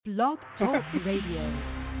Blog Talk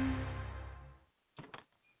Radio.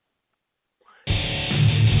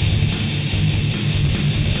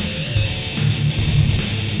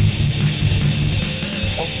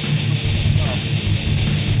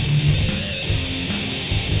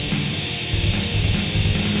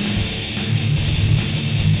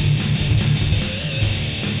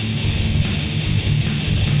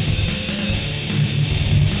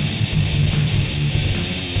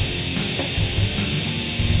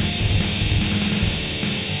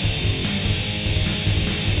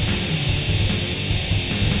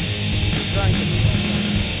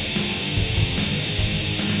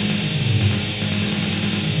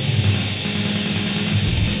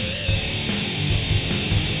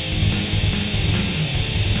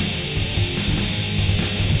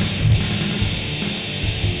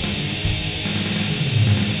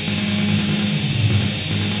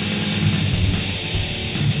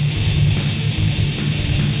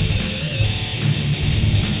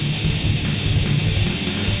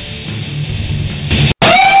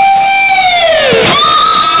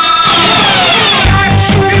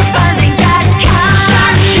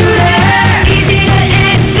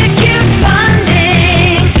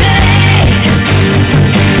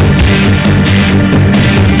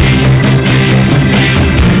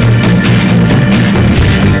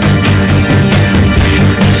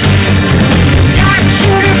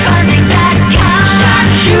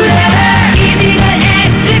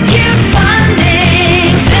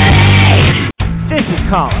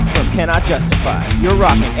 You're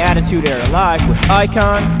rocking Attitude Era live with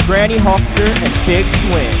Icon, Granny Hawkster, and Big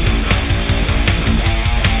Swing.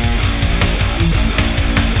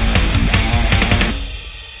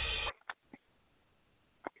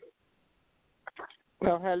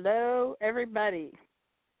 Well, hello, everybody.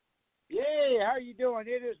 Yay, how are you doing?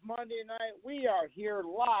 It is Monday night. We are here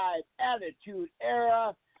live, Attitude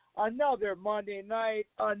Era. Another Monday night,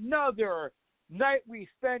 another night we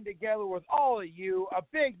spend together with all of you. A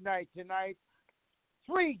big night tonight.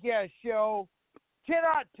 3-guest show.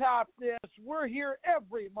 Cannot top this. We're here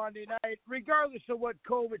every Monday night. Regardless of what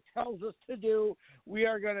COVID tells us to do, we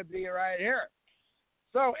are going to be right here.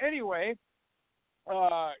 So anyway,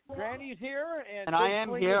 Granny's here. And I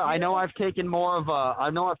am here. I know I've taken more of a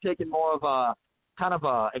kind of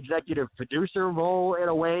a executive producer role in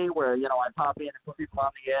a way where, I pop in and put people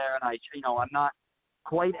on the air, and I'm not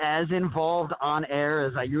quite as involved on air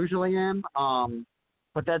as I usually am.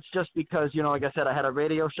 But that's just because, like I said, I had a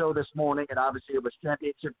radio show this morning, and obviously it was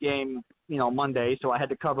championship game, Monday, so I had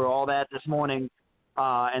to cover all that this morning.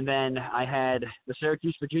 And then I had the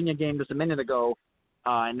Syracuse-Virginia game just a minute ago,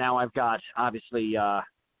 and now I've got, obviously,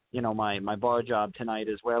 my bar job tonight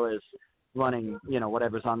as well as running,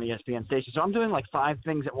 whatever's on the ESPN station. So I'm doing like 5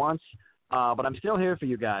 things at once, but I'm still here for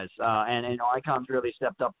you guys. And Icon's really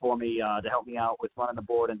stepped up for me to help me out with running the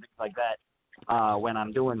board and things like that when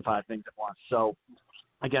I'm doing 5 things at once. So,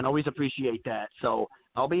 again, always appreciate that. So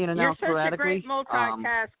I'll be in and out sporadically. You're such a great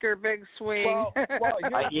multitasker, Big Swing.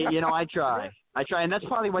 I try, and that's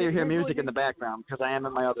probably why you hear music in the background, because I am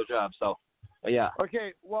in my other job. So, yeah.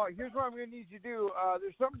 Okay, well, here's what I'm going to need you to do.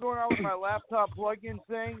 There's something going on with my laptop plug-in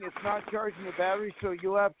thing. It's not charging the battery, so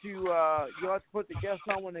you'll have to put the guests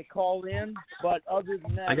on when they call in. But other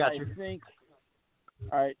than that, I think.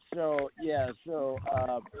 All right,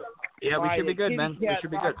 we should be good, man. We should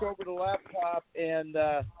be good. Over the laptop and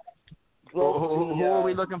who are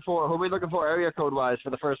we looking for? Who are we looking for area code wise for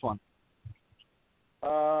the first one?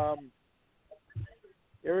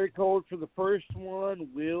 Area code for the first one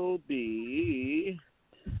will be.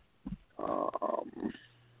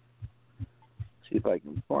 See if I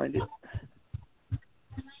can find it.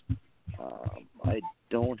 I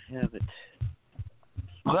don't have it.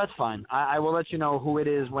 Well, that's fine. I will let you know who it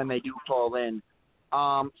is when they do call in.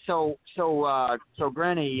 So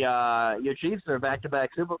Granny, your Chiefs are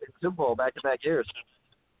back-to-back Super Bowl, back-to-back years.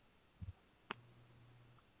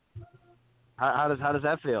 How does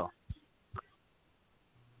that feel?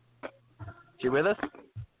 You with us?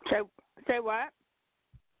 Say what?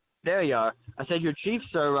 There you are. I said your Chiefs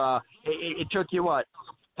are. It took you what?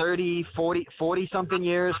 30, 40 something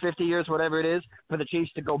years, 50 years, whatever it is, for the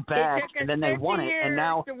Chiefs to go back, and then they won it, and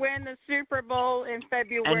now to win the Super Bowl in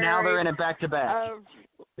February. And now they're in it back to back.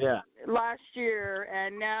 Last year,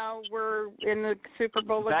 and now we're in the Super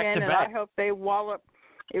Bowl back again, to and back. I hope they wallop.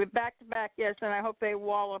 Back to back, yes, and I hope they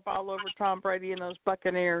wallop all over Tom Brady and those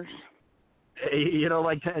Buccaneers. You don't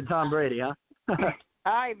like Tom Brady, huh?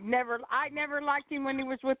 I never liked him when he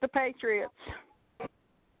was with the Patriots.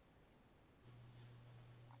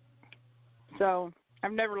 So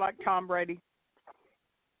I've never liked Tom Brady.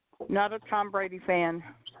 Not a Tom Brady fan.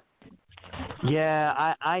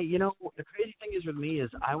 Yeah, the crazy thing is with me is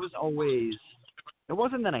I was always, it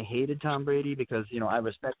wasn't that I hated Tom Brady because, I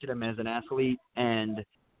respected him as an athlete and,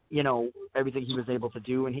 everything he was able to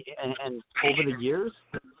do. And and over the years,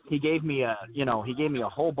 he gave me a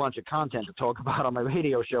whole bunch of content to talk about on my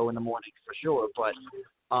radio show in the morning for sure. But,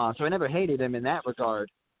 so I never hated him in that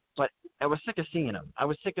regard. But I was sick of seeing him. I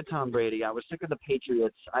was sick of Tom Brady. I was sick of the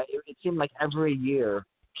Patriots. It seemed like every year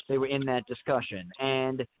they were in that discussion.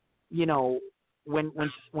 And, when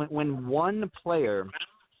one player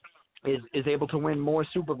is able to win more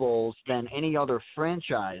Super Bowls than any other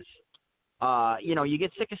franchise, you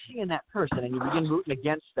get sick of seeing that person and you begin rooting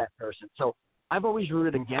against that person. So I've always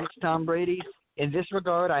rooted against Tom Brady. In this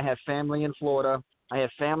regard, I have family in Florida. I have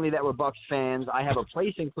family that were Bucs fans. I have a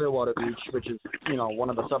place in Clearwater Beach, which is, one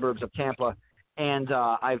of the suburbs of Tampa. And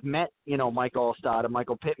I've met, Mike Allstott and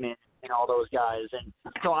Michael Pittman and all those guys. And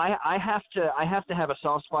so I have to have a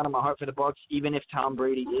soft spot in my heart for the Bucs, even if Tom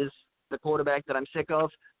Brady is the quarterback that I'm sick of.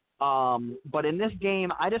 But in this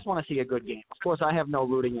game, I just want to see a good game. Of course, I have no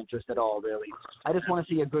rooting interest at all, really. I just want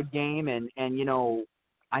to see a good game, and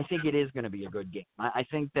I think it is going to be a good game. I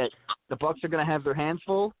think that the Bucs are going to have their hands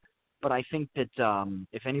full, but I think that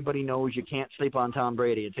if anybody knows you can't sleep on Tom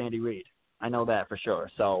Brady, it's Andy Reid. I know that for sure.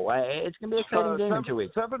 So it's going to be an exciting game in 2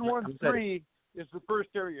 weeks. 713 is the first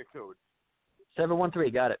area code.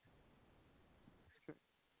 713, got it.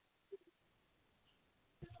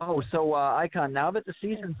 Oh, so Icon, now that the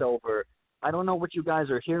season's over, I don't know what you guys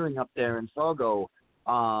are hearing up there in Fargo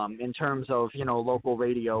in terms of, local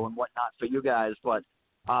radio and whatnot for you guys, but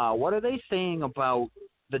what are they saying about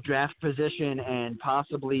the draft position and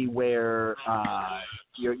possibly where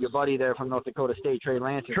your buddy there from North Dakota State, Trey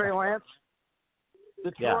Lance, is? Trey Lance?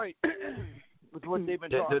 Detroit. Yeah. With what they've been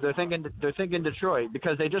talking. They're thinking Detroit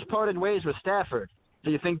because they just parted ways with Stafford. Do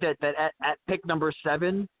you think that at pick number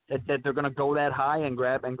 7 that they're going to go that high and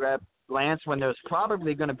grab Lance when there's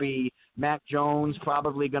probably going to be Mac Jones,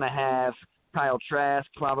 probably going to have Kyle Trask,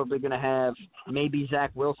 probably going to have maybe Zach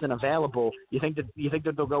Wilson available? You think that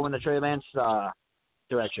they'll go in the Trey Lance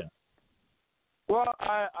direction? Well,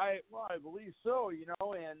 I believe so.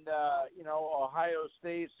 And Ohio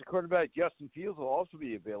State's quarterback Justin Fields will also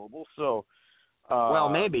be available. So. Well,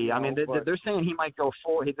 maybe. I mean, they're saying he might go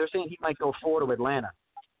 4. They're saying he might go 4 to Atlanta,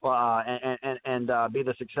 and be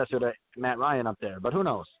the successor to Matt Ryan up there. But who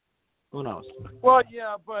knows? Who knows? Well,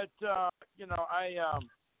 yeah, but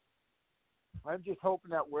I'm just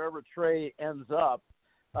hoping that wherever Trey ends up,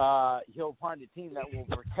 he'll find a team that will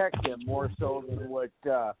protect him more so than what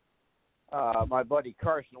my buddy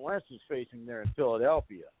Carson Wentz is facing there in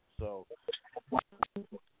Philadelphia. So.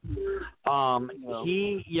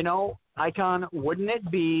 Icon, wouldn't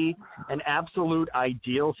it be an absolute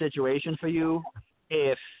ideal situation for you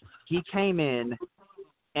if he came in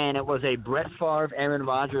and it was a Brett Favre, Aaron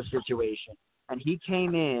Rodgers situation, and he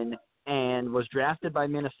came in and was drafted by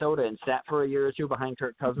Minnesota and sat for a year or two behind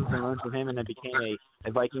Kirk Cousins and learned from him and then became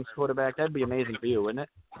a Vikings quarterback? That'd be amazing for you, wouldn't it?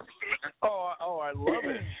 Oh, I love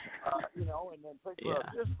it. And then think about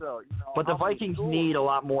this though. But the Vikings need a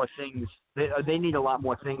lot more things. They need a lot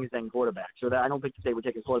more things than quarterback. So I don't think they would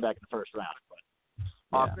take a quarterback in the first round.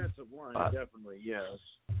 But offensive line, definitely, yes.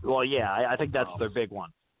 Well, yeah, I think that's their big one,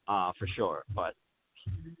 for sure. But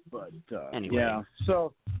anyway, yeah.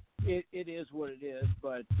 So it is what it is.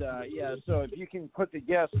 But yeah. So if you can put the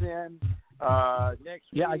guests in next week.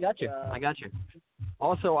 Yeah, I got you.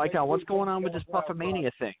 Also, Icon, what's going on with this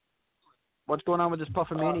Puffamania thing? What's going on with this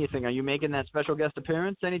Puffamania thing? Are you making that special guest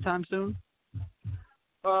appearance anytime soon?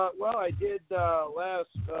 Well, I did last.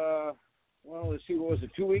 Let's see, what was it?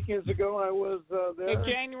 2 weekends ago, I was there.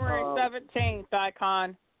 January 17th,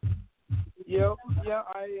 Icon. Yep. Yeah,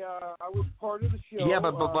 I was part of the show. Yeah,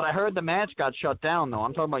 but I heard the match got shut down though.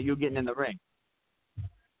 I'm talking about you getting in the ring.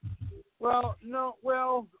 Well, no.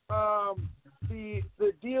 Well, the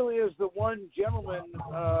deal is the one gentleman,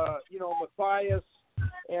 Matthias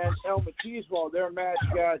and El Machismo, their match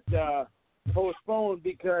got postponed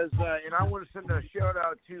because, and I want to send a shout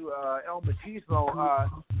out to El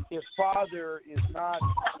Machismo. His father is not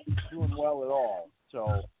doing well at all.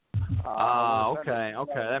 So. Okay,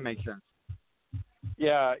 that makes sense.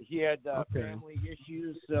 Yeah, he had family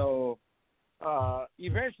issues, so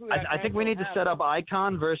eventually. I think we need to set up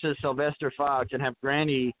Icon versus Sylvester Fox and have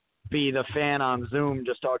Granny be the fan on Zoom,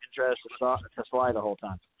 just talking trash to Sly the whole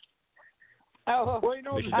time. Oh, well,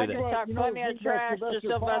 I can talk plenty of trash to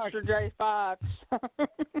Sylvester J. Fox.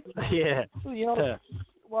 Yeah.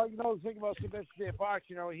 Well, the thing about Sylvester J. Fox,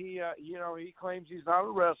 he claims he's not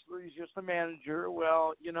a wrestler; he's just a manager.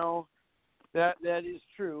 Well, that is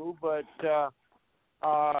true, but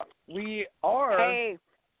we are. Hey,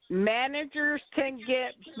 Managers can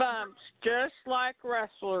get bumps just like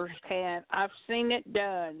wrestlers can. I've seen it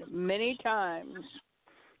done many times.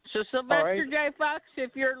 So Sylvester J. Fox,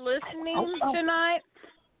 if you're listening tonight,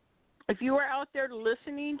 if you are out there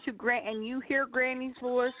listening to Grant and you hear Granny's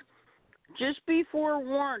voice, just be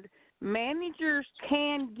forewarned. Managers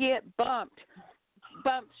can get bumps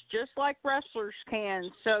just like wrestlers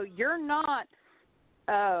can. So you're not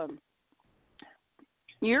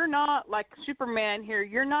like Superman here.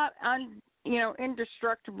 You're not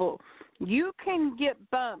indestructible. You can get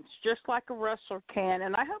bumps just like a wrestler can,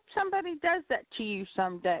 and I hope somebody does that to you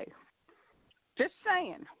someday. Just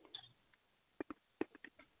saying.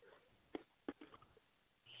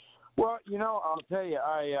 Well, I'll tell you,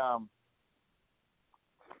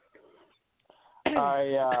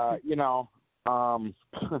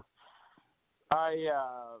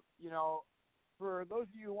 for those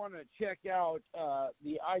of you who want to check out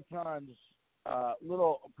the Icons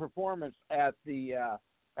little performance at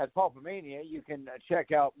Pulpomania, you can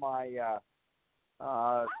check out my.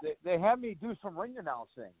 They had me do some ring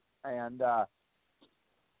announcing, and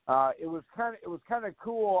it was kind of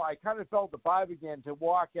cool. I kind of felt the vibe again to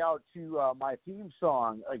walk out to my theme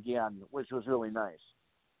song again, which was really nice.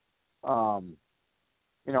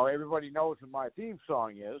 Everybody knows what my theme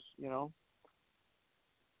song is.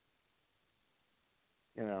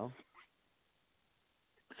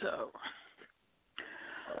 So.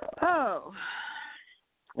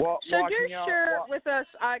 Well, so just share with us,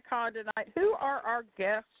 Icon, tonight. Who are our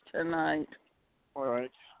guests tonight? All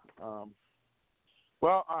right.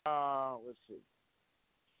 Let's see.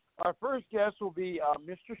 Our first guest will be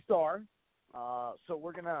Mr. Starr. So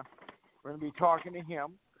we're gonna be talking to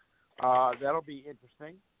him. That'll be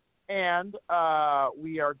interesting. And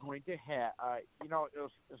we are going to have,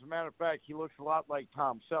 as a matter of fact, he looks a lot like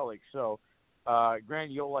Tom Selleck. So,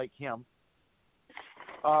 Grant, you'll like him.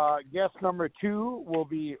 Guest number 2 will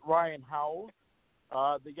be Ryan Howell.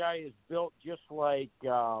 The guy is built just like,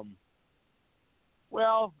 I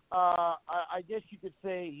guess you could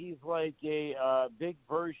say he's like a big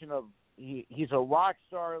version of, he's a rock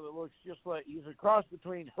star that looks just like, he's a cross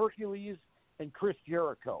between Hercules and Chris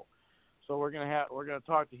Jericho. So we're gonna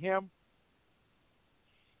talk to him,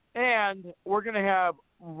 and we're gonna have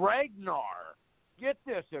Ragnar. Get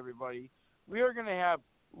this, everybody. We are gonna have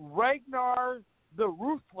Ragnar the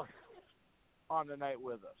Ruthless on the night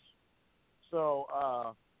with us.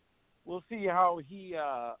 So we'll see how he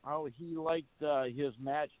liked his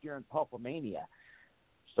match during Pulpomania.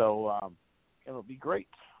 So it'll be great.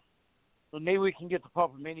 So maybe we can get the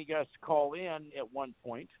Pulpomania guys to call in at one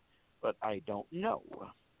point, but I don't know.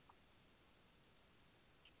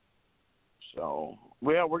 So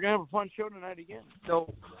we're gonna have a fun show tonight again.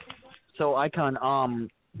 So Icon,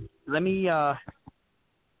 let me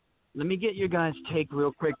get your guys' take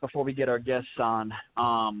real quick before we get our guests on,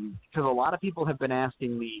 because a lot of people have been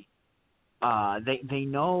asking me. They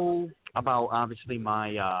know about obviously my.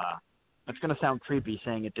 It's gonna sound creepy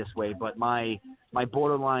saying it this way, but my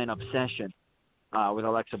borderline obsession with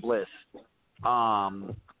Alexa Bliss.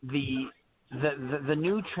 The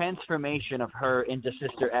new transformation of her into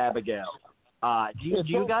Sister Abigail. Do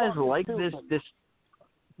you guys like this?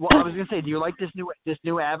 Well, I was gonna say, do you like this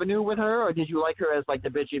new avenue with her, or did you like her as like the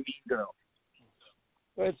bitchy mean girl?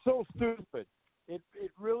 It's so stupid. It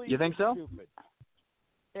really. You think so? Stupid.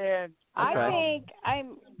 And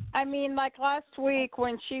I mean, like last week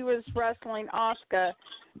when she was wrestling Asuka,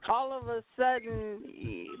 all of a sudden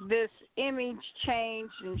this image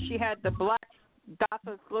changed, and she had the black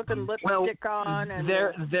Gothic-looking lipstick on, and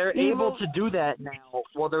they're able to do that now.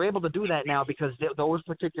 Well, they're able to do that now because those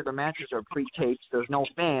particular matches are pre-taped. There's no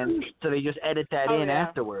fans, so they just edit that in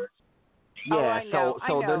afterwards. Yeah, I know.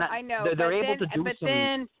 They're able to do but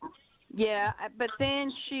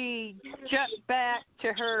then she jumped back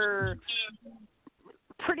to her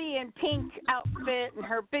pretty in pink outfit and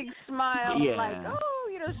her big smile, like,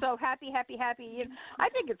 so happy. I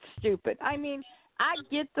think it's stupid. I mean, I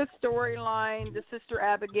get the storyline, the Sister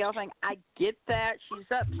Abigail thing. I get that. She's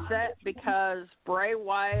upset because Bray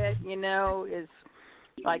Wyatt, is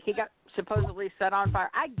like he got supposedly set on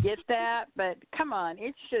fire. I get that, but come on,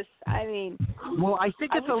 it's just, Well, I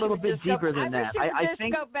think it's a little bit deeper than that. I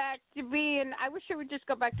think I wish it would just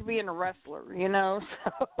go back to being a wrestler,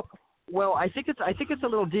 So. Well, I think it's a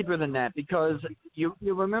little deeper than that because you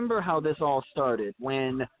remember how this all started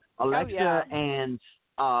when Alexa and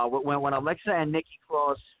when Alexa and Nikki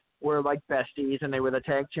Cross were like besties and they were the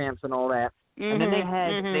tag champs and all that, and then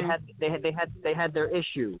they had their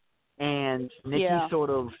issue, and Nikki sort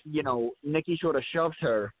of shoved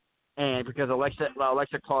her, and because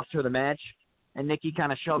Alexa cost her the match, and Nikki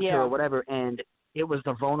kind of shoved her or whatever, and it was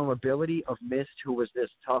the vulnerability of Mist, who was this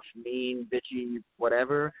tough, mean, bitchy,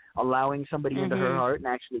 whatever, allowing somebody into her heart and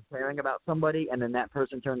actually caring about somebody, and then that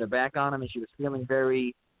person turned their back on him, and she was feeling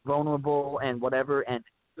very vulnerable and whatever, and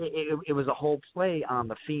it was a whole play on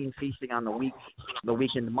the fiend feasting on the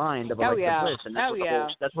weakened mind of Alexa Bliss, and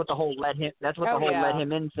that's what the whole let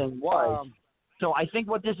him in thing was. So I think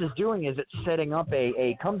what this is doing is it's setting up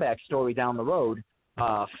a comeback story down the road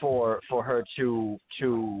for her to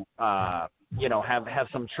have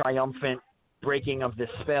some triumphant breaking of this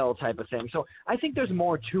spell type of thing. So I think there's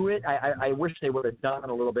more to it. I wish they would have done it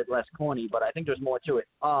a little bit less corny, but I think there's more to it.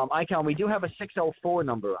 Icon, we do have a 604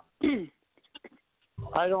 number.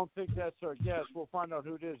 I don't think that's our guest. We'll find out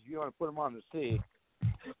who it is if you want to put them on the C.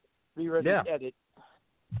 Be ready to edit.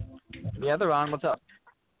 Yeah, they're on. What's up?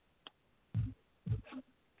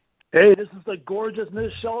 Hey, this is the gorgeous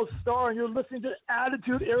Michelle Starr, and you're listening to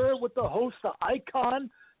Attitude Era with the host, the Icon,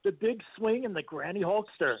 the Big Swing, and the Granny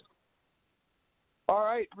Hulkster. All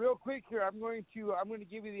right, real quick here. I'm going to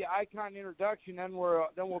give you the Icon introduction, then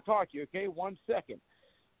we'll talk to you. Okay, 1 second.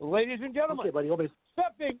 Ladies and gentlemen, okay, buddy,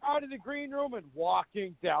 stepping out of the green room and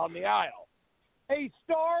walking down the aisle, a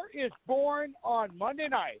star is born on Monday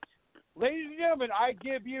night. Ladies and gentlemen, I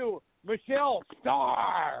give you Michelle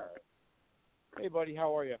Starr. Hey, buddy,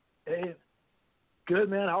 how are you? Hey, good,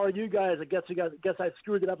 man. How are you guys? I guess I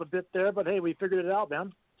screwed it up a bit there, but hey, we figured it out,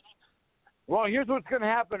 man. Well, here's what's going to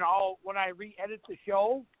happen. When I re-edit the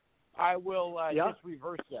show, I will just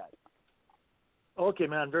reverse that. Okay,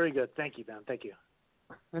 man. Very good. Thank you, man. Thank you.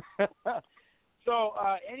 So,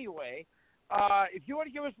 anyway, if you want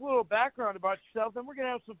to give us a little background about yourself, then we're going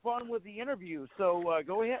to have some fun with the interview. So,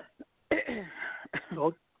 go ahead.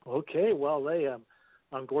 Okay. Well, hey,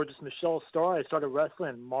 I'm gorgeous Michelle Starr. I started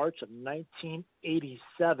wrestling in March of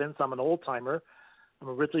 1987, so I'm an old-timer. I'm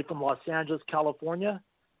originally from Los Angeles, California.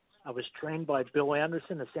 I was trained by Bill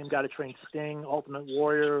Anderson, the same guy that trained Sting, Ultimate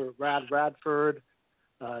Warrior, Rad Radford,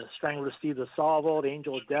 Strangler Steve DeSalvo, the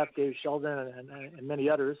Angel of Death, Dave Sheldon, and many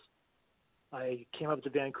others. I came up to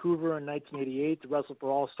Vancouver in 1988 to wrestle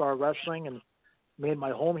for All-Star Wrestling and made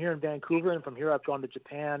my home here in Vancouver. And from here, I've gone to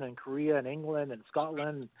Japan and Korea and England and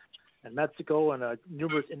Scotland and Mexico and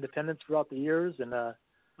numerous independents throughout the years. And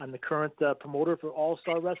I'm the current promoter for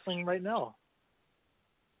All-Star Wrestling right now.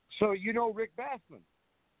 So you know Rick Bassman?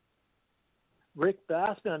 Rick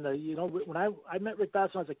Bassman, when I met Rick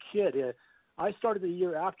Bassman as a kid, I started the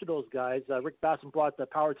year after those guys. Rick Bassman brought the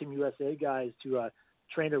Power Team USA guys to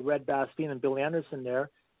train at Red Bastien and Bill Anderson there,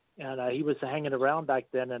 and he was hanging around back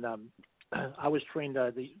then, and I was trained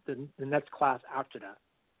the next class after that.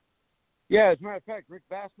 Yeah, as a matter of fact, Rick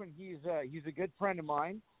Bassman, he's a good friend of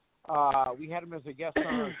mine. We had him as a guest on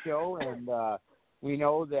our show, and we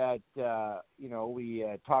know that we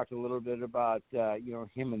talked a little bit about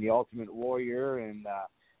him and the Ultimate Warrior, and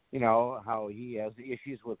how he has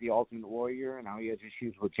issues with the Ultimate Warrior and how he has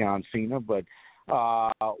issues with John Cena. But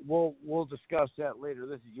we'll discuss that later.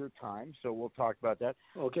 This is your time, so we'll talk about that.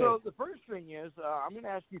 Okay. So the first thing is I'm going to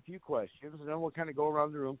ask you a few questions, and then we'll kind of go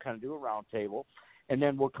around the room, kind of do a round table, and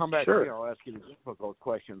then we'll come back Sure. to ask you the difficult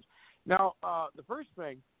questions. Now, the first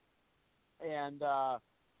thing, and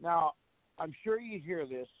now I'm sure you hear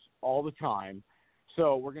this all the time,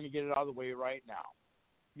 so we're going to get it out of the way right now.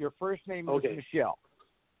 Your first name is Michelle.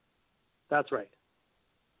 That's right.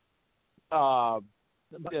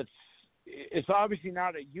 It's obviously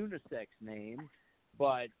not a unisex name,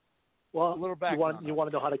 but a little background. You want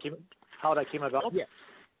to know how that came about? Yeah.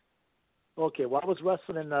 Okay. Well, I was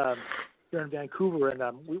wrestling here in Vancouver, and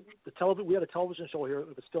we had a television show here. It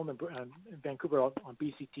was filmed in Vancouver on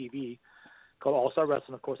BCTV called All Star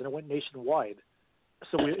Wrestling, of course, and it went nationwide.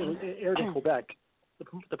 So it aired in Quebec.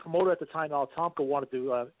 The promoter at the time, Al Tomko, wanted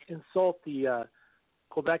to insult the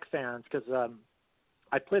Quebec fans because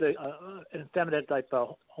I played an effeminate type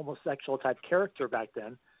homosexual type character back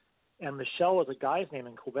then, and Michelle was a guy's name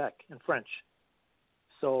in Quebec in French.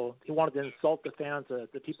 So he wanted to insult the fans,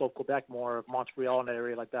 the people of Quebec more, of Montreal and that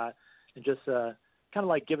area like that, and just kind of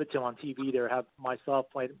like give it to him on TV there, have myself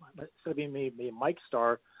play, instead of being me Mike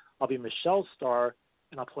Starr, I'll be Michelle Starr,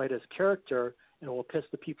 and I'll play this character, and it will piss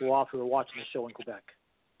the people off who are watching the show in Quebec.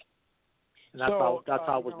 And that's how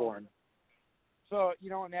it was born. So,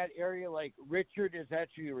 in that area, like Richard is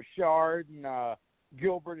actually Richard, and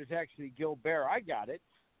Gilbert is actually Gilbert. I got it.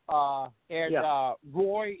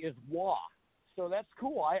 Roy is Wah. So that's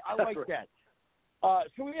cool. I like that.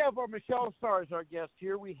 So we have Michelle Starr as our guest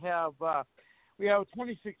here. We have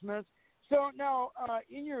 26 minutes. So now,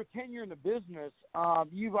 in your tenure in the business,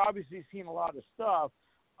 you've obviously seen a lot of stuff.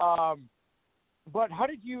 But how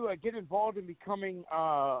did you get involved in becoming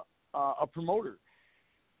a promoter?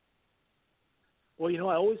 Well,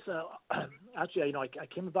 I always actually, I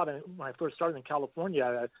came about it when I first started in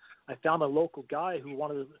California. I found a local guy who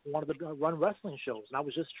wanted to run wrestling shows, and I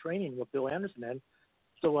was just training with Bill Anderson then.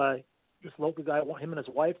 So this local guy, him and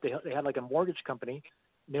his wife, they had like a mortgage company,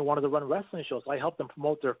 and they wanted to run wrestling shows. So I helped them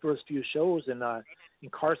promote their first few shows in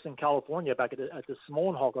Carson, California, back at the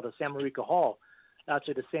Samoan Hall called the San Marica Hall,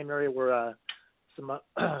 actually the same area where some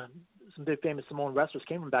big famous Samoan wrestlers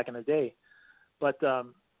came from back in the day. But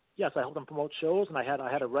yes, I helped them promote shows, and I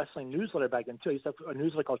had a wrestling newsletter back then too. I used to have a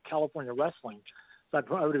newsletter called California Wrestling. So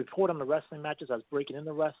I would report on the wrestling matches. I was breaking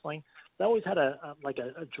into wrestling. So I always had a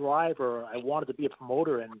drive, or I wanted to be a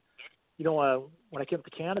promoter. And when I came to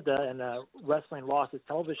Canada and wrestling lost its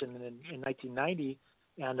television in 1990,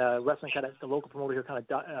 and wrestling the local promoter here kind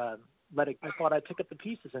of let it. I thought I'd pick up the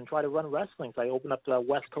pieces and try to run wrestling. So I opened up the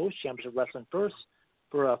West Coast Championship Wrestling first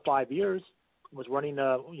for 5 years. Was running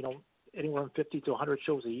anywhere from 50 to 100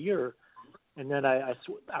 shows a year. And then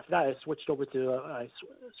after that, I switched over to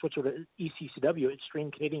ECCW,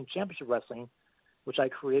 Extreme Canadian Championship Wrestling, which I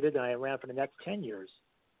created and I ran for the next 10 years.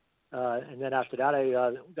 And then after that,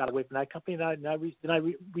 I got away from that company, and I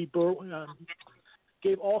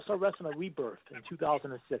gave All Star Wrestling a rebirth in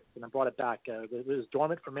 2006, and I brought it back. It was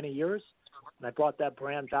dormant for many years, and I brought that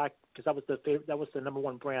brand back because that was the number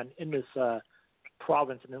one brand in this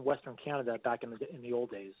province and in Western Canada back in the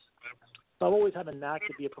old days. So I've always had a knack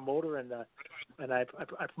to be a promoter, and I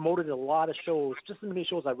promoted a lot of shows. Just as many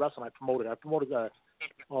shows I wrestled, I promoted. I promoted I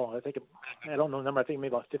don't know the number. I think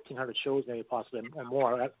maybe about 1,500 shows, maybe possibly or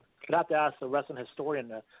more. I'd have to ask the wrestling historian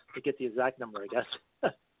to get the exact number, I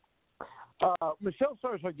guess. Michelle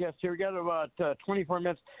Starr's our guest here. We got about 24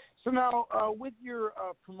 minutes. So now, with your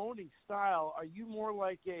promoting style, are you more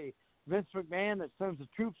like a Vince McMahon that sends the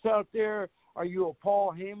troops out there? Are you a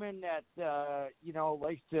Paul Heyman that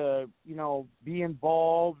likes to be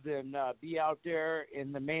involved and be out there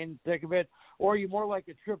in the main thick of it, or are you more like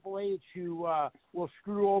a Triple H who will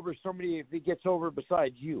screw over somebody if he gets over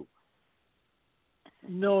besides you?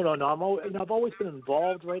 No. I've always been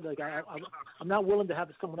involved, right? Like I'm not willing to have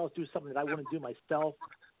someone else do something that I wouldn't do myself.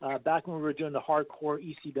 Back when we were doing the hardcore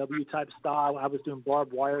ECW type style, I was doing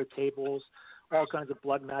barbed wire tables, all kinds of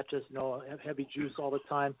blood matches, heavy juice all the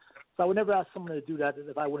time. So I would never ask someone to do that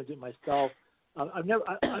if I wouldn't do it myself.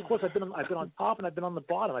 Of course, I've been on top and I've been on the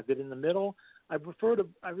bottom. I've been in the middle. I prefer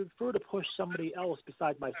to push somebody else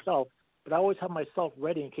besides myself, but I always have myself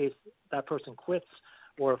ready in case that person quits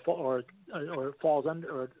or falls under,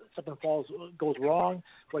 or something goes wrong,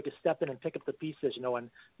 where I can step in and pick up the pieces, and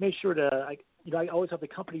make sure I always have the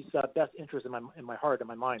company's best interest in my heart and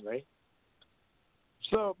my mind, right?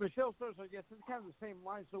 So, Michelle Starr, I guess it's kind of the same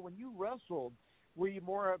line. So when you wrestled, were you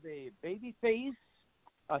more of a baby face,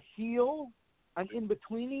 a heel, an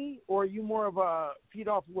in-betweenie, or are you more of a feed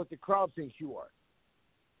off of what the crowd thinks you are?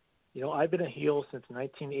 I've been a heel since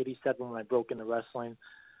 1987 when I broke into wrestling.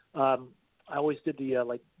 I always did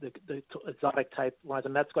the exotic type. When I was a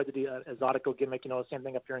med school, I did the exotico gimmick. Same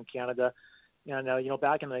thing up here in Canada. And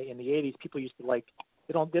back in the 80s, people used to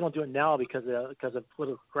they don't do it now because of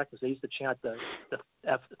political correctness. They used to chant the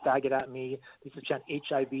F faggot at me. They used to chant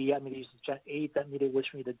HIV at me. They used to chant AIDS at me. They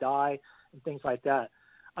wished me to die and things like that.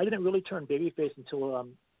 I didn't really turn babyface until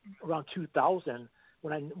around 2000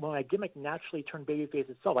 when my gimmick naturally turned babyface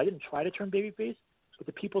itself. I didn't try to turn babyface, but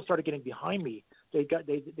the people started getting behind me. They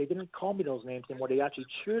didn't call me those names anymore. They actually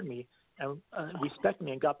cheered me and respected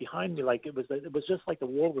me and got behind me. Like it was just like the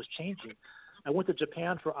world was changing. I went to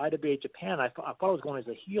Japan for IWA Japan. I thought I was going as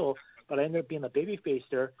a heel, but I ended up being a babyface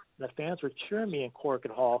there. And the fans were cheering me in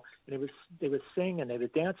Corkin Hall, and they would sing and they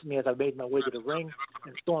would dance to me as I made my way to the ring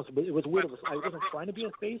and so on. So it was weird. I wasn't trying to be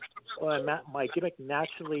a face, but my gimmick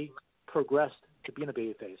naturally progressed to being a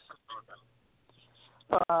babyface.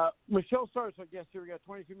 Michelle Starr, so I guess here we got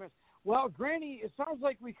 22 minutes. Well, Granny, it sounds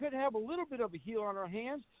like we could have a little bit of a heel on our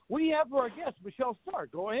hands. What do you have for our guest, Michelle Starr?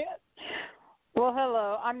 Go ahead. Well,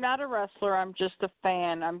 hello. I'm not a wrestler. I'm just a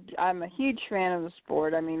fan. I'm a huge fan of the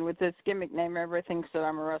sport. I mean, with this gimmick name, everybody thinks that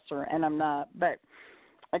I'm a wrestler, and I'm not. But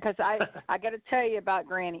because I got to tell you about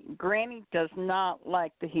Granny. Granny does not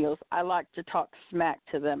like the heels. I like to talk smack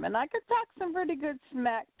to them, and I could talk some pretty good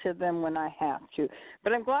smack to them when I have to.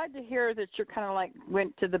 But I'm glad to hear that you're kind of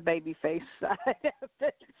went to the baby face side of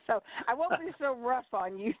it. So I won't be so rough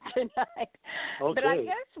on you tonight. Okay. But I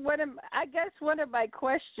guess one of my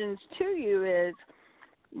questions to you is,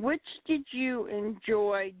 which did you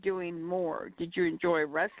enjoy doing more? Did you enjoy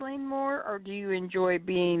wrestling more, or do you enjoy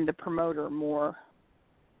being the promoter more?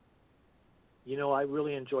 I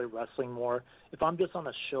really enjoy wrestling more. If I'm just on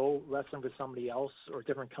a show wrestling for somebody else or a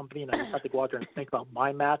different company and I just have to go out there and think about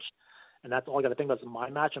my match, and that's all I got to think about is my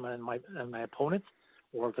match and my opponent,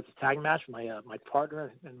 or if it's a tag match, my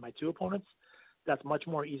partner and my two opponents. That's much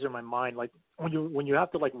more easier in my mind. Like when you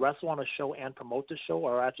have to like wrestle on a show and promote the show,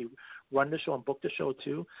 or actually run the show and book the show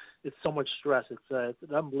too, it's so much stress. It's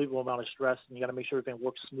an unbelievable amount of stress, and you got to make sure everything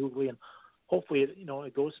works smoothly, and hopefully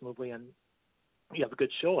it goes smoothly and you have a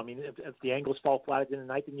good show. I mean, if the angles fall flat at the end of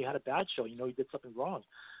the night, then you had a bad show. You did something wrong.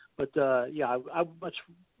 But I would much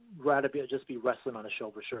rather just be wrestling on a show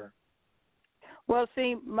for sure. Well,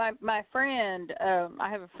 see, my friend, I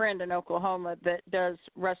have a friend in Oklahoma that does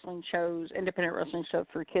wrestling shows, independent wrestling shows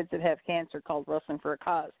for kids that have cancer called Wrestling for a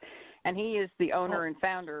Cause. And he is the owner and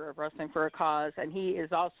founder of Wrestling for a Cause, and he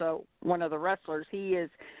is also one of the wrestlers. He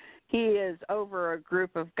is over a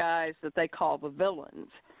group of guys that they call the Villains,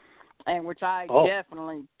 and which I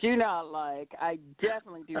definitely do not like. I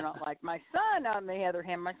definitely do not like. My son, on the other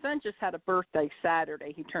hand, my son just had a birthday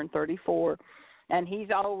Saturday. He turned 34. And he's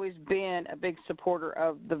always been a big supporter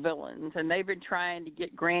of the Villains. And they've been trying to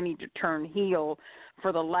get Granny to turn heel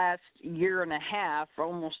for the last year and a half, for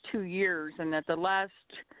almost 2 years. And at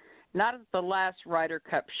not at the last Ryder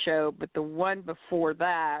Cup show, but the one before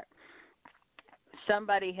that,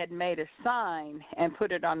 somebody had made a sign and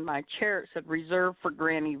put it on my chair. It said, "Reserved for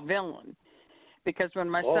Granny Villain." Because when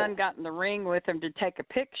my son got in the ring with him to take a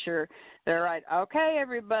picture, they're like, "Okay,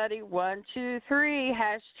 everybody, 1, 2, 3,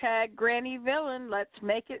 hashtag Granny Villain, let's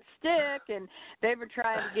make it stick." And they've been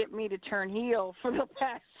trying to get me to turn heel for the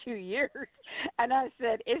past 2 years. And I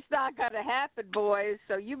said, "It's not going to happen, boys,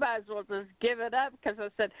 so you might as well just give it up." Because I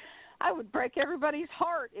said, I would break everybody's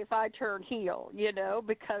heart if I turned heel,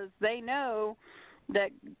 because they know that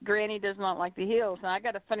Granny does not like the heels. And I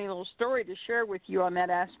got a funny little story to share with you on that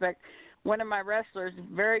aspect. One of my wrestlers,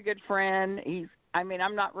 very good friend.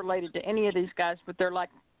 I'm not related to any of these guys, but they're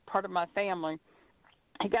like part of my family.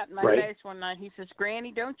 He got in my face one night. He says,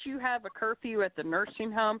 "Granny, don't you have a curfew at the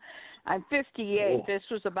nursing home?" I'm 58. This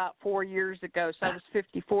was about 4 years ago, so I was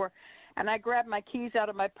 54. And I grabbed my keys out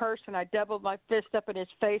of my purse, and I doubled my fist up in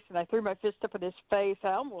his face, and I threw my fist up in his face.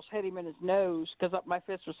 I almost hit him in his nose because my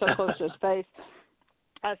fist was so close to his face.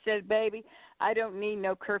 I said, "Baby, I don't need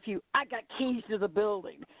no curfew. I got keys to the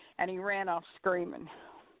building." And he ran off screaming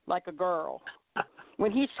like a girl.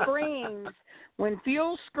 When he screams, when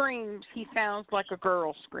Fuel screams, he sounds like a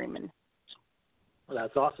girl screaming. Well,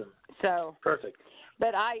 that's awesome. So perfect.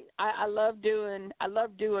 But I love doing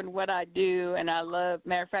what I do, and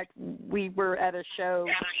matter of fact, we were at a show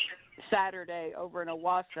Saturday over in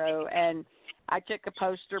Owasso, and I took a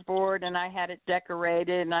poster board and I had it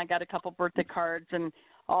decorated, and I got a couple birthday cards, and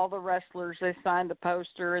all the wrestlers, they signed the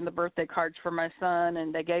poster and the birthday cards for my son,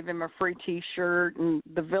 and they gave him a free T-shirt, and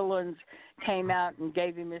the Villains came out and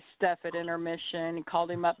gave him his stuff at intermission and called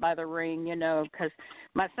him up by the ring, because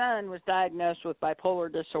my son was diagnosed with bipolar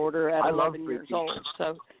disorder at 11 years old.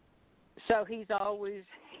 So he's always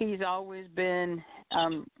been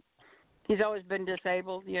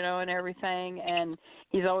disabled, and everything, and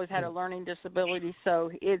he's always had a learning disability. So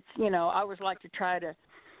it's, I always like to try to.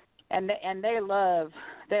 And they love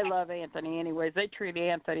Anthony anyways. They treat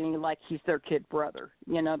Anthony like he's their kid brother.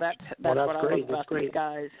 That's what I love about these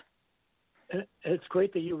guys. It's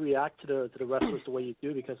great that you react to the wrestlers the way you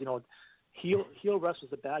do, because heel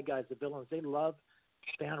wrestlers, the bad guys, the villains, they love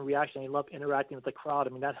fan reaction. They love interacting with the crowd. I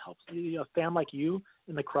mean, that helps. A fan like you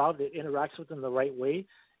in the crowd that interacts with them the right way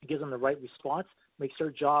and gives them the right response makes their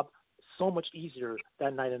job so much easier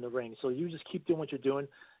that night in the ring. So you just keep doing what you're doing.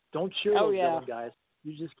 Don't cheer those villain guys.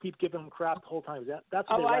 You just keep giving them crap the whole time. That's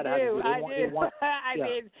what I do. I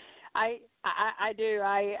do.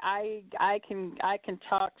 I can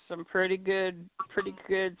talk some pretty good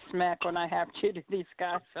smack when I have to these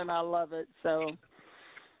guys, and I love it. So.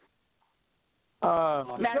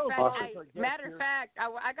 Matter of fact,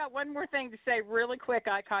 I got one more thing to say really quick,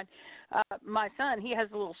 Icon. My son, he has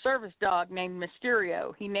a little service dog named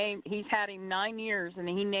Mysterio. He's had him 9 years, and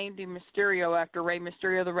he named him Mysterio after Rey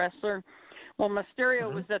Mysterio, the wrestler. Well,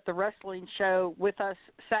 Mysterio was at the wrestling show with us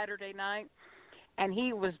Saturday night, and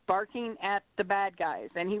he was barking at the bad guys,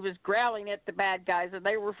 and he was growling at the bad guys, and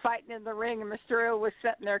they were fighting in the ring, and Mysterio was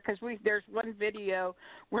sitting there, because there's one video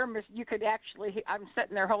where you could actually, I'm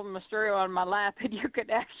sitting there holding Mysterio on my lap, and you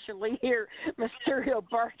could actually hear Mysterio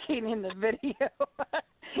barking in the video.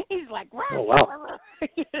 He's like, "Oh, wow."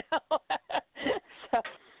 So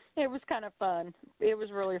it was kind of fun. It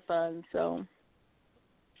was really fun, so.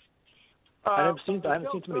 I haven't seen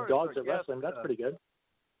too many dogs at wrestling. That's pretty good.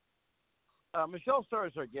 Michelle Starr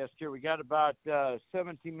is our guest here. We got about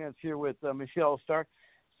 17 minutes here with Michelle Starr.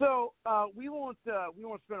 So we won't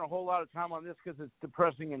spend a whole lot of time on this because it's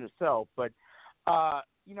depressing in itself. But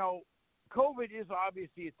COVID is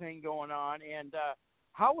obviously a thing going on, and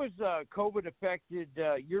how has COVID affected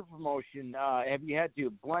your promotion? Have you had to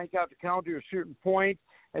blank out the calendar at a certain point?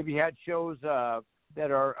 Have you had shows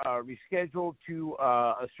that are rescheduled to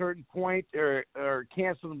a certain point or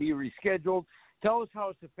canceled and be rescheduled? Tell us how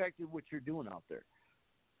it's affected what you're doing out there.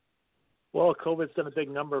 Well, COVID's done a big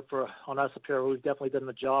number on us up here. We've definitely done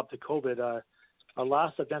the job to COVID. Our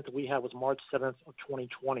last event that we had was March 7th of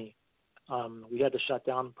 2020. We had to shut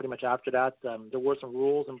down pretty much after that. There were some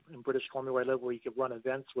rules in British Columbia where I live where you could run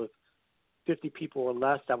events with 50 people or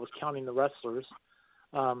less. That was counting the wrestlers.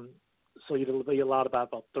 So you'd be allowed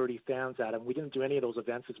about 30 fans at it. We didn't do any of those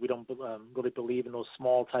events because we don't really believe in those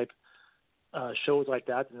small type shows like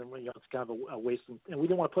that. And it's kind of a waste. And we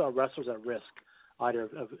didn't want to put our wrestlers at risk either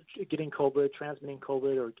of getting COVID, transmitting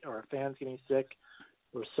COVID, or our fans getting sick,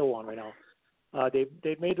 or so on right now.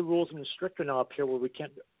 They've made the rules even stricter now up here where we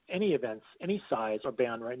can't, any events, any size are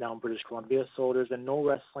banned right now in British Columbia. So there's been no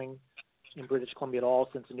wrestling in British Columbia at all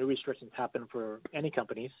since the new restrictions happened for any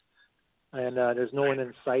companies. And there's no one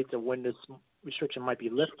in sight of when this restriction might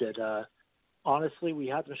be lifted. Honestly, we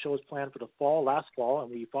had some shows planned for the last fall,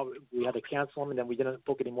 and we had to cancel them, and then we didn't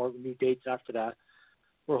book any more new dates after that.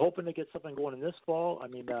 We're hoping to get something going in this fall. I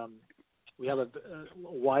mean, we have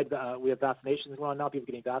we have vaccinations going on now, people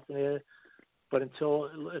getting vaccinated. But until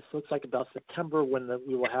it looks like about September when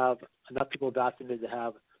we will have enough people vaccinated to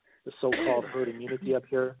have the so-called herd immunity up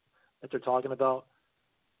here that they're talking about.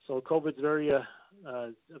 So COVID's very real.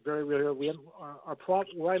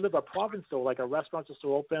 Where I live, our province, though, like our restaurants are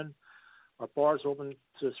still open, our bars are open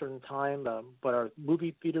to a certain time, but our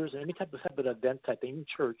movie theaters and any type of event type thing, even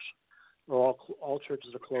church, all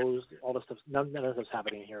churches are closed. All this stuff, none of that's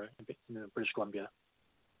happening here in British Columbia.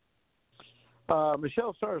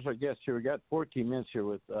 Michelle Starr is our guest here. We got 14 minutes here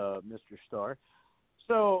with Mr. Starr.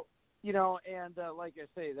 So, and like I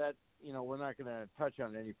say, that, we're not going to touch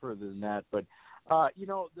on it any further than that. But,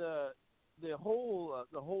 the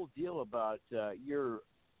whole deal about your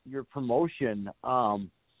promotion, and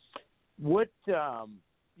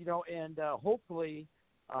hopefully,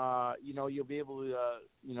 you'll be able to,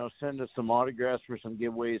 send us some autographs for some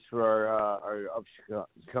giveaways for our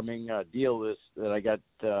upcoming deal list that I got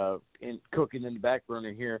cooking in the back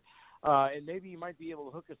burner here. And maybe you might be able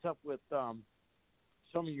to hook us up with some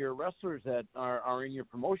of your wrestlers that are in your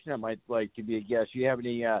promotion that might like to be a guest. You have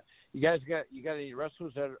any? You got any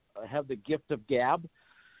wrestlers that have the gift of gab?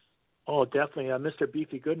 Oh, definitely. Mr.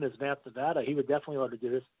 Beefy Goodness, Vance Nevada, he would definitely love to do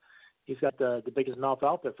this. He's got the biggest mouth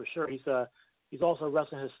out there for sure. He's also a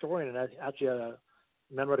wrestling historian and actually a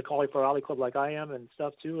member of the Cauliflower Alley Club like I am and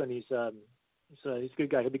stuff too. And he's a good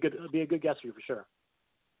guy. He'll be a good guest for you for sure.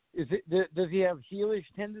 Does he have heelish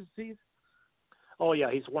tendencies? Oh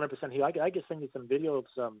yeah, he's 100% heel. I can send you some videos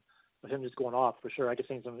of him just going off for sure. I can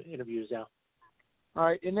send you some interviews. Yeah. All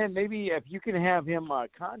right, and then maybe if you can have him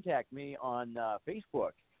contact me on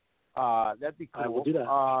Facebook, that'd be cool. I will do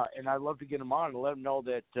that. And I'd love to get him on and let him know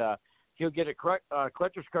that he'll get a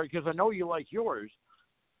collector's card because I know you like yours.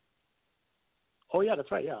 Oh yeah,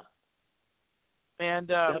 that's right. Yeah. And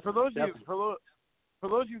for those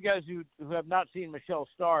of you guys who have not seen Michelle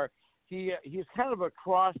Starr, he's kind of a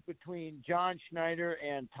cross between John Schneider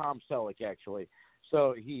and Tom Selleck actually.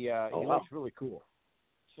 So he looks really cool.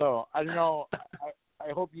 So I don't know. I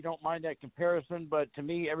hope you don't mind that comparison, but to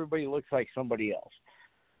me, everybody looks like somebody else.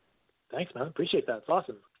 Thanks, man. Appreciate that. It's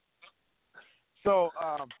awesome. So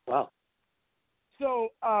wow. So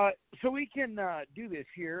we can do this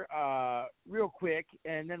here real quick,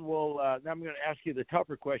 and then then I'm going to ask you the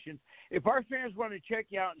tougher questions. If our fans want to check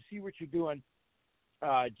you out and see what you're doing,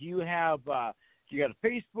 do you got a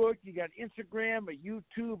Facebook, you got Instagram, a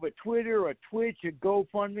YouTube, a Twitter, a Twitch, a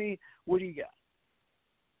GoFundMe? What do you got?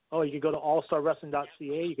 Oh, you can go to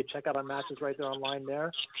allstarwrestling.ca. You can check out our matches right there online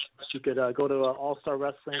there. You could go to All Star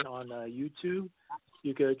Wrestling on YouTube.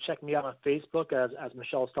 You could check me out on Facebook as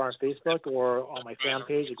Michelle Starr on Facebook, or on my fan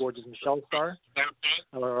page, The Gorgeous Michelle Starr.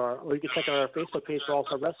 Or you can check out our Facebook page for All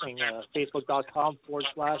Star Wrestling,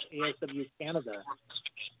 facebook.com/ASW Canada.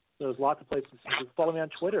 So there's lots of places. You can follow me on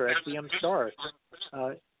Twitter at DM Star.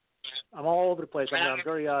 I'm all over the place. I'm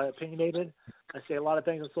very opinionated. I say a lot of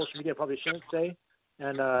things on social media I probably shouldn't say.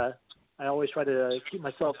 And I always try to keep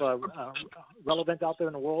myself relevant out there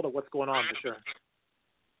in the world of what's going on for sure.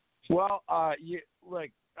 Well, I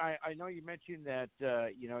know you mentioned that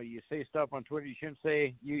you say stuff on Twitter you shouldn't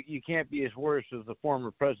say. You can't be as worse as the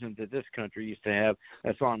former president that this country used to have.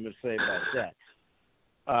 That's all I'm going to say about that.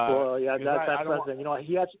 Well, yeah, that president.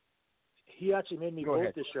 He actually made me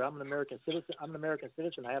vote this year. I'm an American citizen.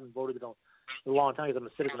 I haven't voted in a long time because I'm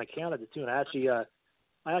a citizen of Canada too. And I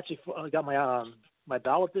actually got my my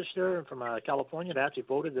ballot this year and from California, and I actually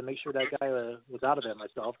voted to make sure that guy was out of there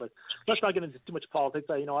myself. But let's not get into too much politics.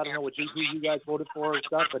 I don't know who you guys voted for and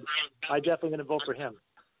stuff, but I definitely going to vote for him.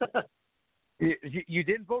 You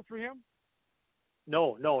didn't vote for him?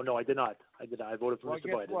 No, I did not. I voted for Mr.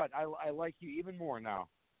 Biden. Guess what? I like you even more now.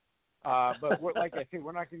 But like I said,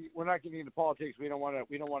 we're not getting into politics. We don't want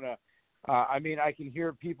to. I mean, I can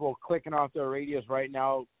hear people clicking off their radios right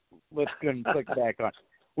now. Let's go and click back on.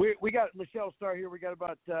 We got Michelle Starr here. We got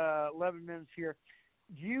about 11 minutes here.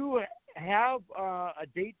 Do you have a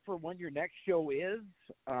date for when your next show is,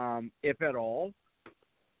 if at all?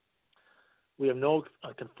 We have no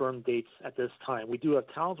confirmed dates at this time. We do have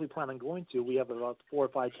towns we plan on going to. We have about 4 or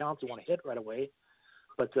 5 towns we want to hit right away.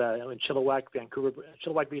 But in Chilliwack,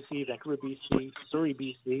 BC, Vancouver, BC, Surrey,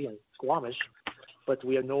 BC, and Squamish. But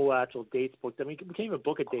we have no actual dates booked. I mean, we can't even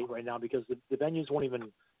book a date right now because the venues won't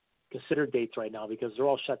even consider dates right now because they're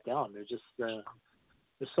all shut down. They're just there's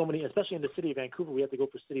so many, especially in the city of Vancouver. We have to go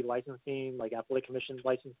for city licensing, like athletic commission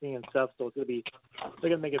licensing and stuff. So they're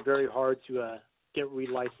gonna make it very hard to get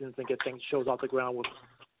relicensed and get shows off the ground with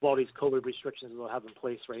all these COVID restrictions they'll have in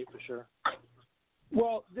place, right? For sure.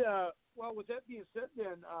 Well, with that being said,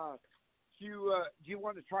 then do you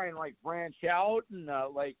want to try and like branch out and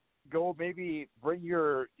like go maybe bring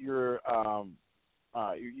your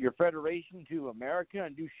federation to America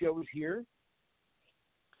and do shows here?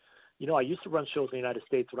 I used to run shows in the United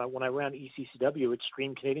States when I ran ECCW,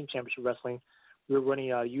 Extreme Canadian Championship Wrestling. We were running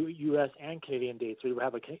U.S. and Canadian dates. We would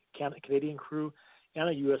have a Canadian crew and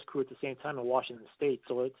a U.S. crew at the same time in Washington State.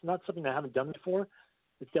 So it's not something I haven't done before.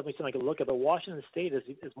 It's definitely something I can look at. But Washington State is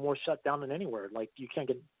more shut down than anywhere. Like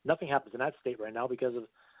nothing happens in that state right now because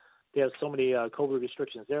they have so many COVID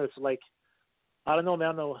restrictions there. It's like, I don't know,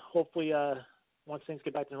 man. Hopefully, once things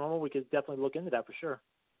get back to normal, we could definitely look into that for sure.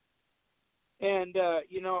 And,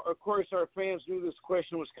 of course, our fans knew this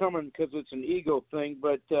question was coming because it's an ego thing.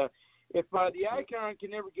 But if the Icon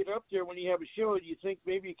can never get up there when you have a show, do you think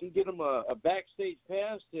maybe you can get them a backstage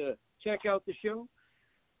pass to check out the show?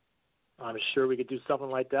 I'm sure we could do something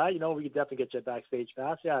like that. We could definitely get you a backstage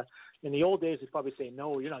pass. Yeah. In the old days, we'd probably say,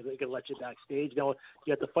 no, you're not going to let you backstage. You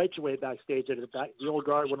have to fight your way backstage. The old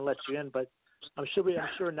guard wouldn't let you in. But I'm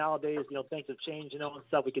sure nowadays, things have changed, and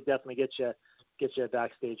stuff. We could definitely get you a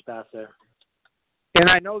backstage pass there. And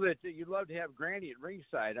I know that you'd love to have Granny at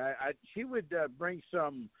ringside. She would bring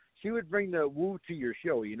the woo to your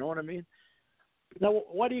show. You know what I mean? Now,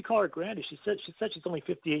 why do you call her Granny? She said she's only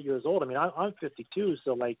 58 years old. I mean, I'm 52,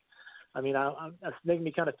 so like, I mean, that's making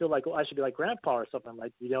me kind of feel like I should be like Grandpa or something.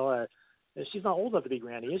 Like, she's not old enough to be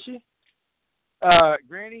Granny, is she?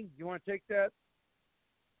 Granny, you want to take that?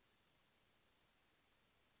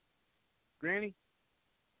 Granny?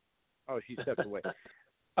 Oh, she stepped away.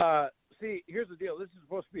 See, here's the deal. This is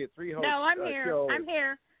supposed to be a 3-host No, I'm here. show. I'm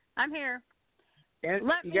here. And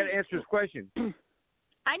you got to answer this question.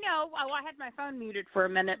 I know. Oh, I had my phone muted for a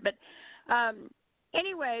minute, but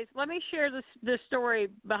anyways, let me share this story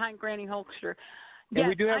behind Granny Hulkster. And yes,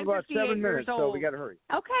 we do have I'm about 7 minutes, old. so we got to hurry.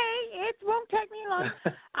 Okay, it won't take me long.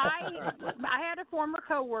 I had a former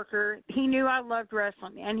coworker. He knew I loved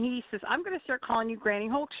wrestling, and he says, "I'm going to start calling you Granny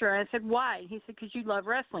Hulkster." And I said, "Why?" He said, "Because you love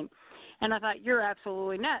wrestling." And I thought, "You're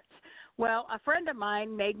absolutely nuts." Well, a friend of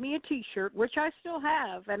mine made me a T-shirt, which I still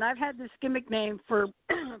have, and I've had this gimmick name for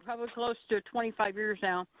probably close to 25 years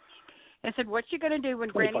now. And said, "What you going to do when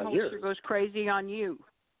Granny Hulkster goes crazy on you?"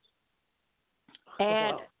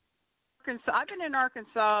 And wow. I've been in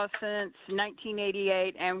Arkansas since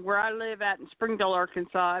 1988, and where I live at in Springdale,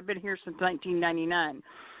 Arkansas, I've been here since 1999.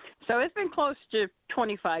 So it's been close to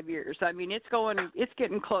 25 years. I mean, it's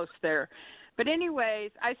getting close there. But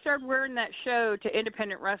anyways, I started wearing that show to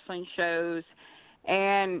independent wrestling shows,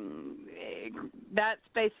 and that's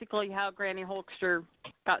basically how Granny Hulkster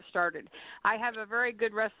got started. I have a very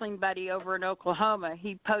good wrestling buddy over in Oklahoma.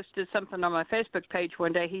 He posted something on my Facebook page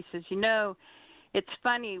one day. He says, it's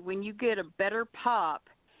funny when you get a better pop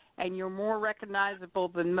and you're more recognizable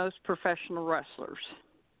than most professional wrestlers.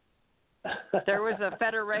 There was a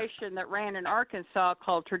federation that ran in Arkansas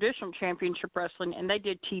called Traditional Championship Wrestling, and they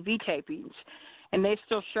did TV tapings. And they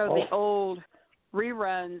still show the old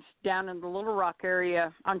reruns down in the Little Rock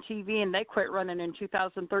area on TV, and they quit running in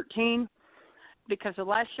 2013 because the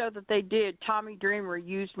last show that they did, Tommy Dreamer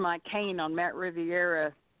used my cane on Matt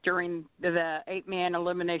Riviera during the 8-man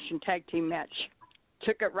elimination tag team match.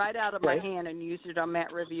 Took it right out of my hand and used it on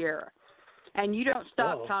Matt Riviera. And you don't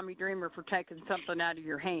stop Tommy Dreamer for taking something out of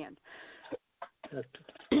your hand.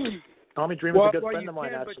 Tommy Dreamer's a good friend of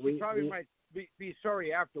mine, but actually. You probably might be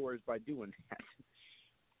sorry afterwards by doing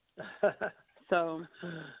that. So,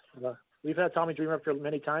 we've had Tommy Dreamer up here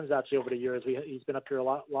many times actually over the years. He's been up here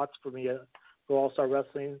lots for me for All Star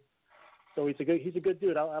Wrestling. So he's a good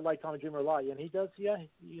dude. I like Tommy Dreamer a lot, and he does. Yeah,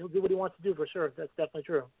 he'll do what he wants to do for sure. That's definitely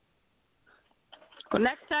true. Well,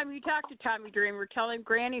 next time you talk to Tommy Dreamer, tell him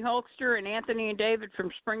Granny Hulkster and Anthony and David from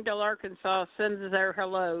Springdale, Arkansas sends their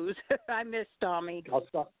hellos. I miss Tommy.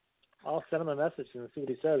 I'll send him a message and see what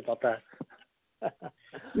he says about that.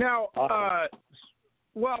 Now, awesome.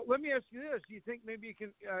 Well, let me ask you this: do you think maybe you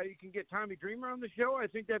can get Tommy Dreamer on the show? I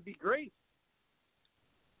think that'd be great.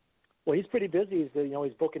 Well, he's pretty busy.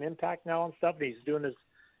 He's booking Impact now and stuff. And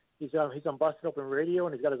he's on Busted Open Radio,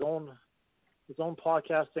 and he's got his own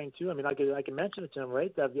podcast thing too. I mean, I can mention it to him,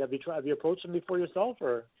 right? Have you approached him before yourself,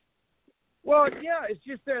 or? Well, yeah. It's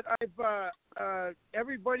just that I've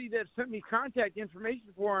everybody that sent me contact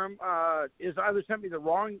information for him is either sent me the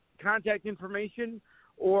wrong contact information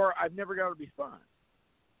or I've never got a response.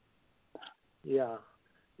 Yeah.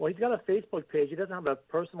 Well, he's got a Facebook page. He doesn't have a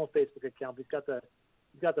personal Facebook account. He's got the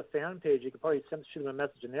fan page. You could probably shoot him a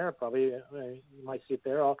message in there. Probably you might see it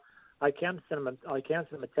there. I can send him a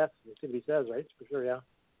text and see what he says. Right, for sure. Yeah.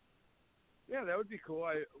 Yeah, that would be cool.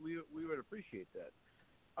 We would appreciate that.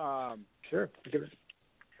 Sure.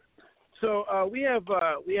 So we have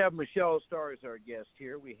Michelle Starr as our guest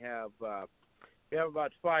here. We have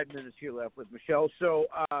about 5 minutes here left with Michelle. So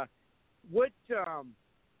what are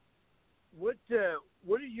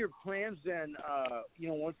your plans then?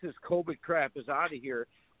 Once this COVID crap is out of here,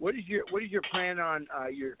 what is your plan on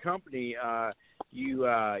your company?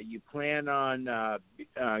 You plan on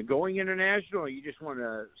going international, or you just want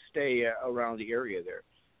to stay around the area there?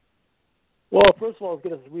 Well, first of all, it's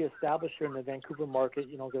get us reestablished here in the Vancouver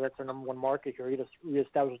market. Because that's our number one market here. Get us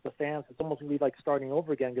reestablished with the fans. It's almost going to be like starting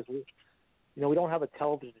over again because we don't have a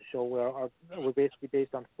television show where we're basically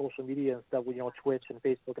based on social media and stuff. Twitch and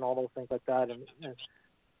Facebook and all those things like that, and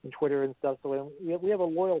Twitter and stuff. So we have a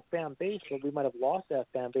loyal fan base, but we might have lost that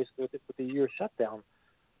fan base with the year shutdown.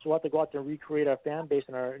 So we'll have to go out there and recreate our fan base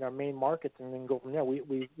in our main markets and then go from there.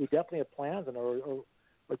 We definitely have plans and our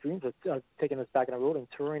dreams of taking us back on the road and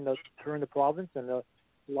touring the province and a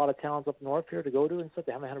lot of towns up north here to go to and stuff.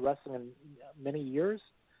 They haven't had wrestling in many years.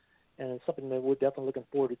 And it's something that we're definitely looking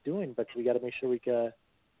forward to doing, but we got to make sure we can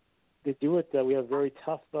do it. We have a very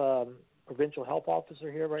tough provincial health officer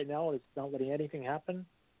here right now. It's not letting anything happen.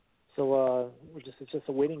 So it's just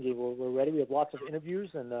a waiting game. We're ready. We have lots of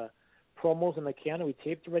interviews and promos in the can. We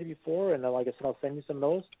taped already before, and like I said, I'll send you some of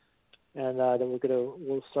those. And then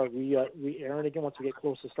we'll start re-airing again once we get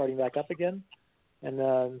close to starting back up again, and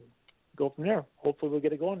go from there. Hopefully we'll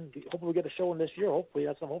get it going. Hopefully we'll get a show in this year. Hopefully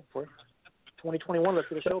that's what I'm hoping for. 2021, let's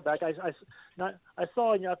get a show back. I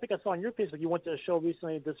saw, I think I saw on your Facebook you went to a show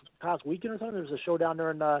recently this past weekend or something. There was a show down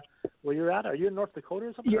there in where you're at. Are you in North Dakota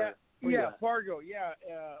or something? Yeah, Fargo. Yeah,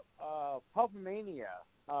 Pulpomania,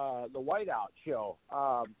 the Whiteout show.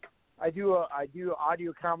 I do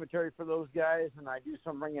audio commentary for those guys, and I do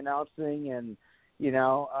some ring announcing, and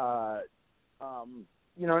not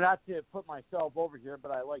to put myself over here,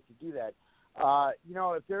 but I like to do that.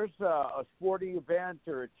 If there's a sporting event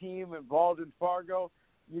or a team involved in Fargo,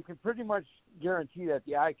 you can pretty much guarantee that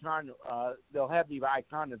the Icon, they'll have the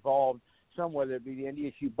Icon involved somewhere, whether it be the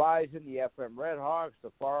NDSU Bison, the FM Redhawks,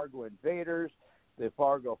 the Fargo Invaders, the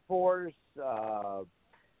Fargo Force, the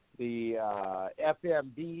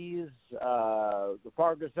FMBs, the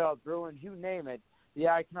Fargo South Bruins, you name it, the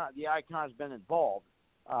Icon's been involved,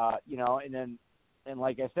 and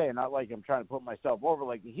like I say, not like I'm trying to put myself over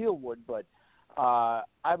like the heel would, but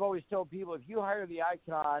I've always told people, if you hire the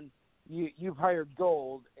Icon, you've hired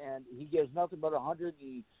gold, and he gives nothing but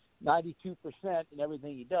 192% in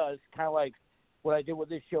everything he does, kind of like what I did with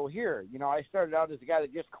this show here. I started out as a guy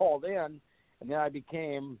that just called in, and then I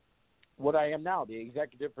became what I am now, the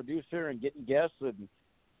executive producer and getting guests and,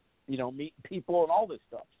 meeting people and all this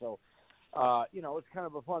stuff. So, it's kind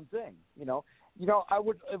of a fun thing, I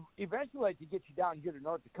would eventually like to get you down here to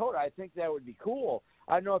North Dakota. I think that would be cool.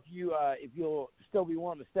 I don't know if you'll still be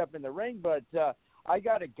willing to step in the ring, but I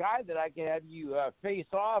got a guy that I can have you face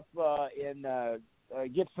off and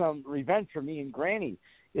get some revenge from me and Granny.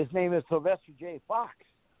 His name is Sylvester J. Fox.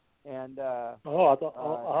 And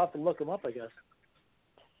I'll have to look him up, I guess.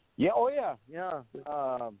 Yeah. Oh yeah.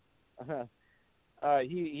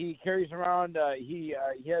 He carries around. He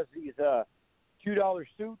has these $2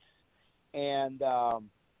 suits. And he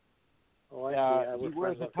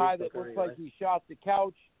wears a tie that looks like he shot the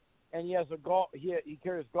couch, and he has he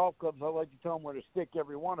carries golf clubs. I like to tell him where to stick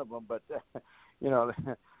every one of them, but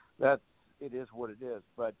it is what it is.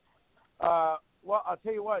 But well, I'll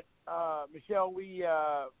tell you what, Michelle, we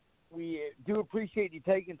do appreciate you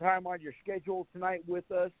taking time on your schedule tonight with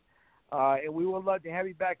us. And we would love to have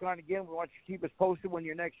you back on again. We want you to keep us posted when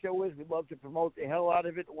your next show is. We'd love to promote the hell out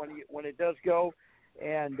of it when it does go.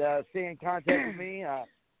 And stay in contact with me.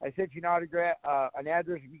 I sent you an address.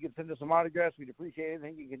 If you could send us some autographs, we'd appreciate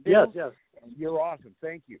anything you can do. Yes. And you're awesome.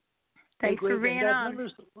 Thank you. Thanks for being on.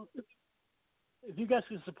 Members, if you guys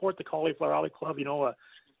can support the Cauliflower Alley Club,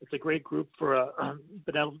 it's a great group for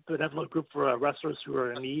benevolent group for wrestlers who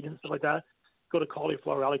are in need and stuff like that. Go to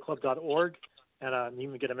caulifloweralleyclub.org and you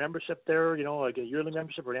can get a membership there. Like a yearly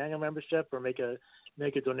membership or an annual membership, or make a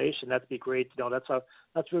donation. That'd be great. That's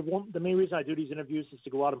the main reason I do these interviews is to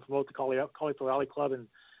go out and promote the Cauliflower Alley Club, and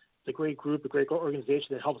it's a great group, a great organization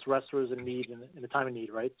that helps wrestlers in need in a time of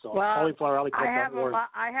need, right? So caulifloweralleyclub.org.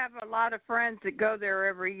 I have a lot of friends that go there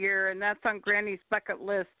every year, and that's on Granny's bucket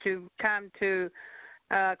list to come to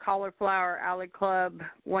Cauliflower Alley Club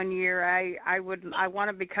one year. I want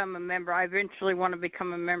to become a member. I eventually want to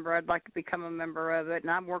become a member. I'd like to become a member of it,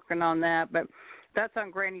 and I'm working on that. But that's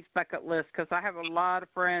on Granny's bucket list because I have a lot of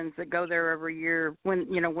friends that go there every year. When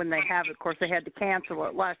they have it, of course, they had to cancel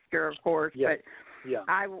it last year, of course. Yeah. But yeah,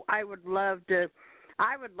 I would love to.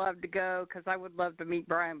 I would love to go because I would love to meet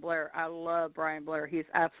Brian Blair. I love Brian Blair. He's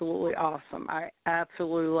absolutely awesome. I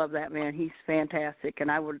absolutely love that man. He's fantastic,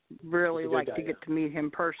 and I would really like to get to meet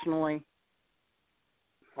him personally.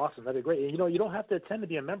 Awesome. That'd be great. You don't have to attend to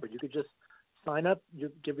be a member. You could just sign up.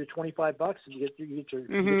 You give your $25, and you get your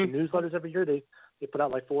newsletters every year. They put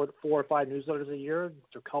out like four or five newsletters a year.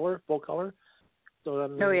 They're full color. So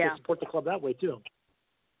you can support the club that way too.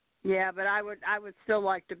 Yeah, but I would still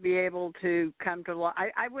like to be able to come to.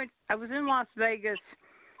 I was in Las Vegas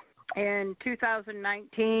in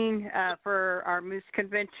 2019 for our Moose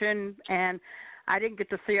convention, and I didn't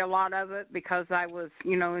get to see a lot of it because I was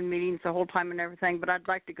in meetings the whole time and everything. But I'd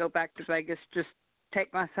like to go back to Vegas, just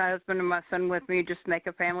take my husband and my son with me, just make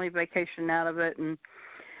a family vacation out of it, and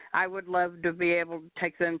I would love to be able to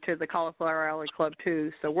take them to the Cauliflower Alley Club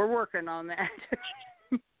too. So we're working on that.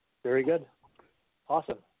 Very good.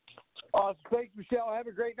 Awesome. Awesome. Thanks, Michelle. Have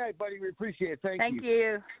a great night, buddy. We appreciate it. Thank you.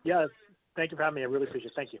 You. Yes. Thank you for having me. I really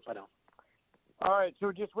appreciate it. Thank you. Bye now. All right. So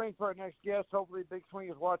we're just waiting for our next guest. Hopefully Big Swing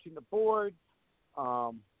is watching the board.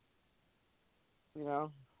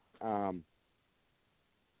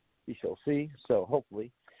 We shall see. So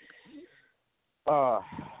hopefully.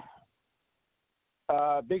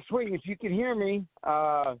 Big Swing, if you can hear me,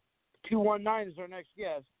 219 is our next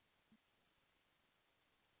guest.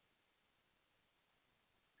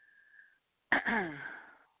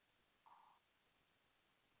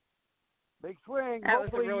 Big Swing. That was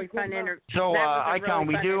a really fun interview. So, Icon,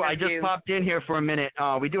 we do. I just popped in here for a minute.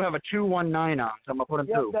 We do have a 219 on, so I'm gonna put him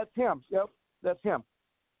through. That's him. Yep, that's him.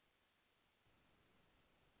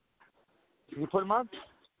 Can you put him on?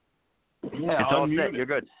 Yeah, it's all set. You're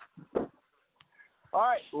good. All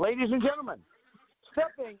right, ladies and gentlemen,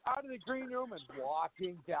 stepping out of the green room and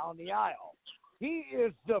walking down the aisle, he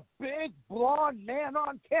is the big blonde man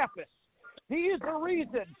on campus. He is the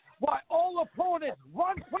reason why all opponents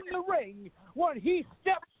run from the ring when he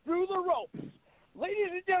steps through the ropes.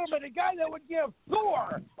 Ladies and gentlemen, a guy that would give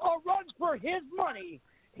Thor a run for his money,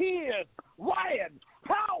 he is Ryan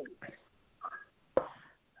Howe.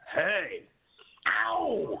 Hey.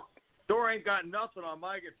 Ow! Thor ain't got nothing on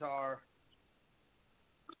my guitar.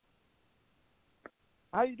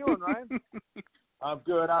 How you doing, Ryan? I'm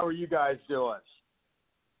good. How are you guys doing?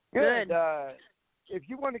 Good. If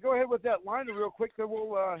you want to go ahead with that line real quick, then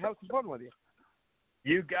we'll have some fun with you.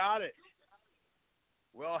 You got it.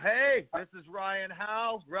 Well, hey, this is Ryan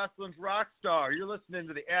Howe, wrestling's rock star. You're listening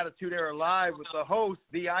to the Attitude Era Live with the host,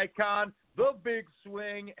 the Icon, the Big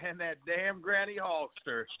Swing, and that damn Granny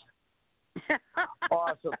Hulkster.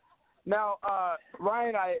 Awesome. Now,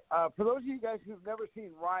 Ryan, for those of you guys who've never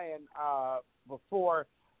seen Ryan before,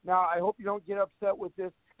 now I hope you don't get upset with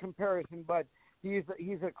this comparison, but he's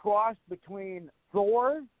a cross between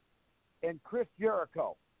Thor and Chris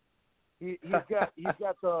Jericho. He's got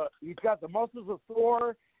the muscles of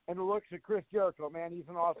Thor and the looks of Chris Jericho. Man, he's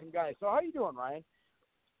an awesome guy. So how you doing, Ryan?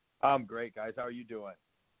 I'm great, guys. How are you doing?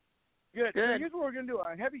 Good. So here's what we're gonna do.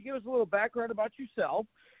 I'm happy to give us a little background about yourself,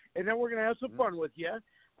 and then we're gonna have some fun with you,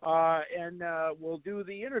 and we'll do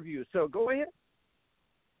the interview. So go ahead.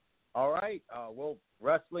 All right. Well,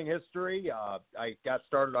 wrestling history. I got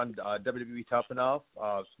started on WWE Tough Enough,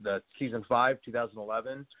 the season 5,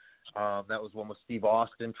 2011. That was one with Steve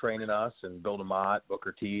Austin training us, and Bill DeMott,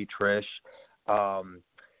 Booker T, Trish.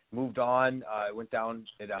 Moved on. I went down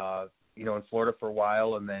in Florida for a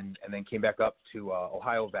while, and then came back up to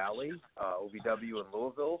Ohio Valley, OVW in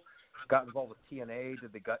Louisville. got involved with TNA,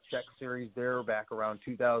 did the Gut Check series there back around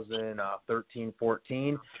 2013,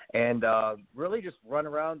 14, and really just run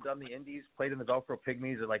around, done the indies, played in the Velcro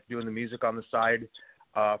Pygmies, and like doing the music on the side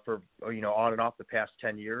for on and off the past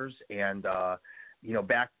 10 years, and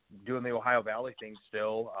back doing the Ohio Valley thing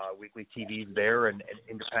still, weekly TVs there and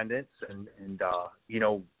independents, and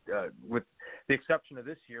with the exception of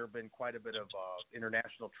this year, been quite a bit of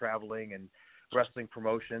international traveling and wrestling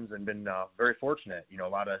promotions, and been very fortunate. A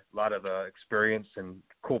lot of experience and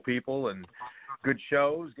cool people and good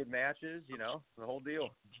shows, good matches. The whole deal.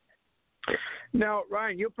 Now,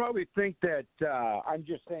 Ryan, you'll probably think that I'm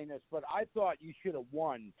just saying this, but I thought you should have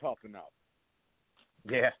won Tough Enough.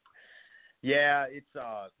 Yeah, it's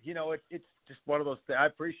it's just one of those things. I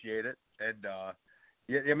appreciate it, and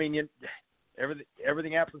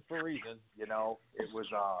everything happens for a reason. It was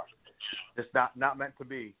just not meant to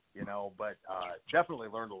be. But definitely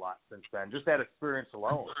learned a lot since then. Just that experience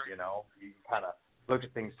alone. You kind of look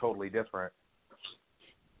at things totally different.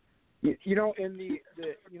 And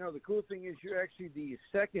the cool thing is you're actually the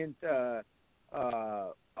second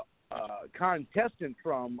contestant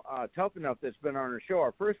from Tough Enough that's been on our show.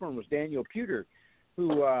 Our first one was Daniel Puter,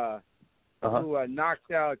 who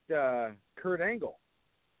knocked out Kurt Angle.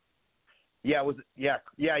 Yeah, it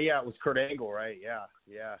was Kurt Angle, right? Yeah.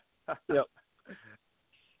 Yep.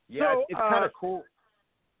 Yeah, so, it's kind of cool.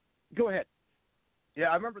 Go ahead. Yeah,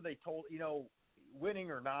 I remember they told,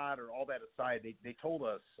 winning or not, or all that aside, they told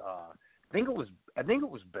us, I think it was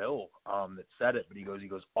Bill that said it, but he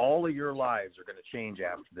goes, all of your lives are going to change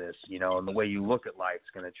after this, and the way you look at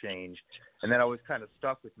life's going to change. And that always kind of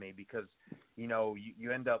stuck with me because,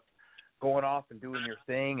 you end up going off and doing your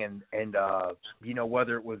thing, and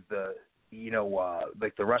whether it was the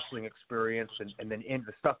like the wrestling experience and then in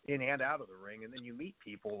the stuff in and out of the ring, and then you meet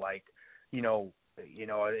people like,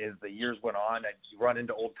 as the years went on, you run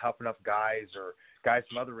into old Tough Enough guys or guys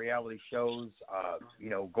from other reality shows,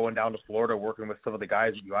 going down to Florida, working with some of the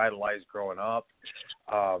guys that you idolized growing up.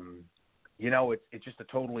 It's just a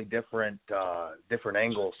totally different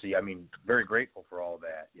angle. So, very grateful for all of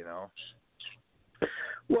that,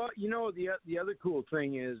 Well, the other cool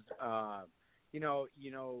thing is,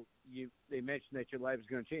 they mentioned that your life is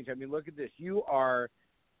going to change. Look at this. You are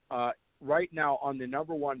right now on the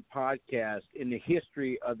number one podcast in the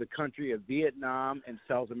history of the country of Vietnam and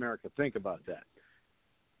South America. Think about that.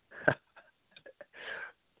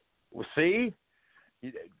 Well, see?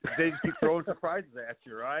 They just keep throwing surprises at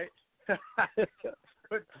you, right?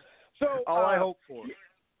 So all I hope for.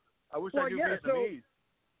 I wish I knew Vietnamese.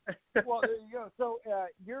 Well, there you go. So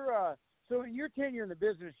so in your tenure in the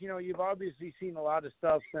business, you've obviously seen a lot of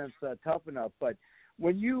stuff since Tough Enough. But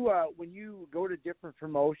when you go to different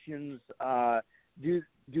promotions, do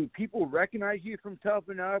people recognize you from Tough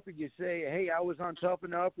Enough? Or you say, "Hey, I was on Tough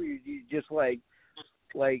Enough," or you just like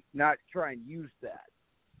not try and use that?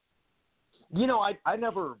 I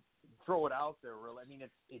never throw it out there really.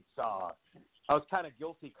 It's I was kind of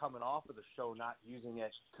guilty coming off of the show, not using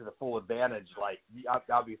it to the full advantage. Like,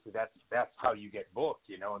 obviously that's how you get booked,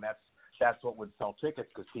 and that's what would sell tickets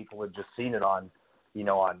because people had just seen it on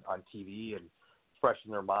TV and fresh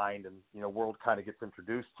in their mind, and world kind of gets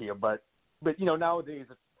introduced to you. But nowadays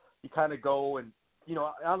you kind of go and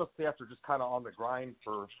honestly after just kind of on the grind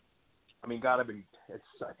for, I think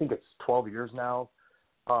it's 12 years now.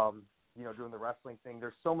 Doing the wrestling thing,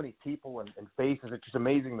 there's so many people and faces. It's just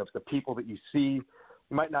amazing the people that you see.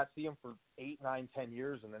 You might not see them for 8, 9, 10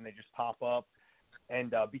 years, and then they just pop up.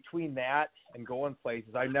 And between that and going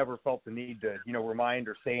places, I never felt the need to, remind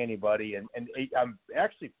or say anybody. And I'm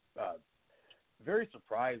actually very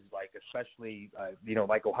surprised, like especially,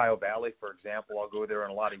 like Ohio Valley, for example. I'll go there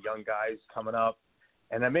and a lot of young guys coming up.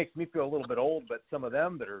 And that makes me feel a little bit old, but some of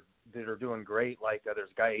them that are doing great, like there's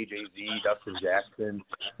a guy AJZ, Dustin Jackson,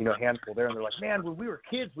 a handful there, and they're like, man, when we were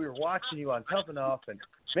kids, we were watching you on Tough Enough, and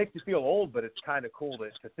it makes me feel old, but it's kind of cool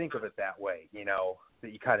to think of it that way,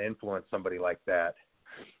 that you kind of influence somebody like that.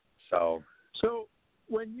 So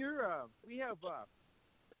when you're, we have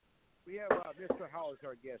Mr. Howell as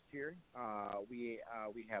our guest here. We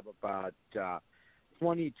have about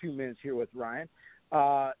 22 minutes here with Ryan.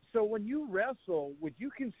 So when you wrestle, would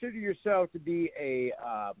you consider yourself to be a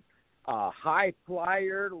high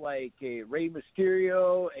flyer like a Rey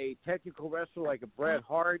Mysterio, a technical wrestler like a Bret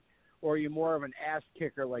Hart, or are you more of an ass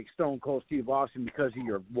kicker like Stone Cold Steve Austin because of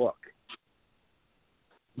your look?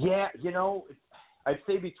 Yeah, I'd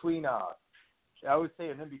say between I would say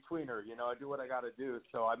an in-betweener. I do what I got to do.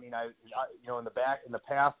 So I in the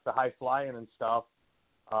past, the high flying and stuff.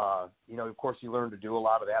 Of course, you learn to do a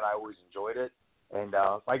lot of that. I always enjoyed it. And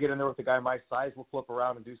if I get in there with a guy my size, we'll flip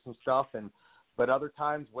around and do some stuff. And but other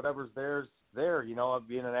times whatever's there's there.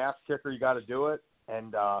 Being an ass kicker, you got to do it.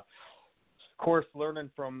 And of course, learning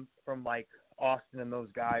from like Austin and those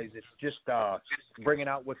guys, it's just bringing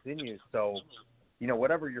out what's in you. So,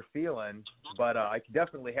 whatever you're feeling, but I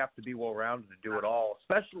definitely have to be well-rounded to do it all,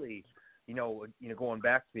 especially, going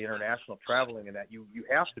back to the international traveling and that you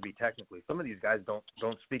have to be technically. Some of these guys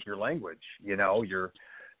don't speak your language. You're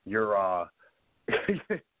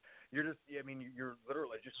you're just, you're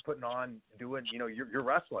literally just putting on, doing, you're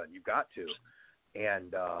wrestling. You've got to.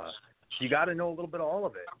 And you got to know a little bit of all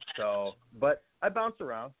of it. So, but I bounce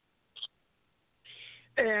around.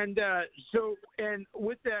 And and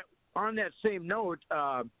with that, on that same note,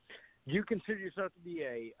 do you consider yourself to be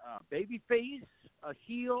a baby face, a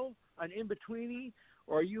heel, an in-betweenie,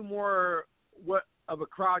 or are you more what of a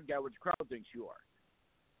crowd guy, which crowd thinks you are?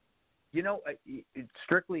 It's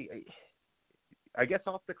strictly, I guess,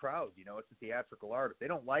 off the crowd. It's a theatrical art. If they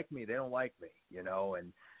don't like me, they don't like me.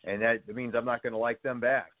 And that means I'm not going to like them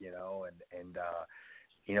back. And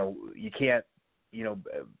you can't,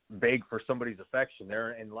 beg for somebody's affection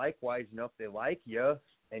there. And likewise, if they like you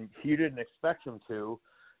and you didn't expect them to.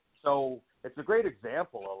 So it's a great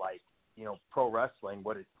example of pro wrestling.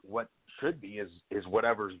 What should be is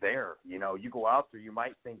whatever's there. You go out there, you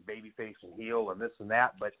might think babyface and heel and this and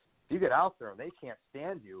that, but if you get out there and they can't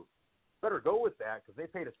stand you, better go with that because they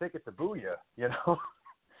paid a ticket to boo you.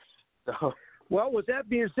 So. Well, with that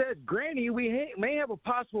being said, Granny, we may have a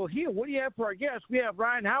possible heel. What do you have for our guest? We have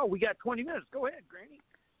Ryan Howell. We got 20 minutes. Go ahead, Granny.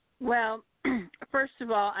 Well, first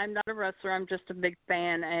of all, I'm not a wrestler. I'm just a big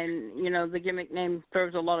fan, and, the gimmick name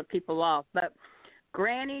throws a lot of people off. But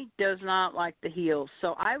Granny does not like the heels.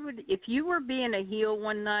 So I would, if you were being a heel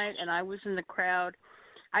one night and I was in the crowd,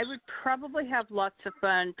 I would probably have lots of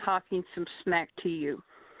fun talking some smack to you.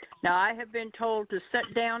 Now, I have been told to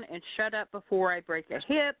sit down and shut up before I break a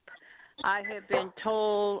hip. I have been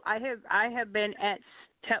told,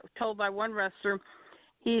 told by one wrestler,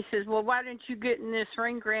 he says, well, why don't you get in this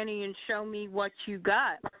ring, Granny, and show me what you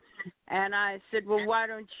got? And I said, well, why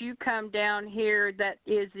don't you come down here, that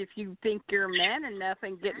is, if you think you're man enough,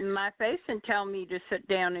 and get in my face and tell me to sit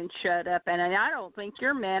down and shut up. And I don't think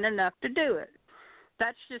you're man enough to do it.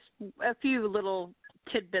 That's just a few little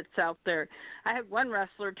tidbits out there. I had one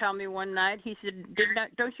wrestler tell me one night, he said,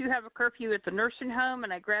 don't you have a curfew at the nursing home?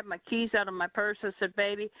 And I grabbed my keys out of my purse. I said,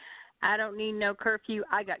 baby, I don't need no curfew.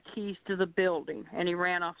 I got keys to the building. And he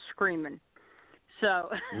ran off screaming. So,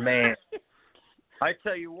 man, I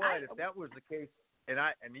tell you what, if that was the case and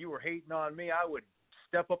you were hating on me, I would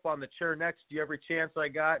step up on the chair next to you every chance I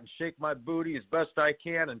got and shake my booty as best I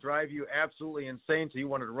can and drive you absolutely insane till you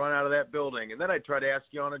wanted to run out of that building. And then I'd try to ask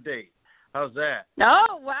you on a date. How's that?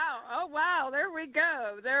 Oh, wow. There we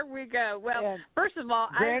go. Well, and first of all,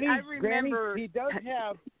 Granny, I remember. Granny,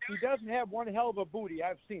 he doesn't have one hell of a booty.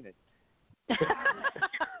 I've seen it.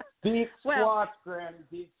 Deep squats, Granny,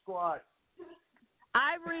 deep squats.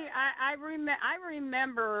 I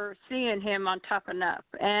remember seeing him on Toughen Up,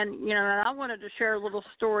 and and I wanted to share a little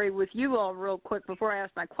story with you all real quick before I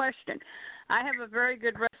ask my question. I have a very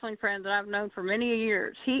good wrestling friend that I've known for many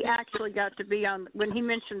years. He actually got to be on when he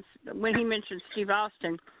mentioned Steve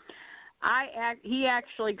Austin. He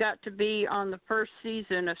actually got to be on the first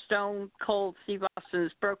season of Stone Cold Steve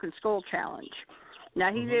Austin's Broken Skull Challenge.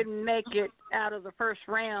 Now he didn't make it out of the first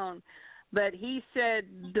round, but he said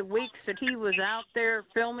the weeks that he was out there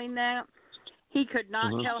filming that, he could not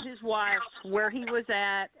tell his wife where he was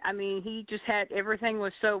at. I mean, he just had, everything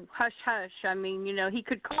was so hush-hush. I mean, he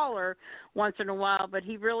could call her once in a while, but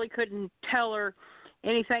he really couldn't tell her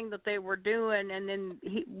anything that they were doing. And then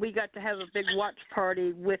we got to have a big watch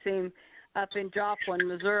party with him up in Joplin,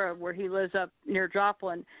 Missouri, where he lives up near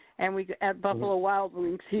Joplin. And we at Buffalo Wild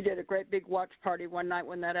Wings, he did a great big watch party one night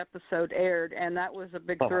when that episode aired, and that was a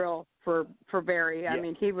big thrill for Barry. I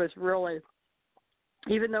mean, he was really,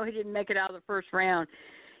 even though he didn't make it out of the first round,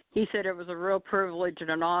 he said it was a real privilege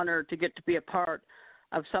and an honor to get to be a part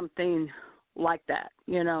of something like that,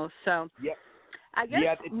 So I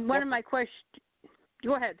guess one of my questions,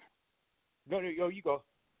 go ahead. No, you go.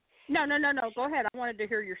 No. Go ahead. I wanted to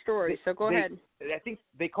hear your story, so go ahead. I think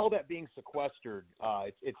they call that being sequestered.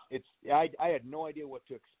 I had no idea what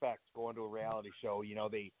to expect going to a reality show.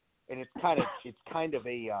 It's kind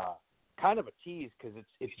of a tease because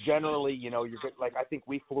it's generally you're good, like I think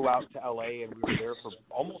we flew out to LA and we were there for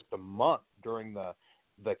almost a month during the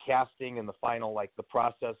casting and the final the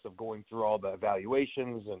process of going through all the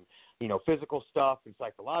evaluations and physical stuff and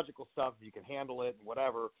psychological stuff if you can handle it and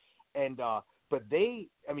whatever and but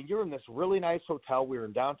you're in this really nice hotel. We were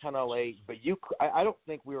in downtown LA, but I don't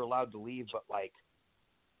think we were allowed to leave but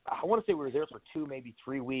I want to say we were there for 2, maybe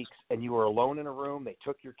 3 weeks, and you were alone in a room. They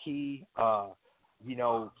took your key. You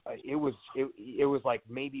know, it was like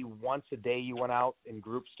maybe once a day you went out in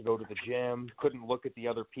groups to go to the gym. Couldn't look at the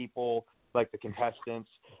other people, like the contestants.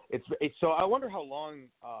 It's so I wonder how long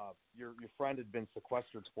your friend had been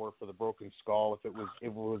sequestered for the broken skull. If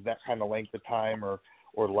it was that kind of length of time or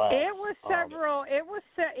less. It was several. It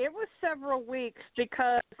was several weeks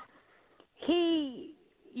because he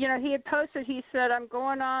had posted. He said, "I'm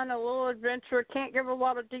going on a little adventure. Can't give a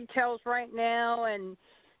lot of details right now," and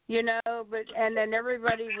and then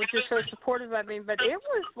everybody was just so supportive of him. But it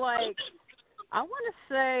was like, I want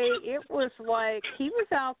to say it was like he was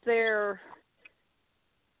out there.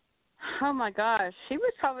 Oh my gosh, he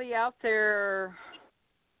was probably out there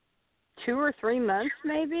 2 or 3 months,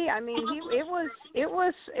 maybe. I mean, it was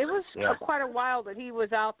quite a while that he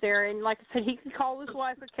was out there. And like I said, he could call his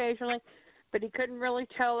wife occasionally, but he couldn't really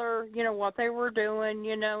tell her, what they were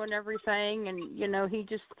doing, and everything. And he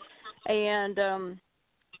just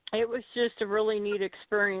it was just a really neat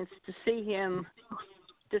experience to see him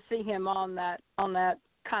on that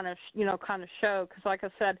kind of show, because like I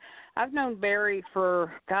said, I've known Barry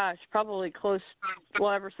for probably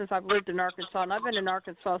ever since I've lived in Arkansas, and I've been in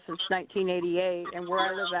Arkansas since 1988, and where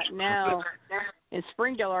I live at now in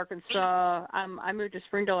Springdale, Arkansas, I moved to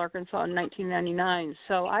Springdale, Arkansas in 1999.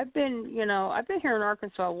 So I've been here in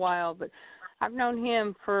Arkansas a while, but I've known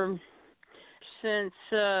him since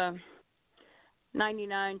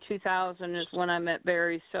 99, 2000 is when I met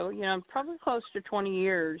Barry. So, probably close to 20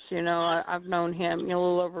 years, I've known him, a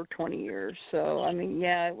little over 20 years. So, I mean,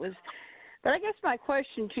 yeah, it was. But I guess my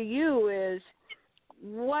question to you is,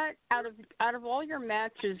 what, out of all your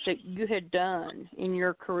matches that you had done in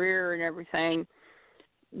your career and everything,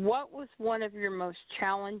 what was one of your most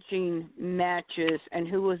challenging matches, and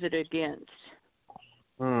who was it against?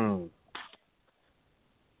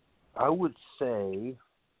 I would say,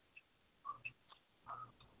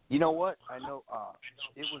 you know what? I know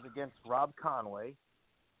it was against Rob Conway,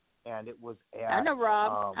 and it was at... I know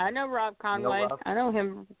Rob. I know Rob Conway. Rob? I know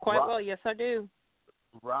him quite well. Yes, I do.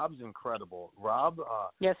 Rob's incredible. Rob...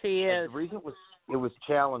 yes, he is. The reason it was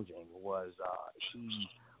challenging was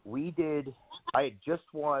I had just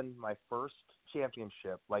won my first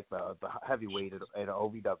championship, like the heavyweight at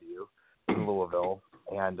OVW in Louisville,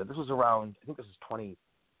 and this was around, I think this was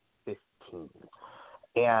 2015.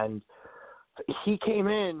 And he came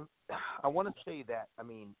in, I want to say that, I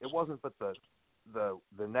mean, it wasn't but the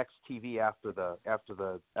next TV after the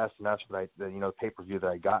SNS that the pay-per-view that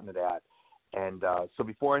I gotten it at. And so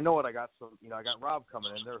before I know it, I got Rob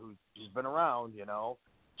coming in there who's been around,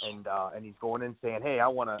 and he's going in saying, "Hey, I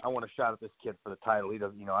want a shot at this kid for the title. He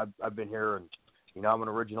does, I've been here, and I'm an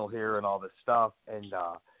original here and all this stuff." And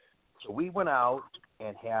so we went out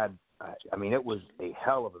and had, I mean, it was a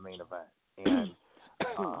hell of a main event.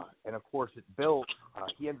 And of course it built,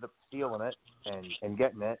 he ended up stealing it and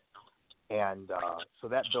getting it. And so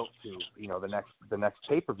that built to, the next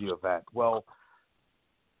pay-per-view event. Well,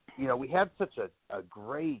 we had such a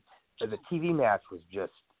great, the TV match was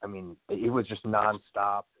just, I mean, it was just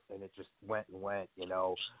nonstop, and it just went and went, and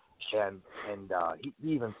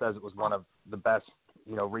he even says it was one of the best,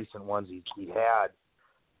 recent ones he had.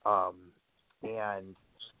 And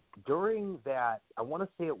during that, I want to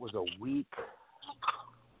say it was a week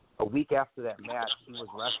after that match, he was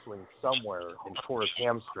wrestling somewhere and tore his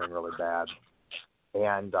hamstring really bad.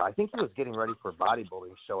 And I think he was getting ready for a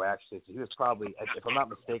bodybuilding show, actually. So he was probably, if I'm not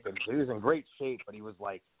mistaken, so he was in great shape, but he was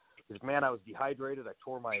like, man, I was dehydrated. I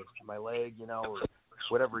tore my leg, or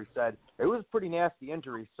whatever he said. It was a pretty nasty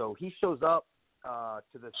injury. So he shows up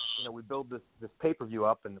to this, we build this pay-per-view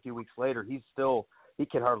up, and a few weeks later, he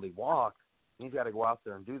can hardly walk. He's got to go out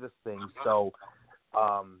there and do this thing. So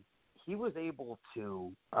he was able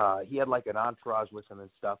to, he had like an entourage with him and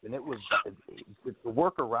stuff, and it was to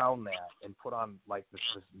work around that and put on like this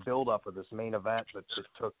build-up of this main event that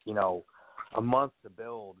took, a month to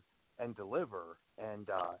build and deliver, and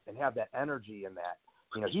have that energy in that.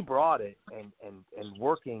 He brought it, and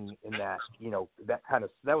working in that,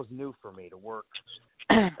 that was new for me to work,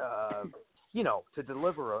 to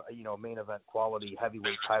deliver a main event quality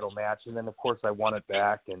heavyweight title match. And then of course I won it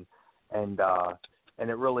back, and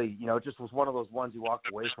it really, it just was one of those ones you walked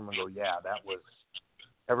away from and go, yeah, that was,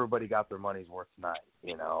 everybody got their money's worth tonight,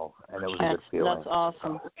 and it was a good feeling. That's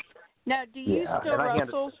awesome. Now, do you still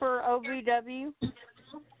wrestle for OVW?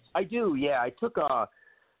 I do, yeah. I took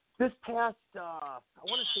this past, I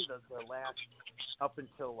want to say the last, up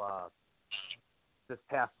until this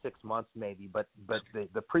past 6 months maybe, but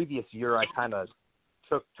the previous year I kind of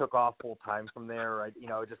took off full time from there. I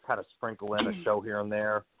just kind of sprinkle in a show here and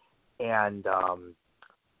there, and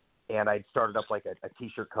and I'd started up like a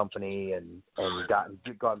T-shirt company and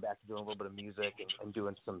gone back to doing a little bit of music and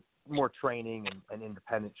doing some more training and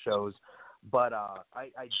independent shows. But I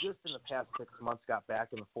just in the past 6 months got back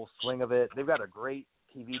in the full swing of it. They've got a great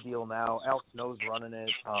TV deal now. Al Snow's running it.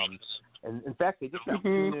 And in fact, they just got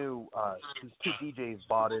these two DJs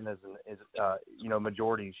bought in as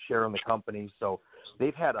majority share in the company. So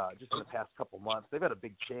they've had just in the past couple months, they've had a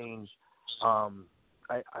big change.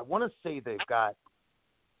 I want to say they've got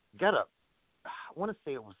I want to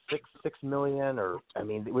say it was 6 million, or I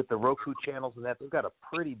mean, with the Roku channels and that, they've got a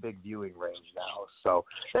pretty big viewing range now. So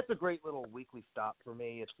that's a great little weekly stop for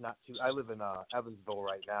me. It's not too. I live in Evansville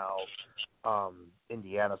right now,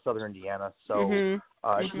 Indiana, Southern Indiana. So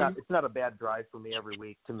it's not a bad drive for me every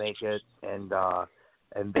week to make it, and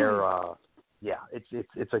they're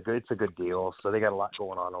it's a good deal. So they got a lot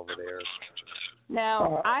going on over there.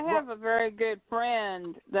 Now I have a very good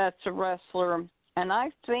friend that's a wrestler. And I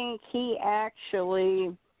think he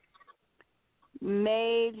actually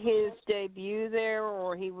made his debut there,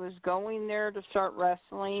 or he was going there to start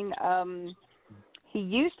wrestling. He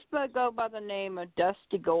used to go by the name of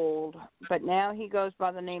Dusty Gold, but now he goes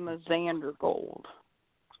by the name of Xander Gold.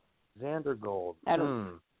 Xander Gold. I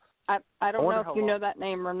don't know if you know that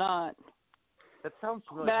name or not. That sounds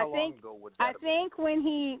familiar. But How long ago would that have been? I think when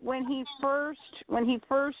he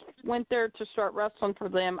first went there to start wrestling for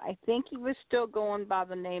them, I think he was still going by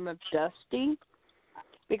the name of Dusty,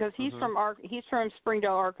 because he's from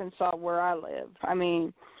Springdale, Arkansas, where I live. I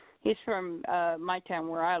mean, he's from my town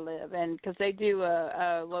where I live, and because they do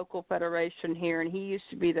a local federation here, and he used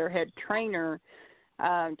to be their head trainer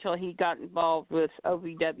until he got involved with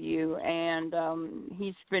OVW, and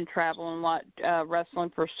he's been traveling a lot, wrestling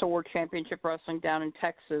for SWORD Championship Wrestling down in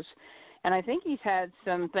Texas. And I think he's had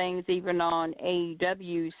some things even on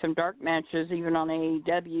AEW, some dark matches even on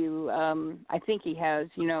AEW. I think he has,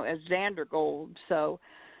 as Xander Gold. So,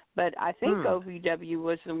 but I think OVW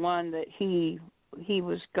was the one that he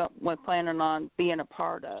was planning on being a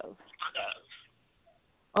part of.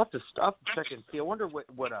 I'll have to check and see. I wonder what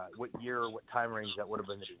year, what time range that would have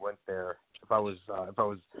been that he went there. If I was,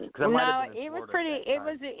 because I might have been in Florida.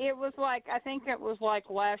 It was like, I think it was like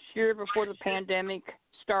last year before the pandemic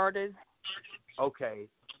started. Okay,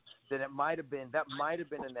 then that might have been in that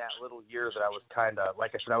little year that I was kind of,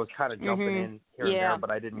 like I said, I was kind of jumping in here and there,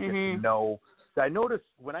 but I didn't get to know. I noticed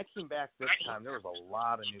when I came back this time, there was a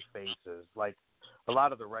lot of new faces, like. A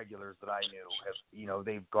lot of the regulars that I knew have,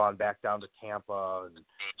 they've gone back down to Tampa, and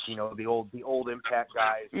the old Impact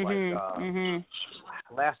guys.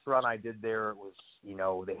 Last run I did there, it was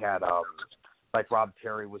they had like Rob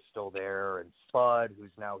Terry was still there, and Spud,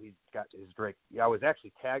 he's got his Drake. I was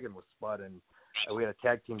actually tagging with Spud, and we had a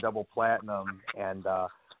tag team double platinum, and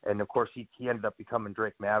of course he ended up becoming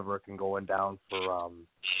Drake Maverick and going down for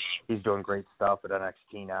he's doing great stuff at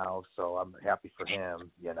NXT now, so I'm happy for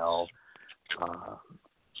him.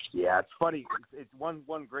 It's funny. It's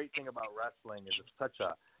one great thing about wrestling is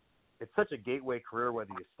it's such a gateway career,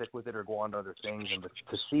 whether you stick with it or go on to other things, and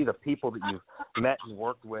to see the people that you've met and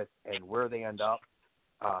worked with and where they end up,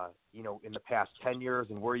 in the past 10 years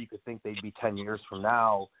and where you could think they'd be 10 years from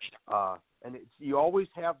now, and you always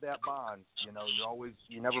have that bond.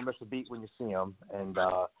 You never miss a beat when you see them, and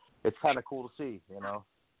it's kind of cool to see.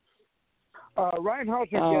 Ryan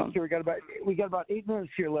Hauser gets here. We got about 8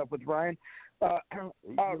 minutes here left with Ryan.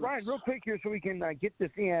 Ryan, real quick here, so we can get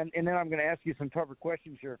this in, and then I'm going to ask you some tougher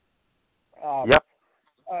questions here. Yep.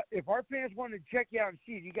 If our fans want to check you out and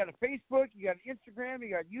see it, you got a Facebook, you got an Instagram,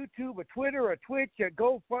 you got YouTube, a Twitter, a Twitch, a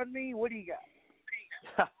GoFundMe. What do you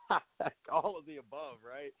got? All of the above,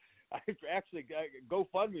 right? Actually,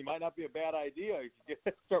 GoFundMe might not be a bad idea. You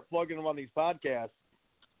can start plugging them on these podcasts.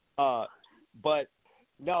 But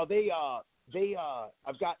no,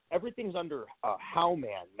 I've got everything's under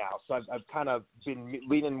Howman now, so I've kind of been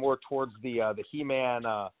leaning more towards the He-Man,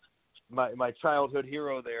 my childhood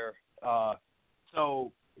hero there.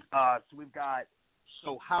 So we've got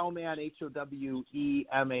Howman,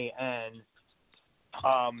 HOWEMAN,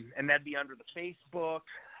 and that'd be under the Facebook.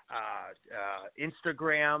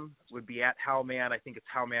 Instagram would be at Howman. I think it's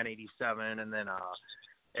Howman87,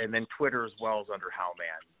 and then Twitter as well is under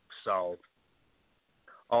Howman. So.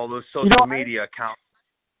 All those social media accounts.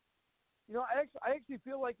 I actually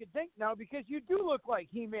feel like a dink now because you do look like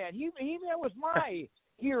He-Man. He-Man was my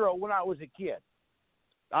hero when I was a kid.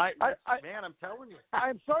 Man, I'm telling you.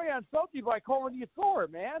 I'm sorry I'm salty by calling you Thor,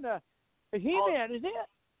 man. He-Man is it.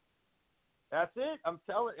 That's it. I'm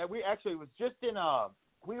telling you. We actually was just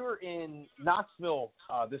we were in Knoxville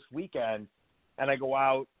this weekend, and I go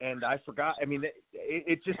out, and I forgot. I mean,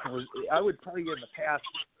 it just was. I would tell you in the past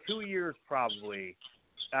 2 years probably.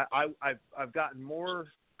 I've gotten more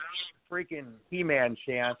freaking He-Man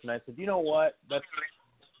chants, and I said, you know what?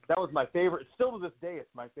 That was my favorite. Still to this day, it's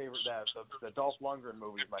my favorite. The Dolph Lundgren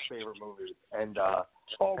movie is my favorite movie, and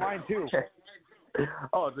mine too.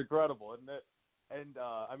 Oh, it's incredible, isn't it? And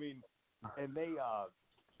I mean, and they,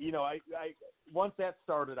 I once that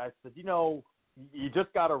started, I said, you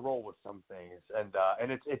just got to roll with some things,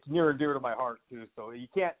 and it's near and dear to my heart too. So you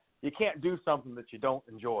can't do something that you don't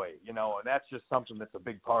enjoy, and that's just something that's a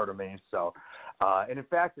big part of me. So, and in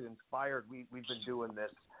fact, it inspired. We've been doing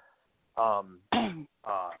this.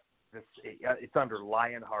 It's under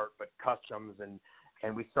Lionheart, but customs,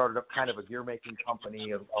 and we started up kind of a gear making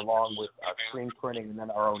company along with screen printing, and then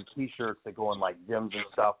our own T-shirts that go in like gyms and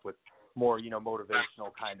stuff with more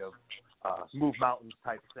motivational kind of move mountains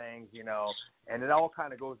type things, and it all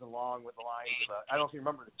kind of goes along with the lines of I don't know if you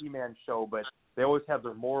remember the He-Man show, but they always have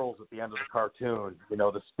their morals at the end of the cartoon,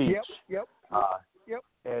 the speech. Yep.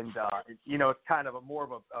 And it's kind of more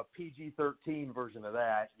of a PG-13 version of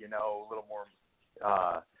that, a little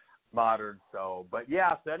more modern. So, but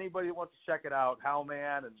yeah, so anybody who wants to check it out,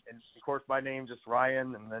 Howman, and of course my name just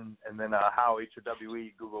Ryan, and then How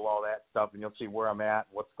HOWE. Google all that stuff, and you'll see where I'm at,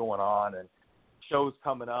 what's going on, and shows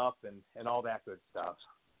coming up, and all that good stuff.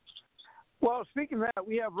 Well, speaking of that,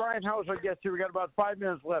 we have Ryan Howes, our guest here. We got about 5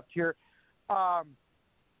 minutes left here.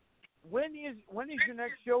 When is your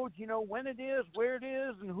next show? Do you know when it is, where it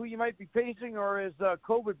is, and who you might be facing, or is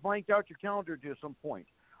COVID blanked out your calendar to some point?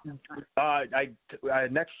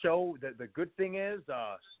 Next show. The good thing is,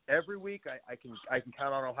 every week I can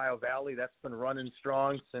count on Ohio Valley. That's been running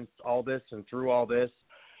strong since all this and through all this.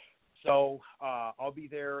 So I'll be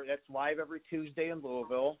there. That's live every Tuesday in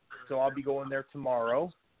Louisville. So I'll be going there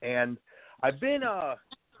tomorrow. And I've been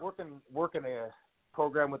working a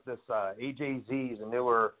program with this AJZ's, a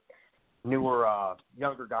newer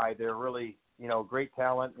younger guy. They're really great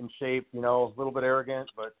talent, in shape. A little bit arrogant,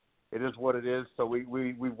 but it is what it is. So we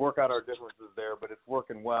work out our differences there, but it's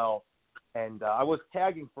working well. And I was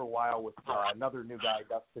tagging for a while with another new guy,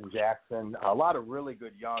 Dustin Jackson. A lot of really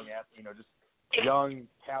good young athletes, just young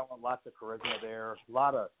talent, lots of charisma there. A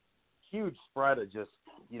lot of huge spread of just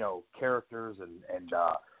characters and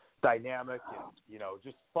dynamic and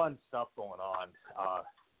just fun stuff going on.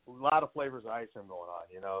 A lot of flavors of ice cream going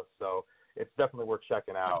on, so it's definitely worth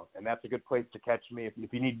checking out. And that's a good place to catch me if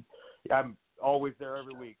you need. I'm always there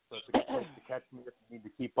every week, so it's a good place to catch me if you need to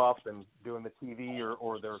keep up and doing the TV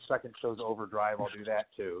or their second show's Overdrive. I'll do that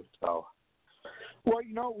too. So, well,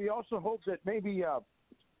 we also hope that maybe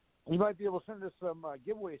you might be able to send us some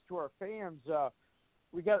giveaways to our fans.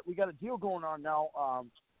 We got a deal going on now.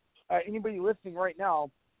 Anybody listening right now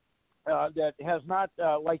that has not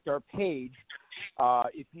liked our page,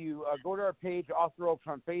 if you go to our page, Off the Ropes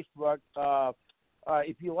on Facebook,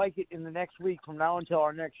 if you like it in the next week from now until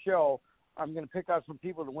our next show, I'm going to pick out some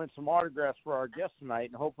people to win some autographs for our guest tonight,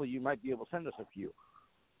 and hopefully you might be able to send us a few.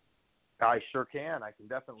 I sure can. I can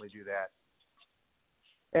definitely do that.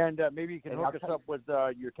 And maybe you can hook us up with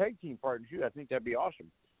your tag team partners too. I think that'd be awesome.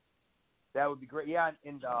 That would be great. Yeah,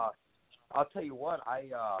 and I'll tell you what,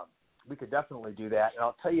 we could definitely do that. And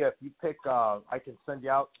I'll tell you, if you pick, I can send you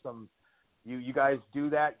out some. You guys do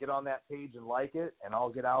that, get on that page and like it, and I'll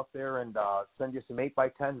get out there and send you some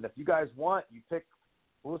 8x10s. And if you guys want, you pick.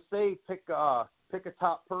 We'll say pick a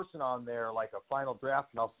top person on there, like a final draft,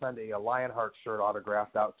 and I'll send a Lionheart shirt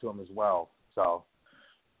autographed out to them as well. So.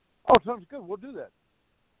 Oh, sounds good. We'll do that.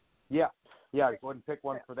 Yeah. Go ahead and pick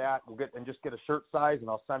one for that. We'll get a shirt size,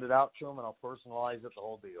 and I'll send it out to them, and I'll personalize it, the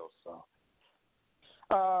whole deal.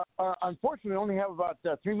 So. Unfortunately, we only have about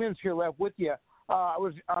 3 minutes here left with you.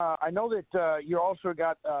 I know that you also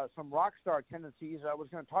got some rock star tendencies. I was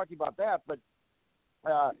going to talk to you about that, but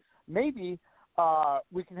maybe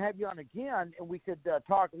we can have you on again, and we could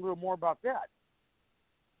talk a little more about that.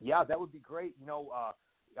 Yeah, that would be great.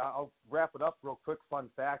 I'll wrap it up real quick. Fun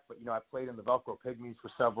fact, but I played in the Velcro Pygmies for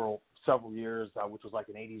several years, which was like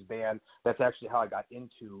an '80s band. That's actually how I got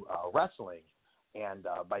into wrestling, and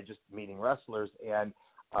by just meeting wrestlers. And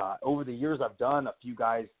over the years, I've done a few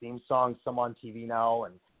guys' theme songs, some on TV now,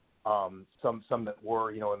 and some that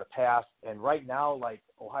were in the past. And right now, like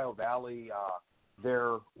Ohio Valley,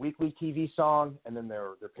 their weekly TV song and then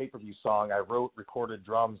their pay-per-view song, I wrote, recorded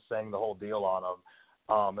drums, sang the whole deal on them.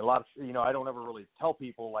 And a lot of, I don't ever really tell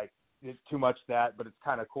people like it's too much that, but it's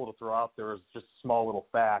kind of cool to throw out there as just a small little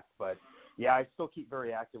fact. But yeah, I still keep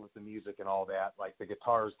very active with the music and all that. Like the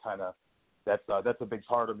guitars kind of, that's a big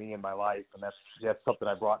part of me in my life. And that's something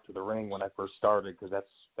I brought to the ring when I first started, because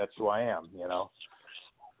that's who I am,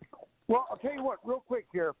 Well, I'll tell you what, real quick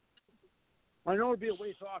here. I know it'll be a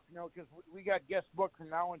ways off, because we got guest booked from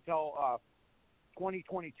now until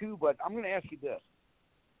 2022, but I'm going to ask you this.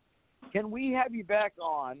 Can we have you back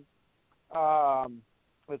on,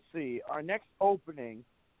 let's see, our next opening,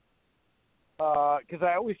 because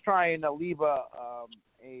I always try and leave a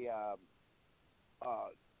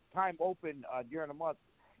time open during the month.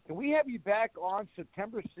 Can we have you back on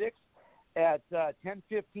September 6th at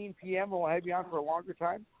 10:15 p.m. and we'll have you on for a longer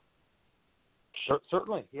time? Sure,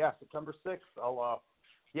 certainly. Yeah, September 6th.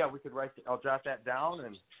 We could I'll jot that down,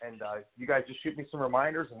 and you guys just shoot me some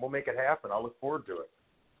reminders, and we'll make it happen. I'll look forward to it.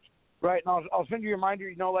 Right, and I'll send you a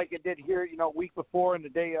reminder, like I did here, week before and the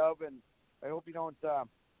day of, and I hope you don't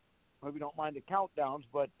mind the countdowns,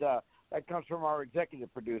 but that comes from our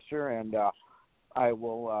executive producer, and I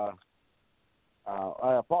will.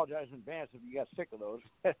 I apologize in advance if you got sick of those.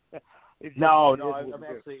 No. I'm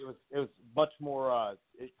actually. It was much more.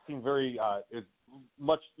 It seemed very. It was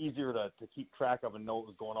much easier to keep track of and know what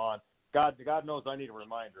was going on. God knows I need a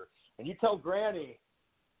reminder. And you tell Granny,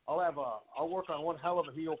 I'll work on one hell of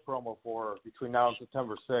a heel promo for her between now and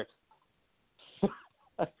September 6th.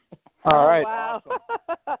 All right. Wow.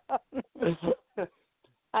 Awesome.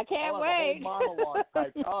 I can't wait. I'll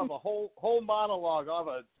have a whole monologue. I'll have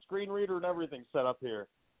a screen reader and everything set up here.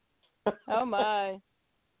 Oh my.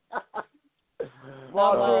 Well,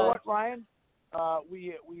 I'll tell you what, Ryan.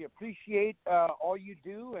 We appreciate all you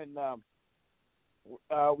do, and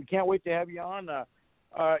we can't wait to have you on.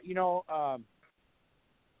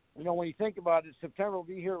 When you think about it, September will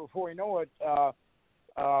be here before we know it.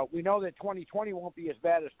 We know that 2020 won't be as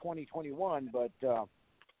bad as 2021, but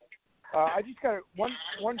I just got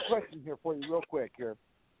one question here for you, real quick. Here,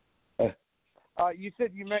 you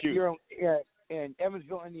said you're in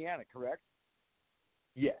Evansville, Indiana, correct?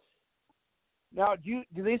 Yes. Now, do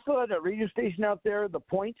they still have that radio station out there, The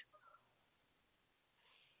Point?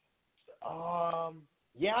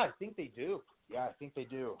 Yeah, I think they do. I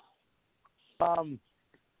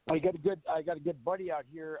got a good buddy out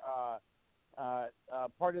here.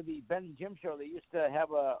 Part of the Ben and Jim show. They used to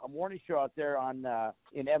have a morning show out there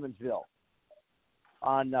in Evansville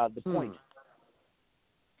on The Point.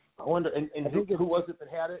 I wonder, and who was it that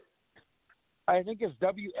had it? I think it's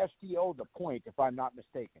WSTO The Point, if I'm not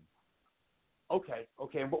mistaken. Okay.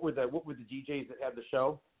 And what were the DJs that had the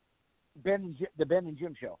show? The Ben and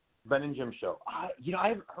Jim show. Ben and Jim show. I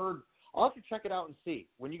haven't heard. I'll have to check it out and see.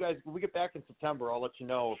 When we get back in September, I'll let you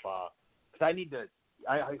know because I need to.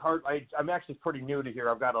 I'm actually pretty new to here.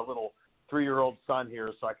 I've got a little 3-year-old son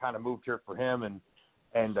here, so I kind of moved here for him and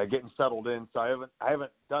getting settled in. So I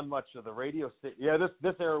haven't done much of the radio station. Yeah,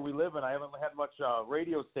 this era we live in, I haven't had much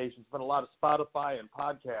radio stations. It's been a lot of Spotify and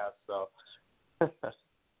podcasts. So.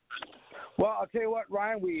 Well, I'll tell you what,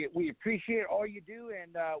 Ryan, we appreciate all you do,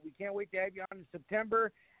 and we can't wait to have you on in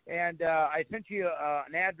September. And I sent you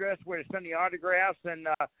an address where to send the autographs, and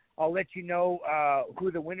I'll let you know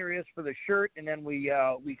who the winner is for the shirt, and then we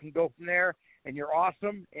can go from there. And you're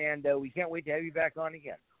awesome, and we can't wait to have you back on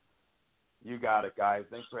again. You got it, guys.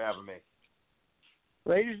 Thanks for having me.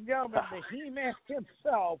 Ladies and gentlemen, the He-Man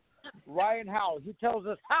himself, Ryan Howell. He tells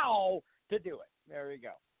us how to do it. There you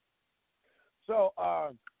go. So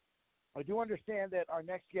I do understand that our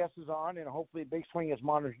next guest is on, and hopefully Big Swing is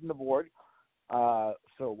monitoring the board.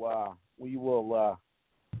 So we will.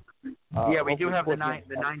 We do have the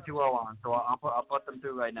 920 on, so I'll put them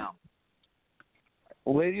through right now.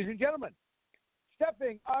 Ladies and gentlemen,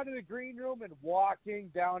 stepping out of the green room and walking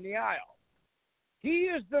down the aisle, he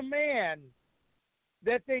is the man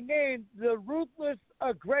that they named the Ruthless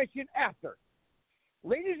Aggression after.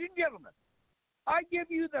 Ladies and gentlemen, I give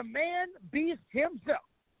you the man beast himself.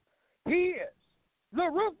 He is the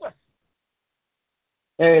Ruthless.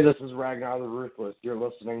 Hey, this is Ragnar the Ruthless. You're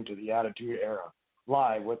listening to the Attitude Era,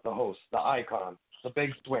 live with the host, the icon, the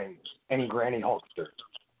Big Swing, and Granny Hulkster.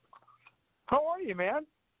 How are you, man?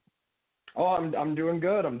 Oh, I'm doing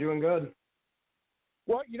good.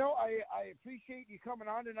 Well, I appreciate you coming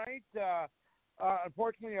on tonight.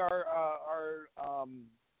 Unfortunately, our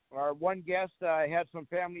one guest had some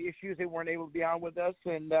family issues; they weren't able to be on with us,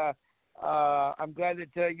 and I'm glad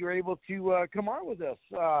that you were able to come on with us.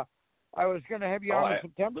 I was going to have you on in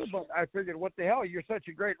September, but I figured, what the hell? You're such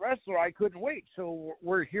a great wrestler, I couldn't wait. So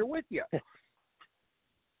we're here with you.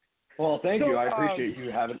 Well, thank you. I appreciate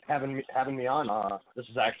you having me on. This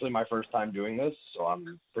is actually my first time doing this, so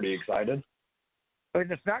I'm pretty excited.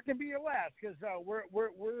 And it's not going to be your last, because we're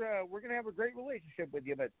going to have a great relationship with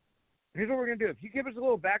you. But here's what we're going to do: if you give us a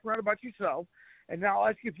little background about yourself, and now I'll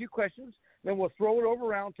ask you a few questions, then we'll throw it over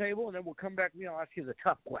round table, and then we'll come back and I'll ask you the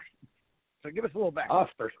tough questions. So give us a little background.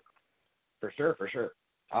 For sure.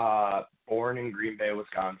 Born in Green Bay,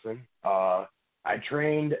 Wisconsin. I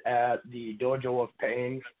trained at the Dojo of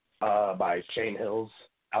Pain by Shane Hills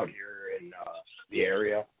out here in the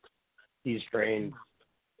area. He's trained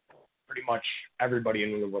pretty much everybody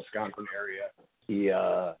in the Wisconsin area.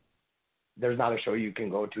 There's not a show you can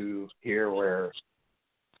go to here where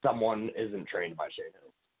someone isn't trained by Shane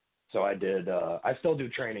Hills. So I still do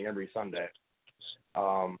training every Sunday.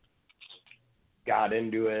 Got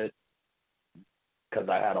into it because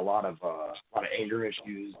I had a lot of anger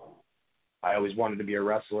issues. I always wanted to be a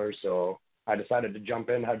wrestler, so I decided to jump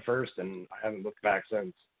in head first, and I haven't looked back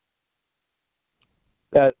since.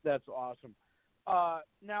 That's awesome.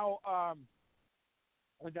 Now,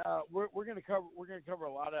 we're going to cover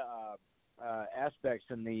a lot of aspects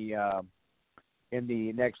in the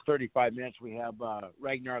next 35 minutes. We have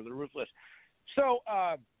Ragnar the Ruthless. So,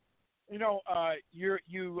 you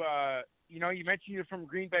mentioned you're from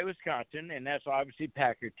Green Bay, Wisconsin, and that's obviously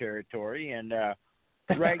Packer territory. And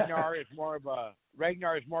Ragnar is more of a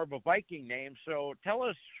Viking name. So tell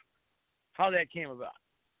us how that came about.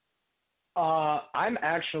 I'm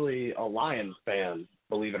actually a Lions fan,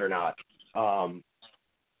 believe it or not.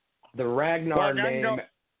 The Ragnar name.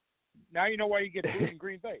 Now you know why you get booed in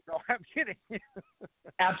Green Bay. No, I'm kidding.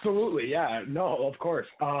 Absolutely, yeah. No, of course.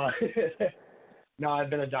 No, I've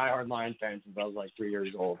been a diehard Lions fan since I was like 3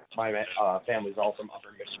 years old. My family's all from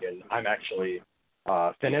Upper Michigan. I'm actually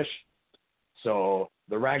Finnish. So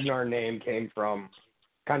the Ragnar name came from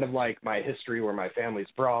kind of like my history, where my family's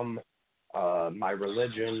from, my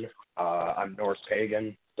religion. I'm Norse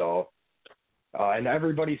pagan. So, and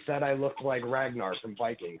everybody said I looked like Ragnar from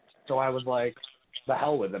Vikings. So I was like, the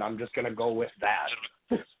hell with it. I'm just going to go with that.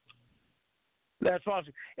 That's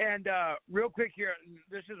awesome. And real quick here,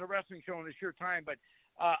 this is a wrestling show and it's your time, but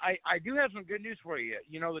I do have some good news for you.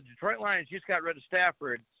 You know, the Detroit Lions just got rid of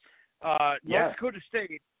Stafford. North Dakota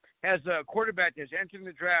State has a quarterback that's entering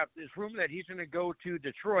the draft. There's room that he's going to go to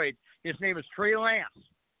Detroit. His name is Trey Lance.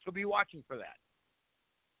 So be watching for that.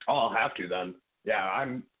 Oh, I'll have to then. Yeah,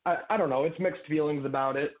 I don't know. It's mixed feelings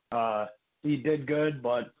about it. He did good,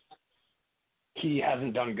 but he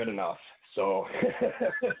hasn't done good enough. So,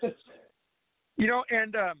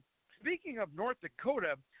 and speaking of North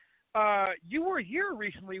Dakota, you were here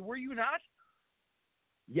recently, were you not?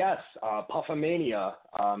 Yes, Puffamania.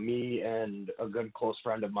 Me and a good close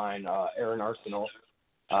friend of mine, Aaron Arsenal.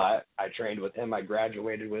 I trained with him. I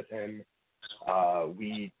graduated with him.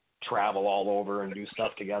 We travel all over and do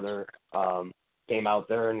stuff together. Came out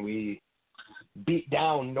there and we beat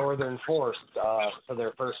down Northern Force for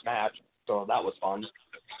their first match. So that was fun.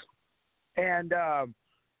 And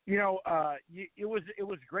it was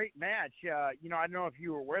a great match. I don't know if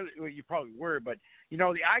you were aware. Well, you probably were, but the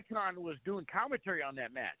Icon was doing commentary on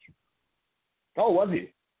that match. Oh, was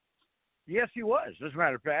he? Yes, he was. As a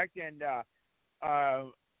matter of fact, and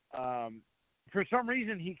for some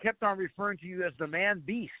reason, he kept on referring to you as the Man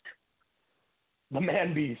Beast. The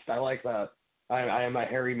Man Beast. I like that. I am a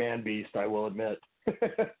hairy man beast, I will admit.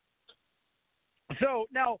 So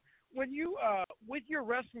now, when you with your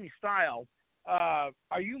wrestling style,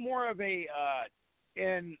 are you more of a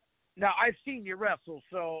now I've seen you wrestle,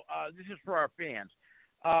 so this is for our fans.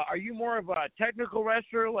 Are you more of a technical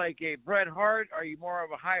wrestler like a Bret Hart? Are you more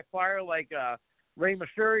of a high flyer like Rey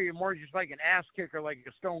Mysterio? Or are you more just like an ass kicker like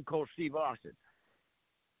a Stone Cold Steve Austin?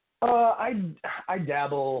 I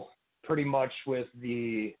dabble pretty much with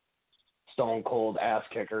the Stone Cold ass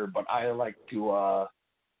kicker, but I like to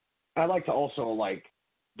also like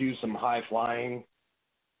do some high flying.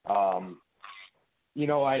 I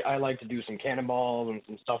like to do some cannonballs and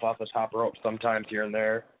some stuff off the top rope sometimes here and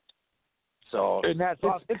there. So and that's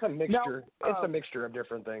awesome. It's a mixture. Now, it's a mixture of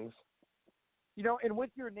different things. And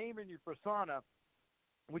with your name and your persona,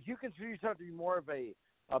 would you consider yourself to be more of a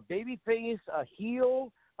baby face, a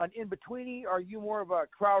heel, an in-betweenie, or are you more of a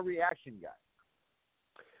crowd reaction guy?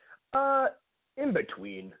 In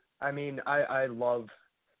between. I mean, I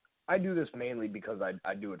do this mainly because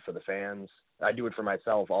I do it for the fans. I do it for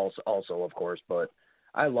myself also, of course, but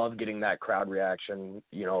I love getting that crowd reaction,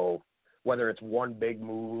 whether it's one big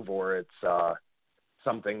move or it's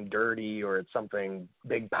something dirty or it's something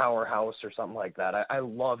big powerhouse or something like that. I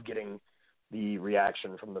love getting the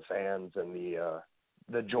reaction from the fans and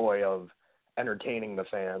the joy of entertaining the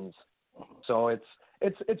fans. So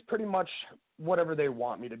it's pretty much whatever they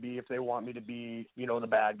want me to be. If they want me to be, the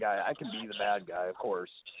bad guy, I can be the bad guy, of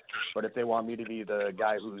course. But if they want me to be the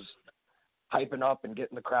guy who's hyping up and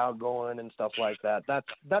getting the crowd going and stuff like that,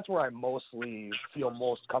 that's where I mostly feel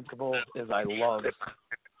most comfortable, is I love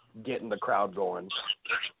getting the crowd going.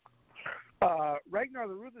 Ragnar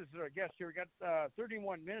the Ruthless is our guest here. We got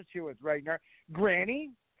 31 minutes here with Ragnar.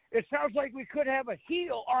 Granny, it sounds like we could have a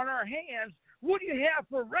heel on our hands. What do you have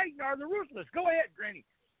for Ragnar the Ruthless? Go ahead, Granny.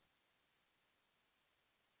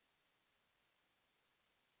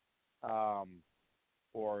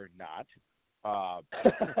 or not.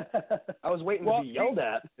 I was waiting to be yelled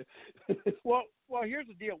at. well, here's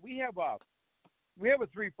the deal. We have a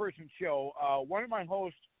 3-person show. One of my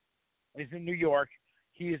hosts is in New York.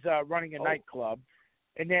 He's running a nightclub.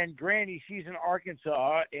 And then Granny, she's in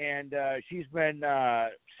Arkansas, and she's been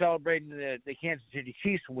celebrating the Kansas City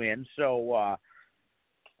Chiefs win. So,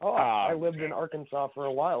 I lived in Arkansas for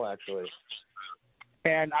a while, actually.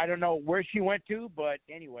 And I don't know where she went to, but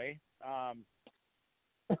anyway,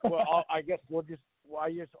 well,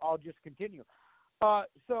 I'll just continue.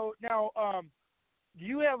 So now, do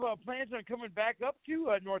you have plans on coming back up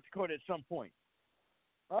to North Dakota at some point?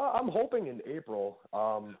 I'm hoping in April.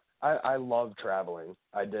 I love traveling.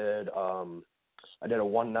 I did a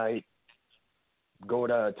one night go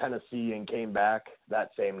to Tennessee and came back that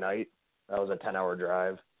same night. That was a 10-hour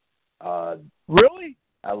drive. Really?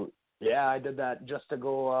 I did that just to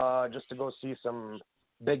go see some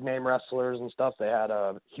big name wrestlers and stuff. They had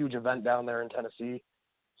a huge event down there in Tennessee.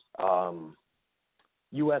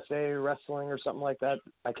 USA Wrestling or something like that.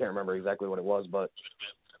 I can't remember exactly what it was, but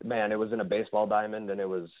man, it was in a baseball diamond, and it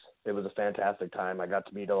was a fantastic time. I got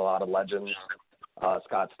to meet a lot of legends.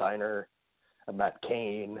 Scott Steiner, I met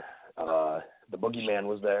Kane, the Boogeyman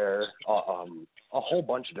was there, a whole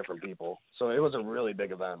bunch of different people. So it was a really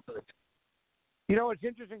big event. You know, it's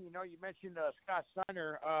interesting. You know, you mentioned Scott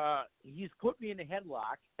Steiner. He's put me in a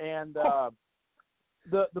headlock, and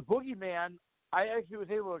the Boogeyman, I actually was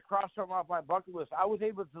able to cross him off my bucket list. I was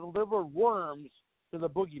able to deliver worms to the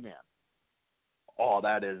Boogeyman. Oh,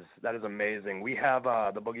 that is amazing. We have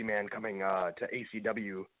the Boogeyman coming to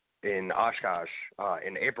ACW in Oshkosh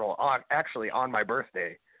in April. Actually, on my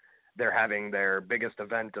birthday, they're having their biggest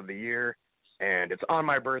event of the year, and it's on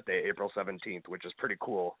my birthday, April 17th, which is pretty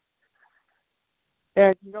cool.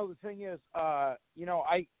 And you know, the thing is, you know,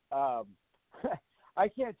 I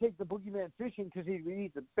can't take the Boogeyman fishing because he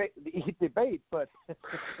eat the bait, but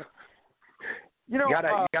you know, you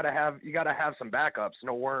gotta have some backups,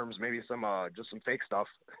 no worms, maybe some just some fake stuff.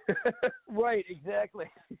 Right, exactly.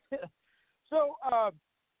 So,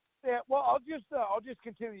 yeah, well, I'll just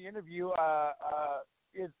continue the interview.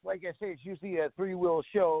 It's like I say, it's usually a 3-wheel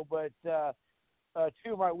show, but 2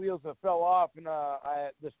 of my wheels have fell off, and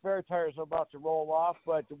the spare tires are about to roll off,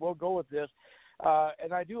 but we'll go with this.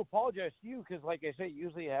 And I do apologize to you because, like I say,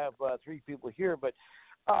 usually I have 3 people here. But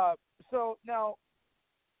so now,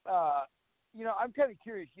 you know, I'm kind of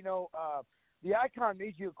curious. You know, the Icon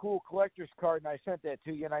made you a cool collector's card, and I sent that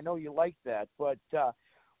to you, and I know you like that. But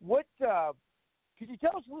what could you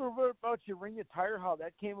tell us a little bit about your ring attire, how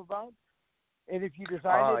that came about, and if you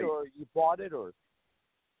designed it or you bought it or?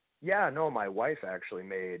 Yeah, no, my wife actually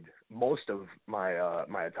made most of my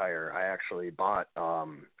my attire. I actually bought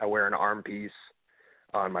I wear an arm piece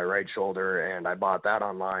on my right shoulder, and I bought that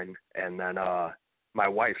online. And then my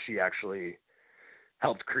wife, she actually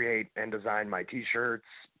helped create and design my t-shirts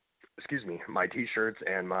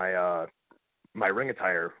and my my ring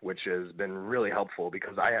attire, which has been really helpful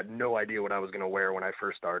because I had no idea what I was going to wear when I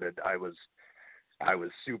first started. I was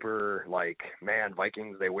super like, man,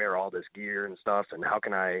 Vikings, they wear all this gear and stuff, and how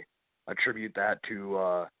can I attribute that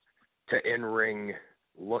to in-ring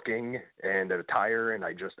looking and attire? And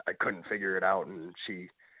I couldn't figure it out, and she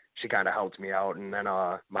kind of helped me out. And then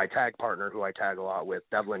my tag partner, who I tag a lot with,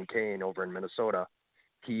 Devlin Kane over in Minnesota,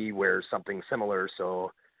 he wears something similar,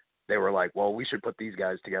 so they were like, well, we should put these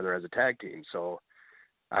guys together as a tag team. So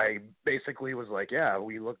I basically was like, yeah,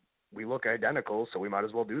 we look identical, so we might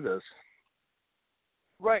as well do this.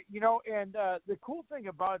 Right, you know, and the cool thing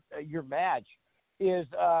about your match is,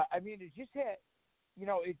 I mean, it just had, you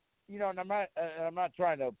know, and I'm not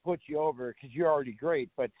trying to put you over because you're already great,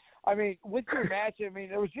 but I mean, with your match, I mean,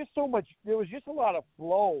 there was just a lot of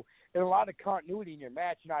flow and a lot of continuity in your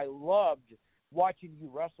match, and I loved watching you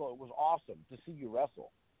wrestle. It was awesome to see you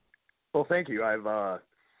wrestle. Well, thank you. I've,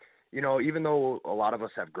 you know, even though a lot of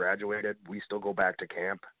us have graduated, we still go back to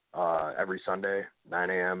camp every Sunday, 9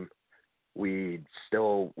 a.m. We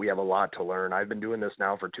have a lot to learn. I've been doing this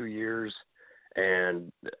now for 2 years,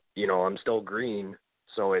 and you know, I'm still green,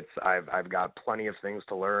 so I've got plenty of things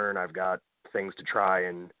to learn. I've got things to try,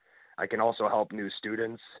 and I can also help new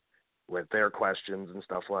students with their questions and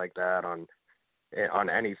stuff like that on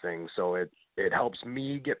anything. So it helps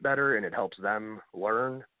me get better, and it helps them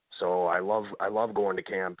learn. So I love going to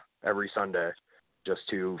camp every Sunday just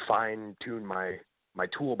to fine tune my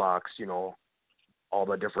toolbox, you know, all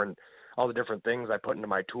the different things I put into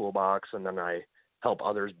my toolbox, and then I help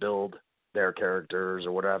others build their characters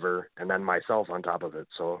or whatever, and then myself on top of it.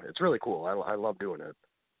 So it's really cool. I love doing it.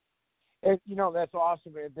 And, you know, that's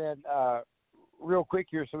awesome. And then real quick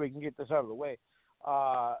here so we can get this out of the way.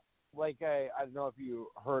 I don't know if you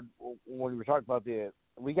heard when we were talking about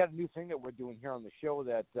we got a new thing that we're doing here on the show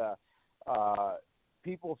that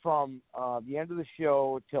people from the end of the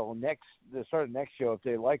show till the start of the next show, if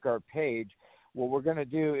they like our page, what we're going to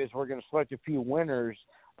do is we're going to select a few winners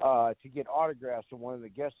to get autographs from one of the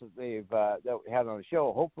guests that that we had on the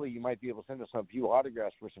show. Hopefully, you might be able to send us a few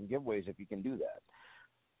autographs for some giveaways if you can do that.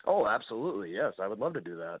 Oh, absolutely, yes, I would love to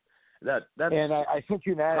do that. That's and I sent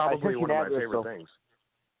you that. Probably one of my favorite things.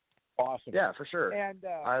 Awesome. Yeah, for sure. And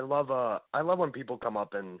I love when people come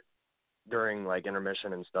up and during like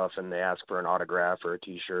intermission and stuff, and they ask for an autograph or a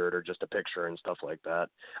T-shirt or just a picture and stuff like that.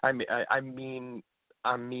 I'm mean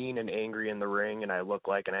and angry in the ring, and I look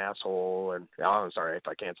like an asshole. And oh, I'm sorry if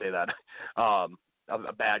I can't say that.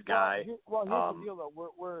 A bad guy. Well, here's the deal,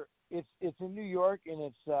 though. It's in New York,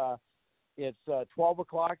 and it's 12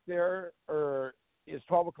 o'clock there, or it's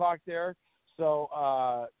 12 o'clock there.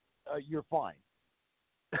 So you're fine.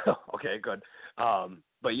 Okay, good.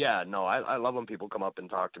 But yeah, no, I love when people come up and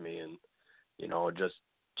talk to me, and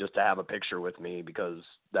just to have a picture with me, because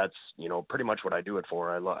that's pretty much what I do it for.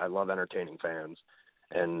 I love entertaining fans,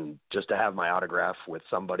 and just to have my autograph with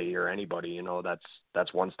somebody or anybody,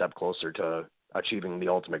 that's one step closer to achieving the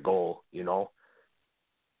ultimate goal.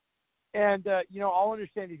 And I'll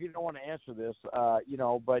understand if you don't want to answer this,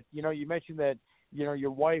 but you mentioned that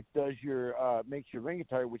your wife does makes your ring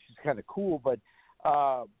attire, which is kind of cool, but.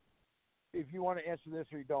 If you want to answer this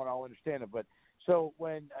or you don't, I'll understand it. But so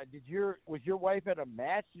when was your wife at a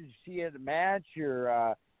match? Did you see her at a match,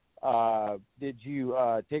 or did you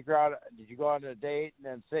take her out? Did you go on a date and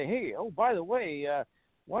then say, hey, oh, by the way,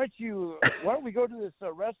 why don't we go to this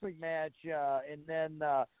wrestling match? And then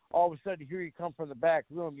all of a sudden here you come from the back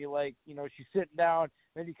room. You she's sitting down.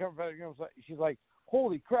 Then you come from the room. She's like,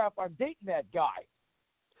 holy crap, I'm dating that guy.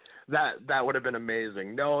 That would have been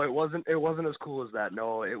amazing. No, it wasn't as cool as that.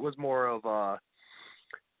 No, it was more of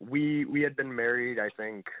we had been married, I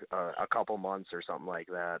think, a couple months or something like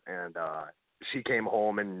that, and she came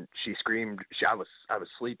home and she screamed. I was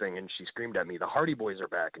sleeping, and she screamed at me, "The Hardy Boys are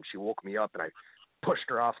back!" And she woke me up, and I pushed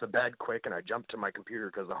her off the bed quick, and I jumped to my computer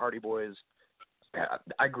because the Hardy Boys.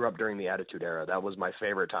 I grew up during the Attitude Era. That was my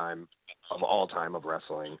favorite time of all time of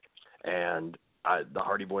wrestling, and the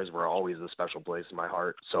Hardy Boys were always a special place in my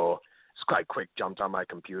heart. So I quick jumped on my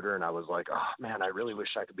computer, and I was like, oh, man, I really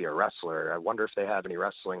wish I could be a wrestler. I wonder if they have any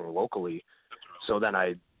wrestling locally. So then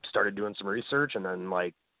I started doing some research, and then,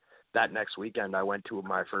 that next weekend I went to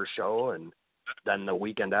my first show, and then the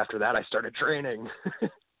weekend after that I started training.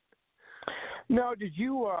 Now, did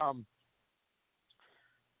you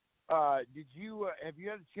have you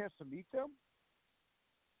had a chance to meet them?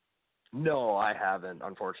 No, I haven't,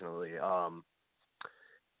 unfortunately.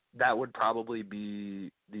 That would probably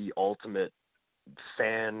be the ultimate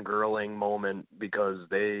fangirling moment, because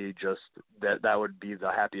they just that would be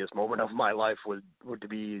the happiest moment of my life would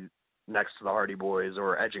be next to the Hardy Boys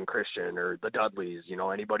or Edge and Christian or the Dudleys.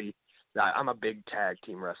 Anybody. I'm a big tag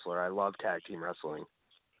team wrestler. I love tag team wrestling,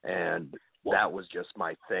 and that was just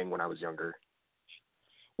my thing when I was younger.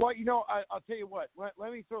 Well, I'll tell you what.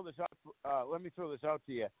 Let me throw this out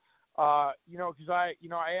to you. Because I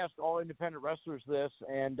asked all independent wrestlers this,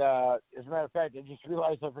 and as a matter of fact, I just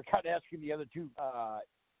realized I forgot asking the other two.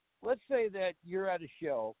 Let's say that you're at a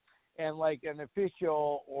show, and like an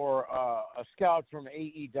official or a scout from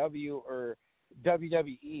AEW or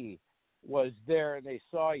WWE was there, and they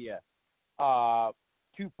saw you.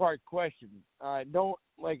 Two-part question. No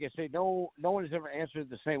one has ever answered it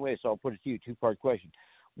the same way, so I'll put it to you. Two-part question.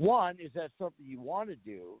 One, is that something you want to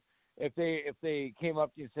do? If they came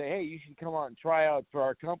up to you and say, hey, you should come out and try out for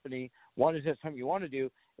our company, one, is that something you want to do?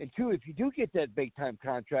 And two, if you do get that big-time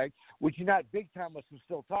contract, would you not big-time us and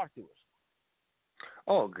still talk to us?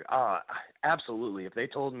 Oh, absolutely. If they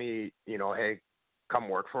told me, hey, come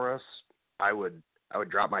work for us, I would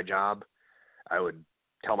drop my job. I would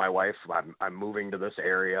tell my wife I'm moving to this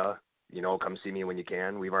area, come see me when you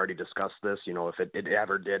can. We've already discussed this, if it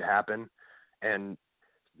ever did happen. And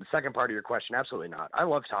the second part of your question, absolutely not. I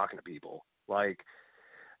love talking to people. Like,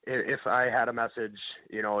 if I had a message,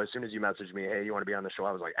 as soon as you messaged me, hey, you want to be on the show?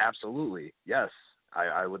 I was like, absolutely. Yes,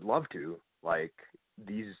 I would love to. Like,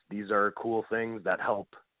 these are cool things that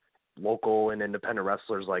help local and independent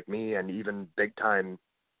wrestlers like me, and even big time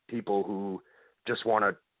people who just want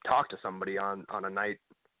to talk to somebody on a night,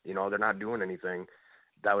 they're not doing anything.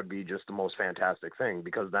 That would be just the most fantastic thing,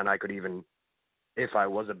 because then I could even, if I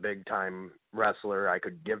was a big time wrestler, I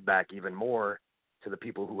could give back even more to the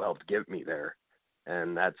people who helped get me there.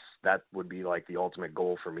 And that would be like the ultimate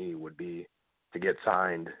goal for me, would be to get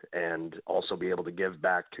signed and also be able to give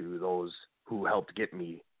back to those who helped get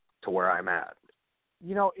me to where I'm at.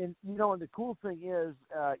 and the cool thing is,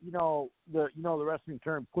 the wrestling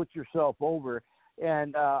term, put yourself over,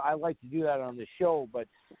 and I like to do that on the show. But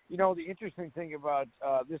the interesting thing about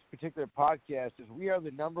this particular podcast is we are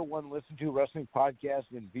the number one listened to wrestling podcast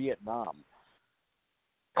in Vietnam.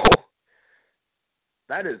 Oh,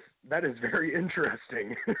 that is very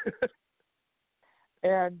interesting.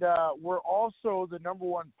 And we're also the number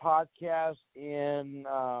one podcast in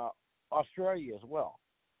Australia as well.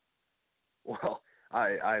 Well,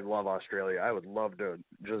 I love Australia. I would love to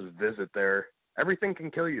just visit there. Everything can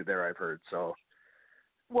kill you there, I've heard. So.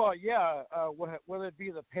 Well, yeah. Whether it be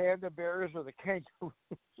the panda bears or the kangaroos.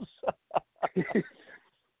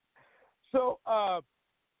 So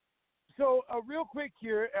real quick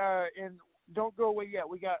here, and don't go away yet.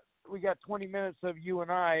 We got 20 minutes of you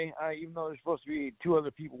and I, even though there's supposed to be two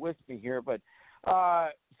other people with me here. But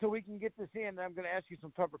so we can get this in, I'm going to ask you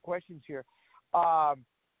some tougher questions here.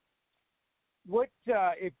 What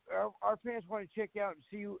if our fans want to check out and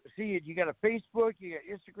see it? You got a Facebook, you got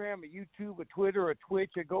Instagram, a YouTube, a Twitter, a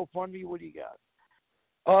Twitch, a GoFundMe. What do you got?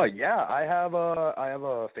 Yeah, I have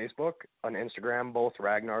a Facebook, an Instagram, both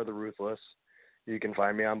Ragnar the Ruthless. You can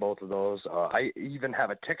find me on both of those. I even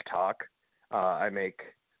have a TikTok. I make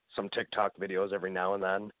some TikTok videos every now and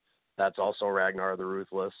then. That's also Ragnar the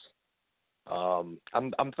Ruthless. I'm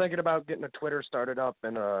thinking about getting a Twitter started up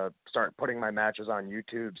and start putting my matches on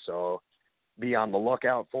YouTube. So be on the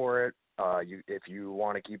lookout for it. If you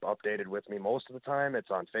want to keep updated with me most of the time,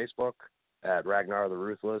 it's on Facebook at Ragnar the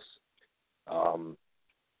Ruthless.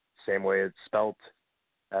 Same way it's spelt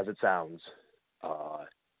as it sounds.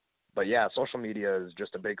 But yeah, social media is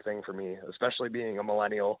just a big thing for me, especially being a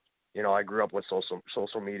millennial. I grew up with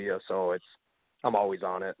social media, so I'm always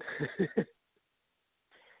on it.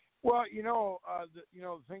 Well,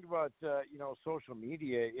 the thing about social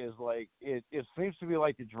media is like it seems to be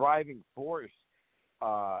like the driving force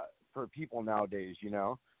for people nowadays,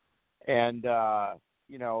 and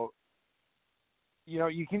you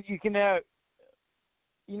can have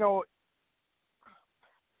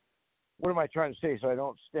what am I trying to say so I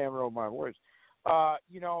don't stammer over my words?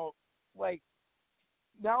 Like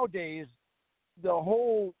nowadays the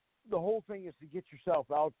whole thing is to get yourself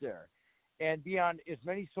out there and be on as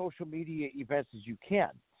many social media events as you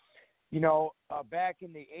can. Back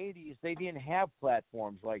in the 80s, they didn't have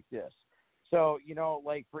platforms like this. So,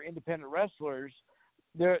 like for independent wrestlers,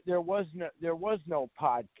 there was no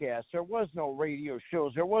podcast, there was no radio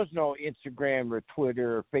shows, there was no Instagram or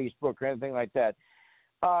Twitter or Facebook or anything like that.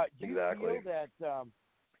 Do you feel that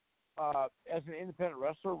as an independent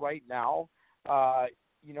wrestler right now,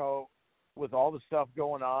 with all the stuff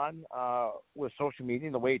going on with social media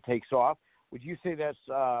and the way it takes off, would you say that's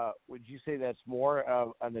more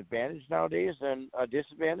of an advantage nowadays than a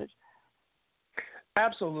disadvantage?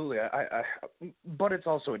 Absolutely, but it's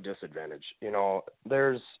also a disadvantage.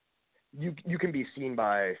 There's you can be seen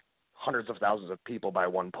by hundreds of thousands of people by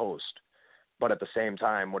one post, but at the same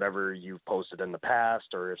time, whatever you've posted in the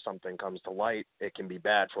past, or if something comes to light, it can be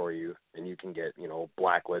bad for you, and you can get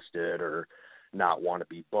blacklisted or not want to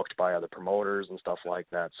be booked by other promoters and stuff like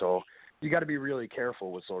that. So you got to be really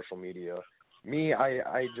careful with social media. Me,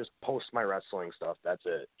 I just post my wrestling stuff. That's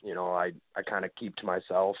it. I kind of keep to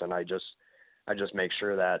myself, and I just make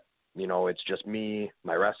sure that, it's just me,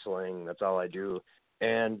 my wrestling. That's all I do.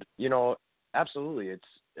 And, absolutely, it's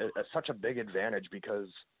such a big advantage because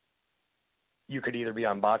you could either be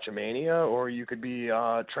on Botchamania or you could be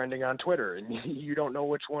trending on Twitter, and you don't know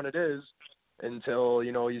which one it is until,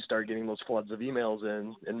 you start getting those floods of emails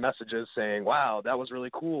and messages saying, wow, that was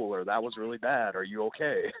really cool, or that was really bad. Are you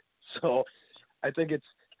okay? So I think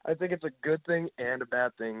it's a good thing and a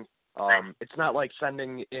bad thing. It's not like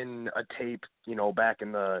sending in a tape, back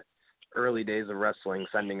in the early days of wrestling,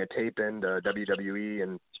 sending a tape into WWE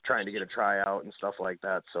and trying to get a tryout and stuff like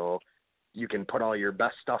that. So you can put all your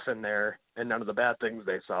best stuff in there and none of the bad things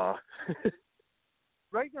they saw.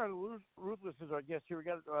 Right now, Ruthless is our guest here. We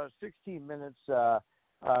got 16 minutes,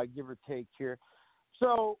 give or take here.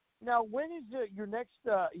 So now, when is your next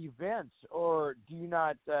event, or do you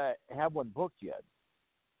not have one booked yet?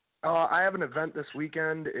 I have an event this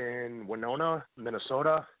weekend in Winona,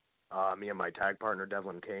 Minnesota. Me and my tag partner,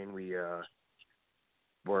 Devlin Kane,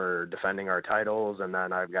 we're defending our titles, and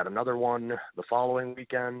then I've got another one the following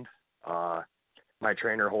weekend. My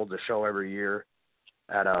trainer holds a show every year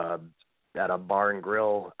at a bar and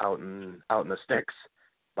grill out in the sticks,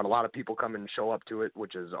 but a lot of people come and show up to it,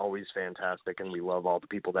 which is always fantastic, and we love all the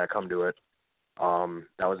people that come to it.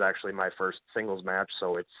 That was actually my first singles match,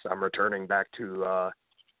 so I'm returning back to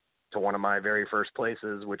one of my very first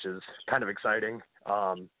places, which is kind of exciting.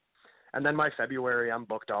 And then my February, I'm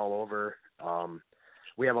booked all over.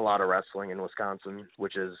 we have a lot of wrestling in Wisconsin,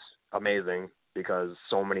 which is amazing because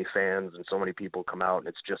so many fans and so many people come out, and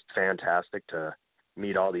it's just fantastic to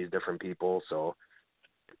meet all these different people. So,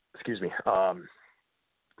 excuse me.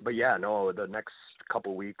 But yeah, no, the next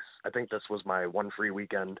couple weeks, I think this was my one free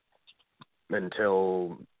weekend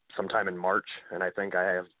until sometime in March, and I think I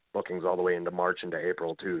have bookings all the way into March into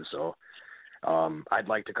April too. So I'd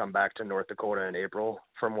like to come back to North Dakota in April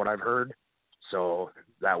from what I've heard. So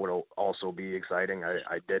that would also be exciting.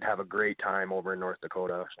 I did have a great time over in North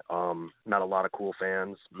Dakota. Met a lot of cool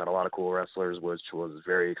fans, met a lot of cool wrestlers, which was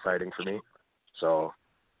very exciting for me. So,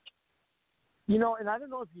 you know, and I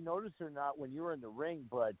don't know if you noticed or not when you were in the ring,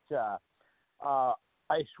 but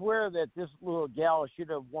I swear that this little gal should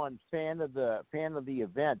have won fan of the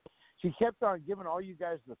event. She kept on giving all you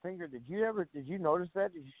guys the finger. Did you notice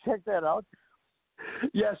that? Did you check that out?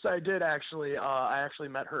 Yes, I did actually. I actually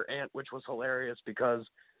met her aunt, which was hilarious because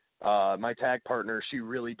my tag partner, she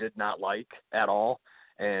really did not like at all.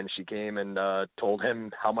 And she came and told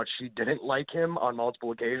him how much she didn't like him on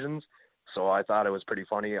multiple occasions. So I thought it was pretty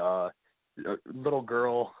funny. Little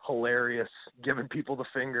girl, hilarious, giving people the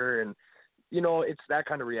finger. And, you know, it's that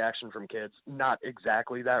kind of reaction from kids. Not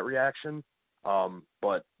exactly that reaction,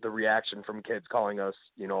 but the reaction from kids calling us,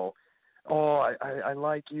 you know, oh, I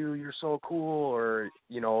like you, you're so cool, or,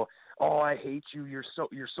 you know, oh, I hate you, you're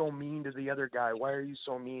so mean to the other guy, why are you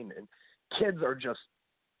so mean? And kids are just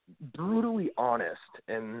brutally honest,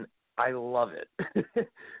 and I love it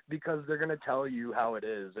because they're gonna tell you how it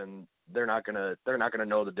is, and they're not gonna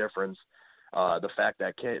know the difference. The fact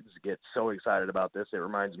that kids get so excited about this, it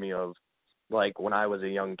reminds me of like when I was a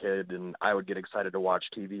young kid and I would get excited to watch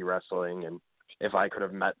TV wrestling, and if I could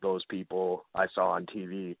have met those people I saw on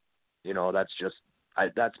TV, you know,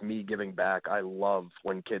 that's me giving back. I love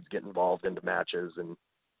when kids get involved into matches and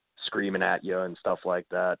screaming at you and stuff like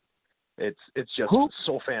that. It's just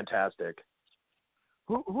so fantastic.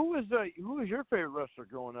 Who was your favorite wrestler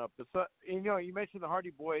growing up? You know, you mentioned the Hardy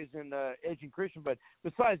Boys and Edge and Christian, but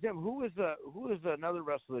besides them, who was another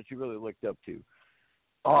wrestler that you really looked up to?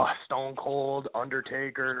 Oh, Stone Cold,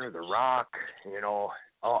 Undertaker, The Rock, you know,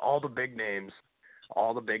 all the big names.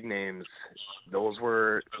 All the big names, those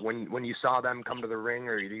were, when you saw them come to the ring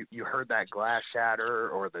or you heard that glass shatter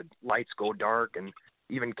or the lights go dark, and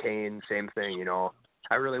even Kane, same thing, you know.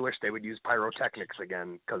 I really wish they would use pyrotechnics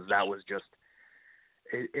again because that was just,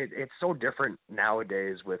 it's so different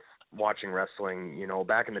nowadays with watching wrestling. You know,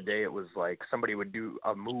 back in the day it was like somebody would do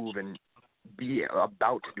a move and be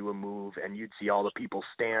about to do a move, and you'd see all the people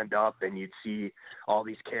stand up, and you'd see all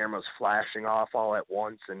these cameras flashing off all at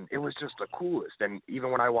once, and it was just the coolest. And even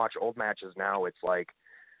when I watch old matches now, it's like,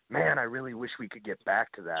 man, I really wish we could get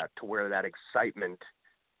back to that, to where that excitement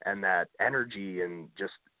and that energy and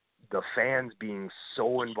just the fans being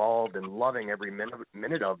so involved and loving every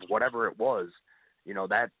minute of whatever it was. You know,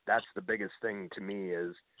 that's the biggest thing to me,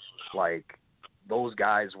 is like, those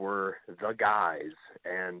guys were the guys,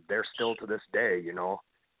 and they're still to this day, you know.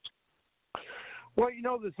 Well, you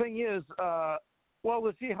know, the thing is,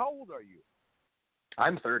 let's see, how old are you?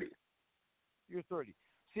 I'm 30. You're 30.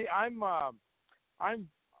 See, I'm as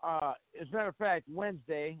a matter of fact,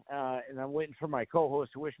 Wednesday, and I'm waiting for my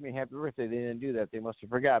co-host to wish me a happy birthday. They didn't do that. They must have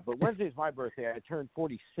forgot. But Wednesday's my birthday. I turned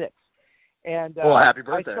 46. And well, happy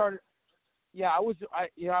birthday. I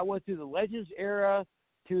went through the Legends era,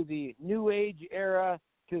 to the New Age era,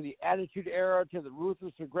 to the Attitude era, to the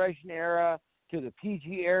Ruthless Aggression era, to the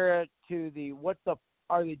PG era, to the what the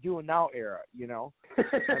are they doing now era, you know?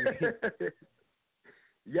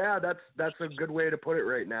 Yeah, that's a good way to put it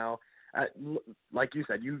right now. Like you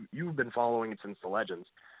said, you've been following it since the Legends.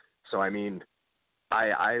 So, I mean,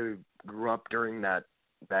 I grew up during that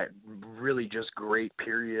really just great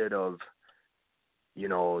period of, you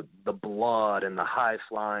know, the blood and the high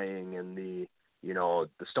flying and the, you know,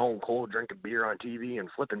 the Stone Cold drinking beer on TV and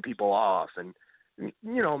flipping people off. And,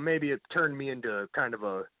 you know, maybe it turned me into kind of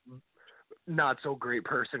a not so great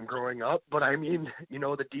person growing up. But I mean, you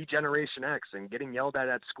know, the D-Generation X and getting yelled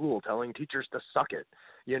at school, telling teachers to suck it,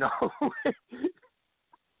 you know.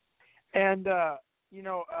 And,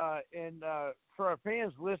 for our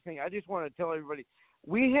fans listening, I just want to tell everybody,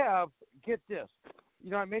 we have, get this, you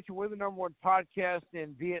know, I mentioned we're the #1 podcast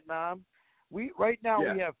in Vietnam. We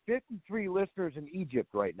have 53 listeners in Egypt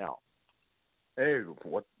right now. Hey,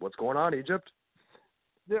 what's going on, Egypt?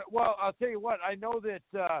 Well, I'll tell you what. I know that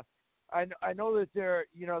I know that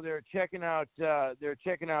they're checking out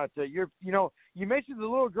your. You know, you mentioned the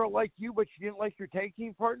little girl liked you, but she didn't like your tag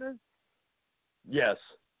team partner. Yes.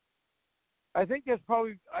 I think that's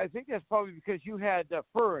probably because you had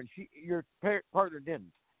fur and your partner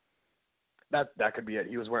didn't. That could be it.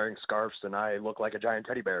 He was wearing scarves, and I look like a giant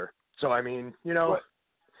teddy bear. So I mean, you know.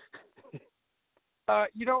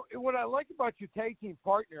 You know what I like about your tag team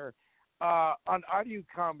partner on audio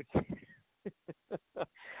commentary.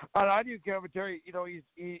 On audio commentary, you know,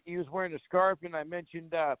 he was wearing a scarf, and I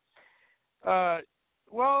mentioned. As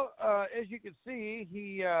you can see,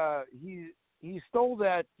 he stole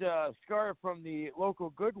that scarf from the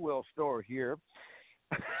local Goodwill store here.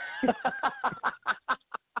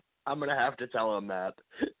 I'm gonna have to tell him that.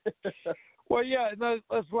 Well, yeah,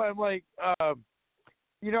 that's why I'm like,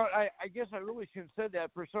 you know, I guess I really shouldn't have said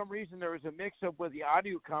that. For some reason, there was a mix-up with the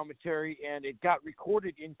audio commentary, and it got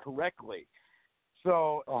recorded incorrectly.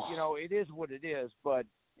 So, you know, it is what it is. But,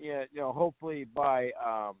 yeah, you know, hopefully by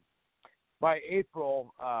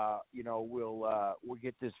April, you know, we'll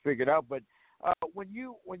get this figured out. But when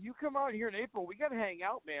you come out here in April, we got to hang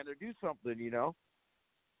out, man, or do something, you know.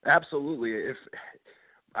 Absolutely. If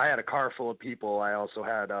I had a car full of people, I also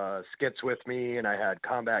had Skits with me, and I had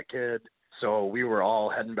Combat Kid. So we were all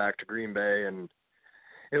heading back to Green Bay, and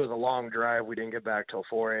it was a long drive. We didn't get back till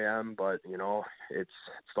 4 a.m., but, you know, it's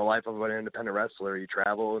the life of an independent wrestler. You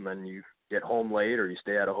travel, and then you get home late, or you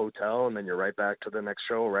stay at a hotel, and then you're right back to the next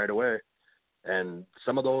show right away. And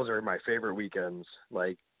some of those are my favorite weekends,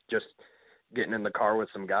 like just getting in the car with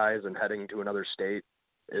some guys and heading to another state.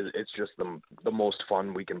 It's just the most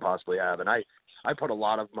fun we can possibly have. And I put a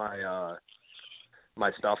lot of my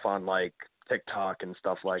my stuff on, like, TikTok and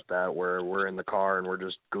stuff like that, where we're in the car and we're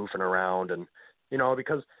just goofing around, and, you know,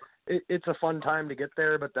 because it's a fun time to get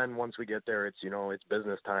there, but then once we get there, it's, you know, it's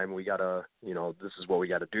business time. We gotta, you know, this is what we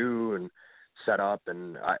gotta do and set up.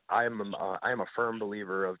 And I am a firm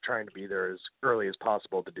believer of trying to be there as early as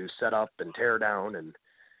possible to do setup and tear down and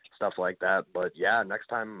stuff like that. But yeah, next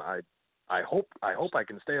time I hope I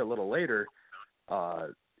can stay a little later,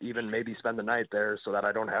 even maybe spend the night there so that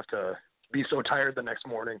I don't have to be so tired the next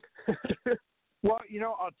morning. Well, you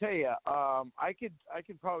know, I'll tell you, I could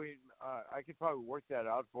probably work that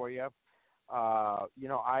out for you.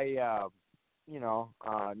 You know,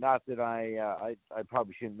 not that I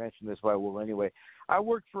probably shouldn't mention this, but I will anyway. I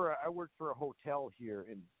work for a hotel here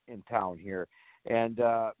in town here, and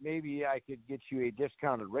maybe I could get you a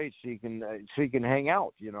discounted rate so you can hang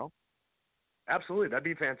out. You know. Absolutely, that'd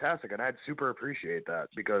be fantastic, and I'd super appreciate that,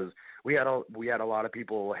 because we had a lot of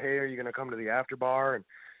people. Hey, are you going to come to the after bar? And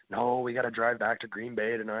no, we got to drive back to Green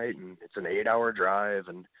Bay tonight, and it's an 8-hour drive,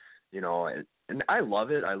 and, you know, and I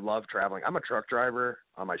love it. I love traveling. I'm a truck driver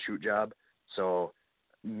on my shoot job, so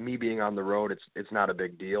me being on the road, it's not a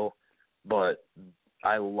big deal, but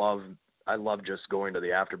I love just going to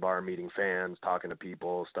the after bar, meeting fans, talking to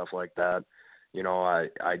people, stuff like that. You know,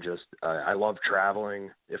 I love traveling.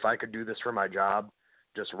 If I could do this for my job,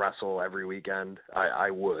 just wrestle every weekend, I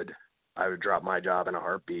would drop my job in a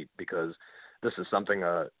heartbeat, because this is something,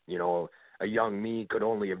 you know, a young me could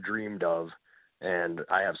only have dreamed of. And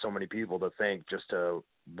I have so many people to thank just to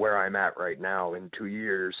where I'm at right now in 2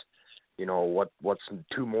 years. You know, what's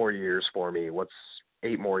 2 more years for me? What's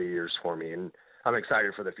 8 more years for me? And I'm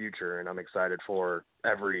excited for the future, and I'm excited for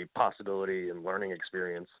every possibility and learning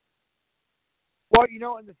experience. Well, you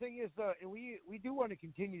know, and the thing is, we do want to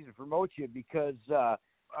continue to promote you, because,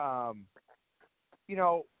 you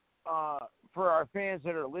know, for our fans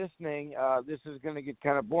that are listening, this is going to get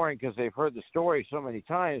kind of boring because they've heard the story so many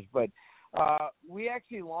times. But we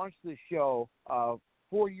actually launched this show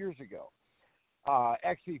 4 years ago.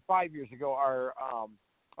 Actually, 5 years ago.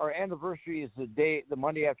 Our anniversary is the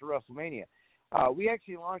Monday after WrestleMania. We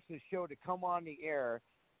actually launched this show to come on the air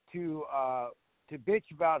to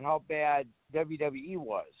bitch about how bad WWE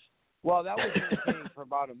was. Well, that was entertaining for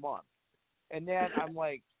about a month. And then I'm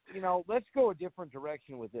like, you know, let's go a different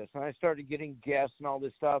direction with this. And I started getting guests and all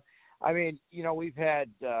this stuff. I mean, you know, we've had,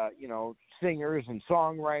 you know, singers and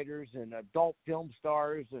songwriters and adult film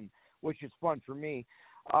stars, and which is fun for me.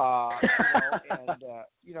 You know, and,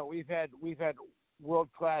 you know, we've had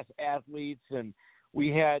world-class athletes, and we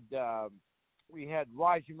had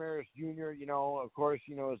Roger Maris Jr., you know, of course,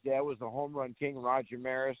 you know, his dad was the home run king, Roger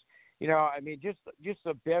Maris. You know, I mean, just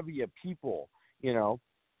a bevy of people, you know.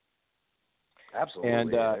 Absolutely.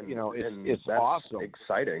 And you know, it's that's awesome.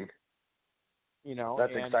 Exciting. You know,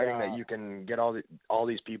 that's exciting that you can get all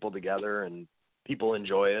these people together and people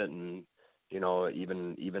enjoy it, and, you know,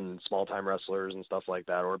 even small time wrestlers and stuff like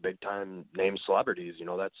that, or big time name celebrities. You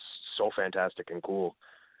know, that's so fantastic and cool.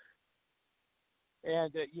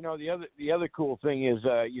 And you know, the other cool thing is,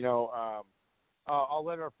 you know, I'll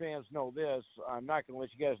let our fans know this. I'm not going to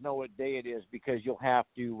let you guys know what day it is, because you'll have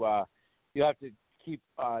to keep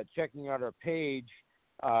checking out our page,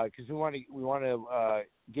 because we want to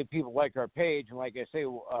get people like our page. And like I say,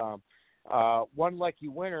 one lucky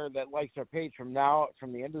winner that likes our page from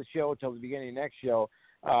the end of the show till the beginning of the next show,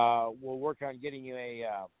 we'll work on getting you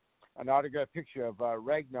an autographed picture of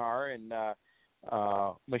Ragnar and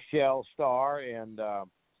Michelle Starr and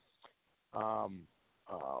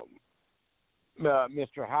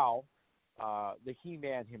Mr. Howe, the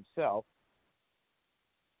He-Man himself.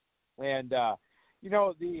 And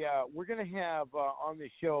we're going to have on the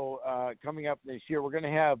show coming up this year, we're going to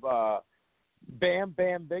have Bam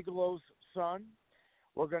Bam Bigelow's son.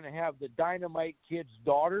 We're going to have the Dynamite Kid's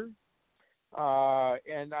daughter.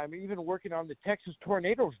 And I'm even working on the Texas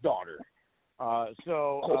Tornado's daughter.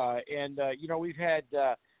 We've had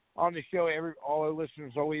on the show, all our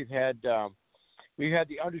listeners know we've had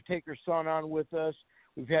the Undertaker's son on with us.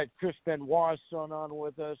 We've had Chris Benoit's son on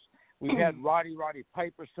with us. We've had Roddy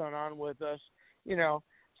Piper's son on with us.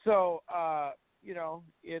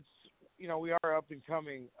 It's we are up and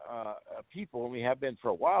coming people, and we have been for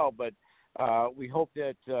a while. But we hope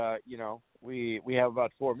that we have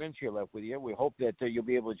about 4 minutes here left with you. We hope that you'll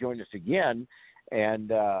be able to join us again,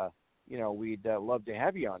 and we'd love to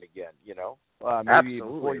have you on again. Maybe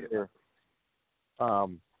before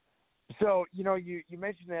Absolutely. You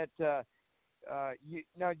mentioned that you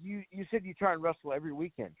said you try and wrestle every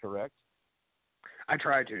weekend, correct? I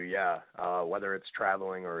try to, yeah. Whether it's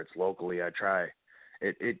traveling or it's locally, I try.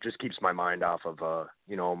 It just keeps my mind off of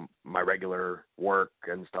my regular work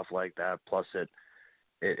and stuff like that. Plus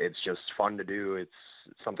it's just fun to do. It's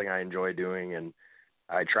something I enjoy doing, and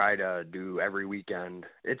I try to do every weekend.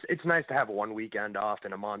 It's nice to have one weekend off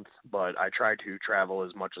in a month, but I try to travel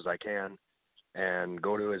as much as I can and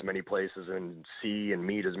go to as many places and see and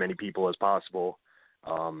meet as many people as possible.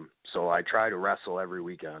 So I try to wrestle every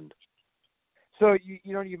weekend. So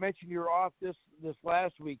you mentioned you're off this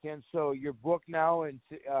last weekend. So you're booked now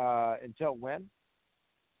until when?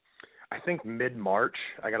 I think mid-March.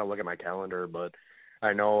 I got to look at my calendar, but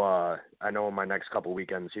I know my next couple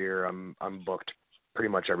weekends here, I'm booked pretty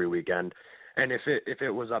much every weekend. And if it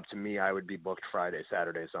was up to me, I would be booked Friday,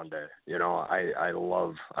 Saturday, Sunday. I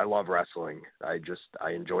love wrestling. I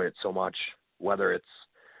enjoy it so much, whether it's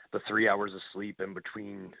the 3 hours of sleep in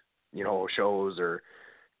between, shows, or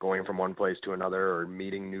going from one place to another, or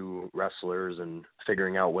meeting new wrestlers and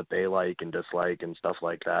figuring out what they like and dislike and stuff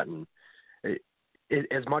like that. And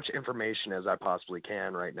as much information as I possibly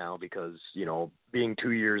can right now, because, being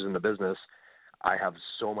 2 years in the business, I have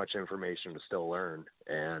so much information to still learn,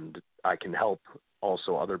 and I can help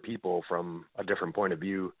also other people from a different point of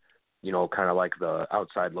view, kind of like the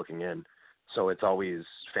outside looking in. So it's always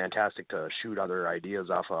fantastic to shoot other ideas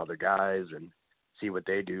off of other guys and see what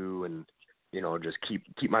they do, and, just keep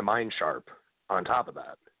my mind sharp on top of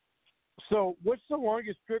that. So what's the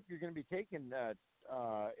longest trip you're going to be taking in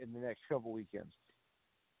the next couple weekends?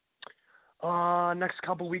 Next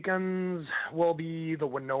couple weekends will be the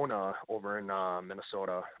Winona over in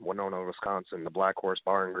Minnesota, Winona, Wisconsin, the Black Horse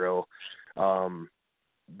Bar and Grill.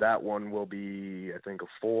 That one will be, I think, a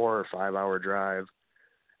 4 or 5 hour drive.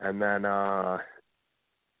 And then I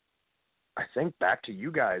think back to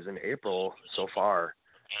you guys in April so far.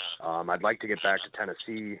 I'd like to get back to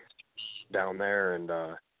Tennessee down there and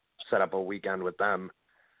set up a weekend with them.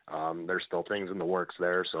 There's still things in the works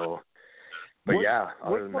there, so... But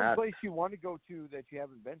other than that, what's one place you want to go to that you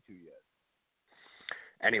haven't been to yet?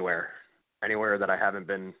 Anywhere that I haven't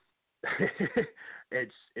been.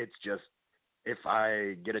 It's just, if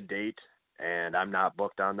I get a date and I'm not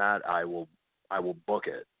booked on that, I will book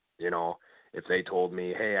it. If they told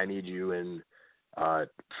me, hey, I need you in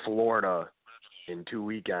Florida in 2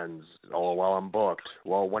 weekends, well, I'm booked.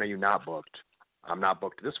 Well, when are you not booked? I'm not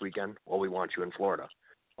booked this weekend. Well, we want you in Florida.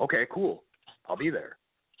 Okay, cool. I'll be there.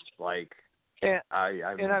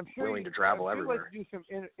 I'm willing to travel everywhere. You'd like to do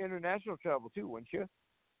some international travel too, wouldn't you?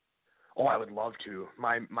 Oh, I would love to.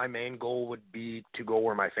 My main goal would be to go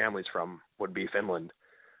where my family's from, would be Finland.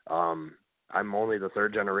 I'm only the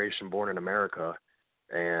 3rd generation born in America,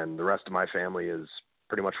 and the rest of my family is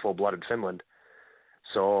pretty much full-blooded Finland.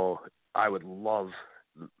 So I would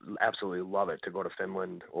absolutely love it to go to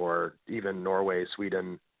Finland, or even Norway,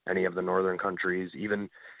 Sweden, any of the northern countries, even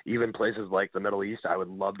places like the Middle East. I would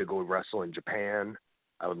love to go wrestle in Japan.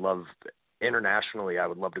 Internationally, I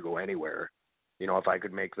would love to go anywhere. If I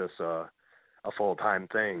could make this a full-time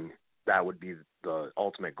thing, that would be the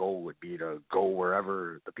ultimate goal, would be to go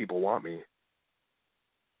wherever the people want me.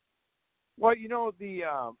 Well,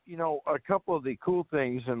 a couple of the cool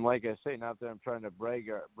things, and like I say, not that I'm trying to brag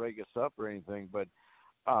us up or anything, but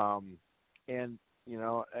and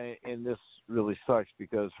this really sucks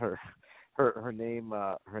because her name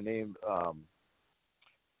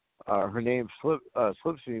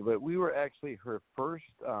slips me, but we were actually her first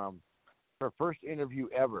her first interview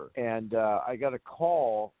ever, and I got a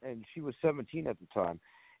call, and she was 17 at the time,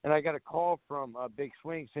 and I got a call from Big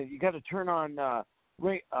Swing saying, "You got to turn on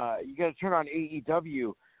you got to turn on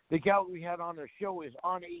AEW. The gal we had on the show is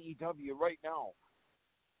on AEW right now."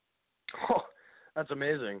 Oh, that's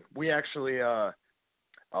amazing. We actually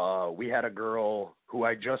we had a girl who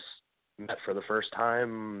I just met for the first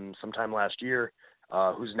time sometime last year,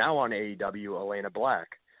 who's now on AEW, Elena Black.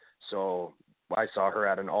 So I saw her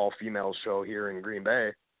at an all-female show here in Green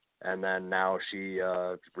Bay, and then now she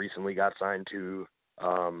recently got signed to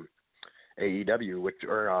AEW,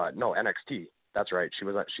 NXT. That's right.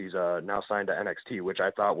 She's now signed to NXT, which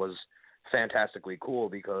I thought was fantastically cool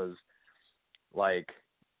because, like,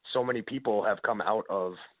 so many people have come out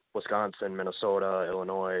of Wisconsin, Minnesota,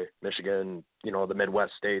 Illinois, Michigan, the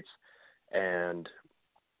Midwest states, and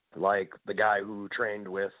like the guy who trained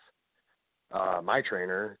with my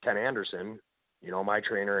trainer, Ken Anderson, my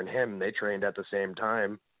trainer and him, they trained at the same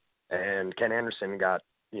time, and Ken Anderson got,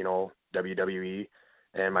 WWE,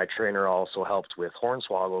 and my trainer also helped with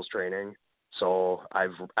Hornswoggle's training. So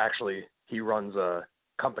he runs a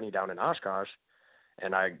company down in Oshkosh,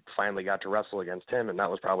 and I finally got to wrestle against him, and that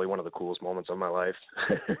was probably one of the coolest moments of my life.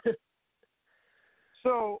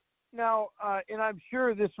 So now, and I'm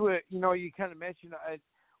sure this would, you kind of mentioned,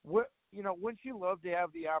 wouldn't you love to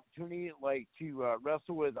have the opportunity, like, to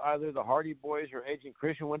wrestle with either the Hardy Boys or Edge and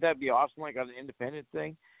Christian? Wouldn't that be awesome, like on an independent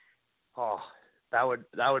thing? Oh, that'd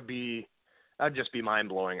just be mind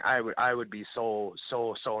blowing. I would be so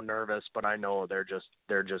nervous, but I know they're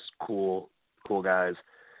just cool guys.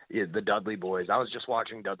 The Dudley Boys. I was just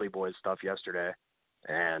watching Dudley Boys stuff yesterday,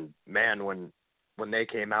 and man, when they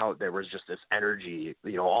came out, there was just this energy.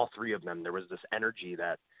 All three of them. There was this energy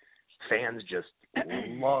that fans just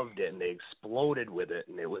loved it, and they exploded with it,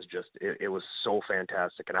 and it was so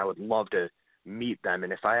fantastic. And I would love to meet them,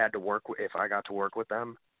 and if I got to work with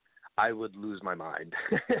them, I would lose my mind.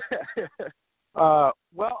 Well,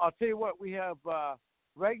 I'll tell you what, we have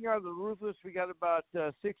Ragnar the Ruthless. We got about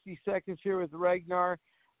 60 seconds here with Ragnar.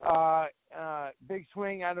 Big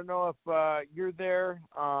Swing, I don't know if you're there.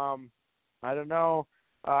 I don't know.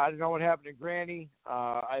 I don't know what happened to Granny.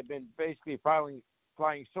 I've been basically flying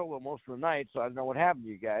solo most of the night, so I don't know what happened to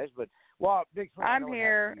you guys. But, well, Big Swing, I'm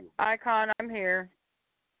here. Icon, I'm here.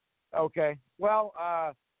 Okay. Well,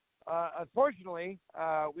 unfortunately,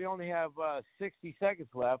 we only have 60 seconds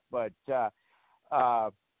left, but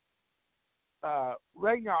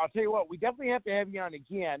Ragnar, I'll tell you what, we definitely have to have you on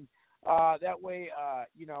again. That way,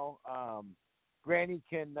 Granny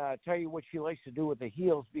can tell you what she likes to do with the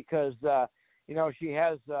heels because, she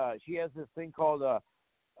has this thing called a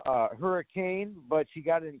hurricane, but she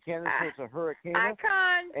got it in Canada, so it's a hurricane.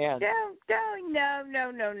 Icon, and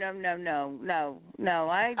no,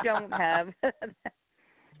 I don't have.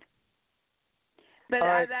 But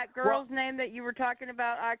right. That girl's name that you were talking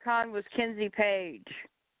about, Icon, was Kenzie Page.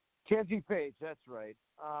 Kenzie Page, that's right.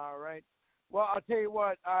 All right. Well, I'll tell you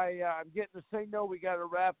what, I'm getting the signal. We got to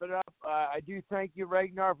wrap it up. I do thank you,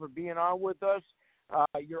 Ragnar, for being on with us.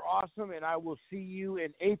 You're awesome, and I will see you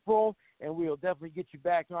in April, and we'll definitely get you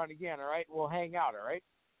back on again, all right? We'll hang out, all right?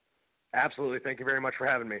 Absolutely. Thank you very much for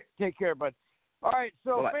having me. Take care, bud. All right,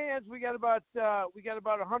 so Bye-bye. fans, we got about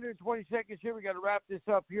 120 seconds here. We got to wrap this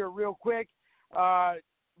up here real quick.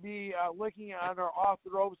 Be looking on our Off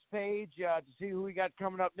the Ropes page to see who we got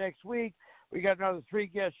coming up next week. We got another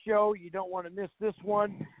 3-guest show. You don't want to miss this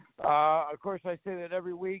one. Of course, I say that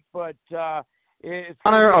every week, but it's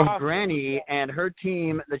honor of awesome. Granny and her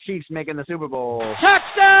team, the Chiefs, making the Super Bowl.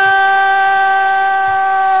 Touchdown,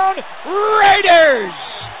 Raiders!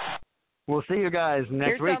 We'll see you guys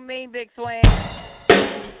next You're week. so mean, Big Swing.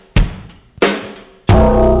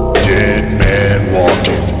 Dead man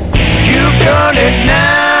walking. You've done it now.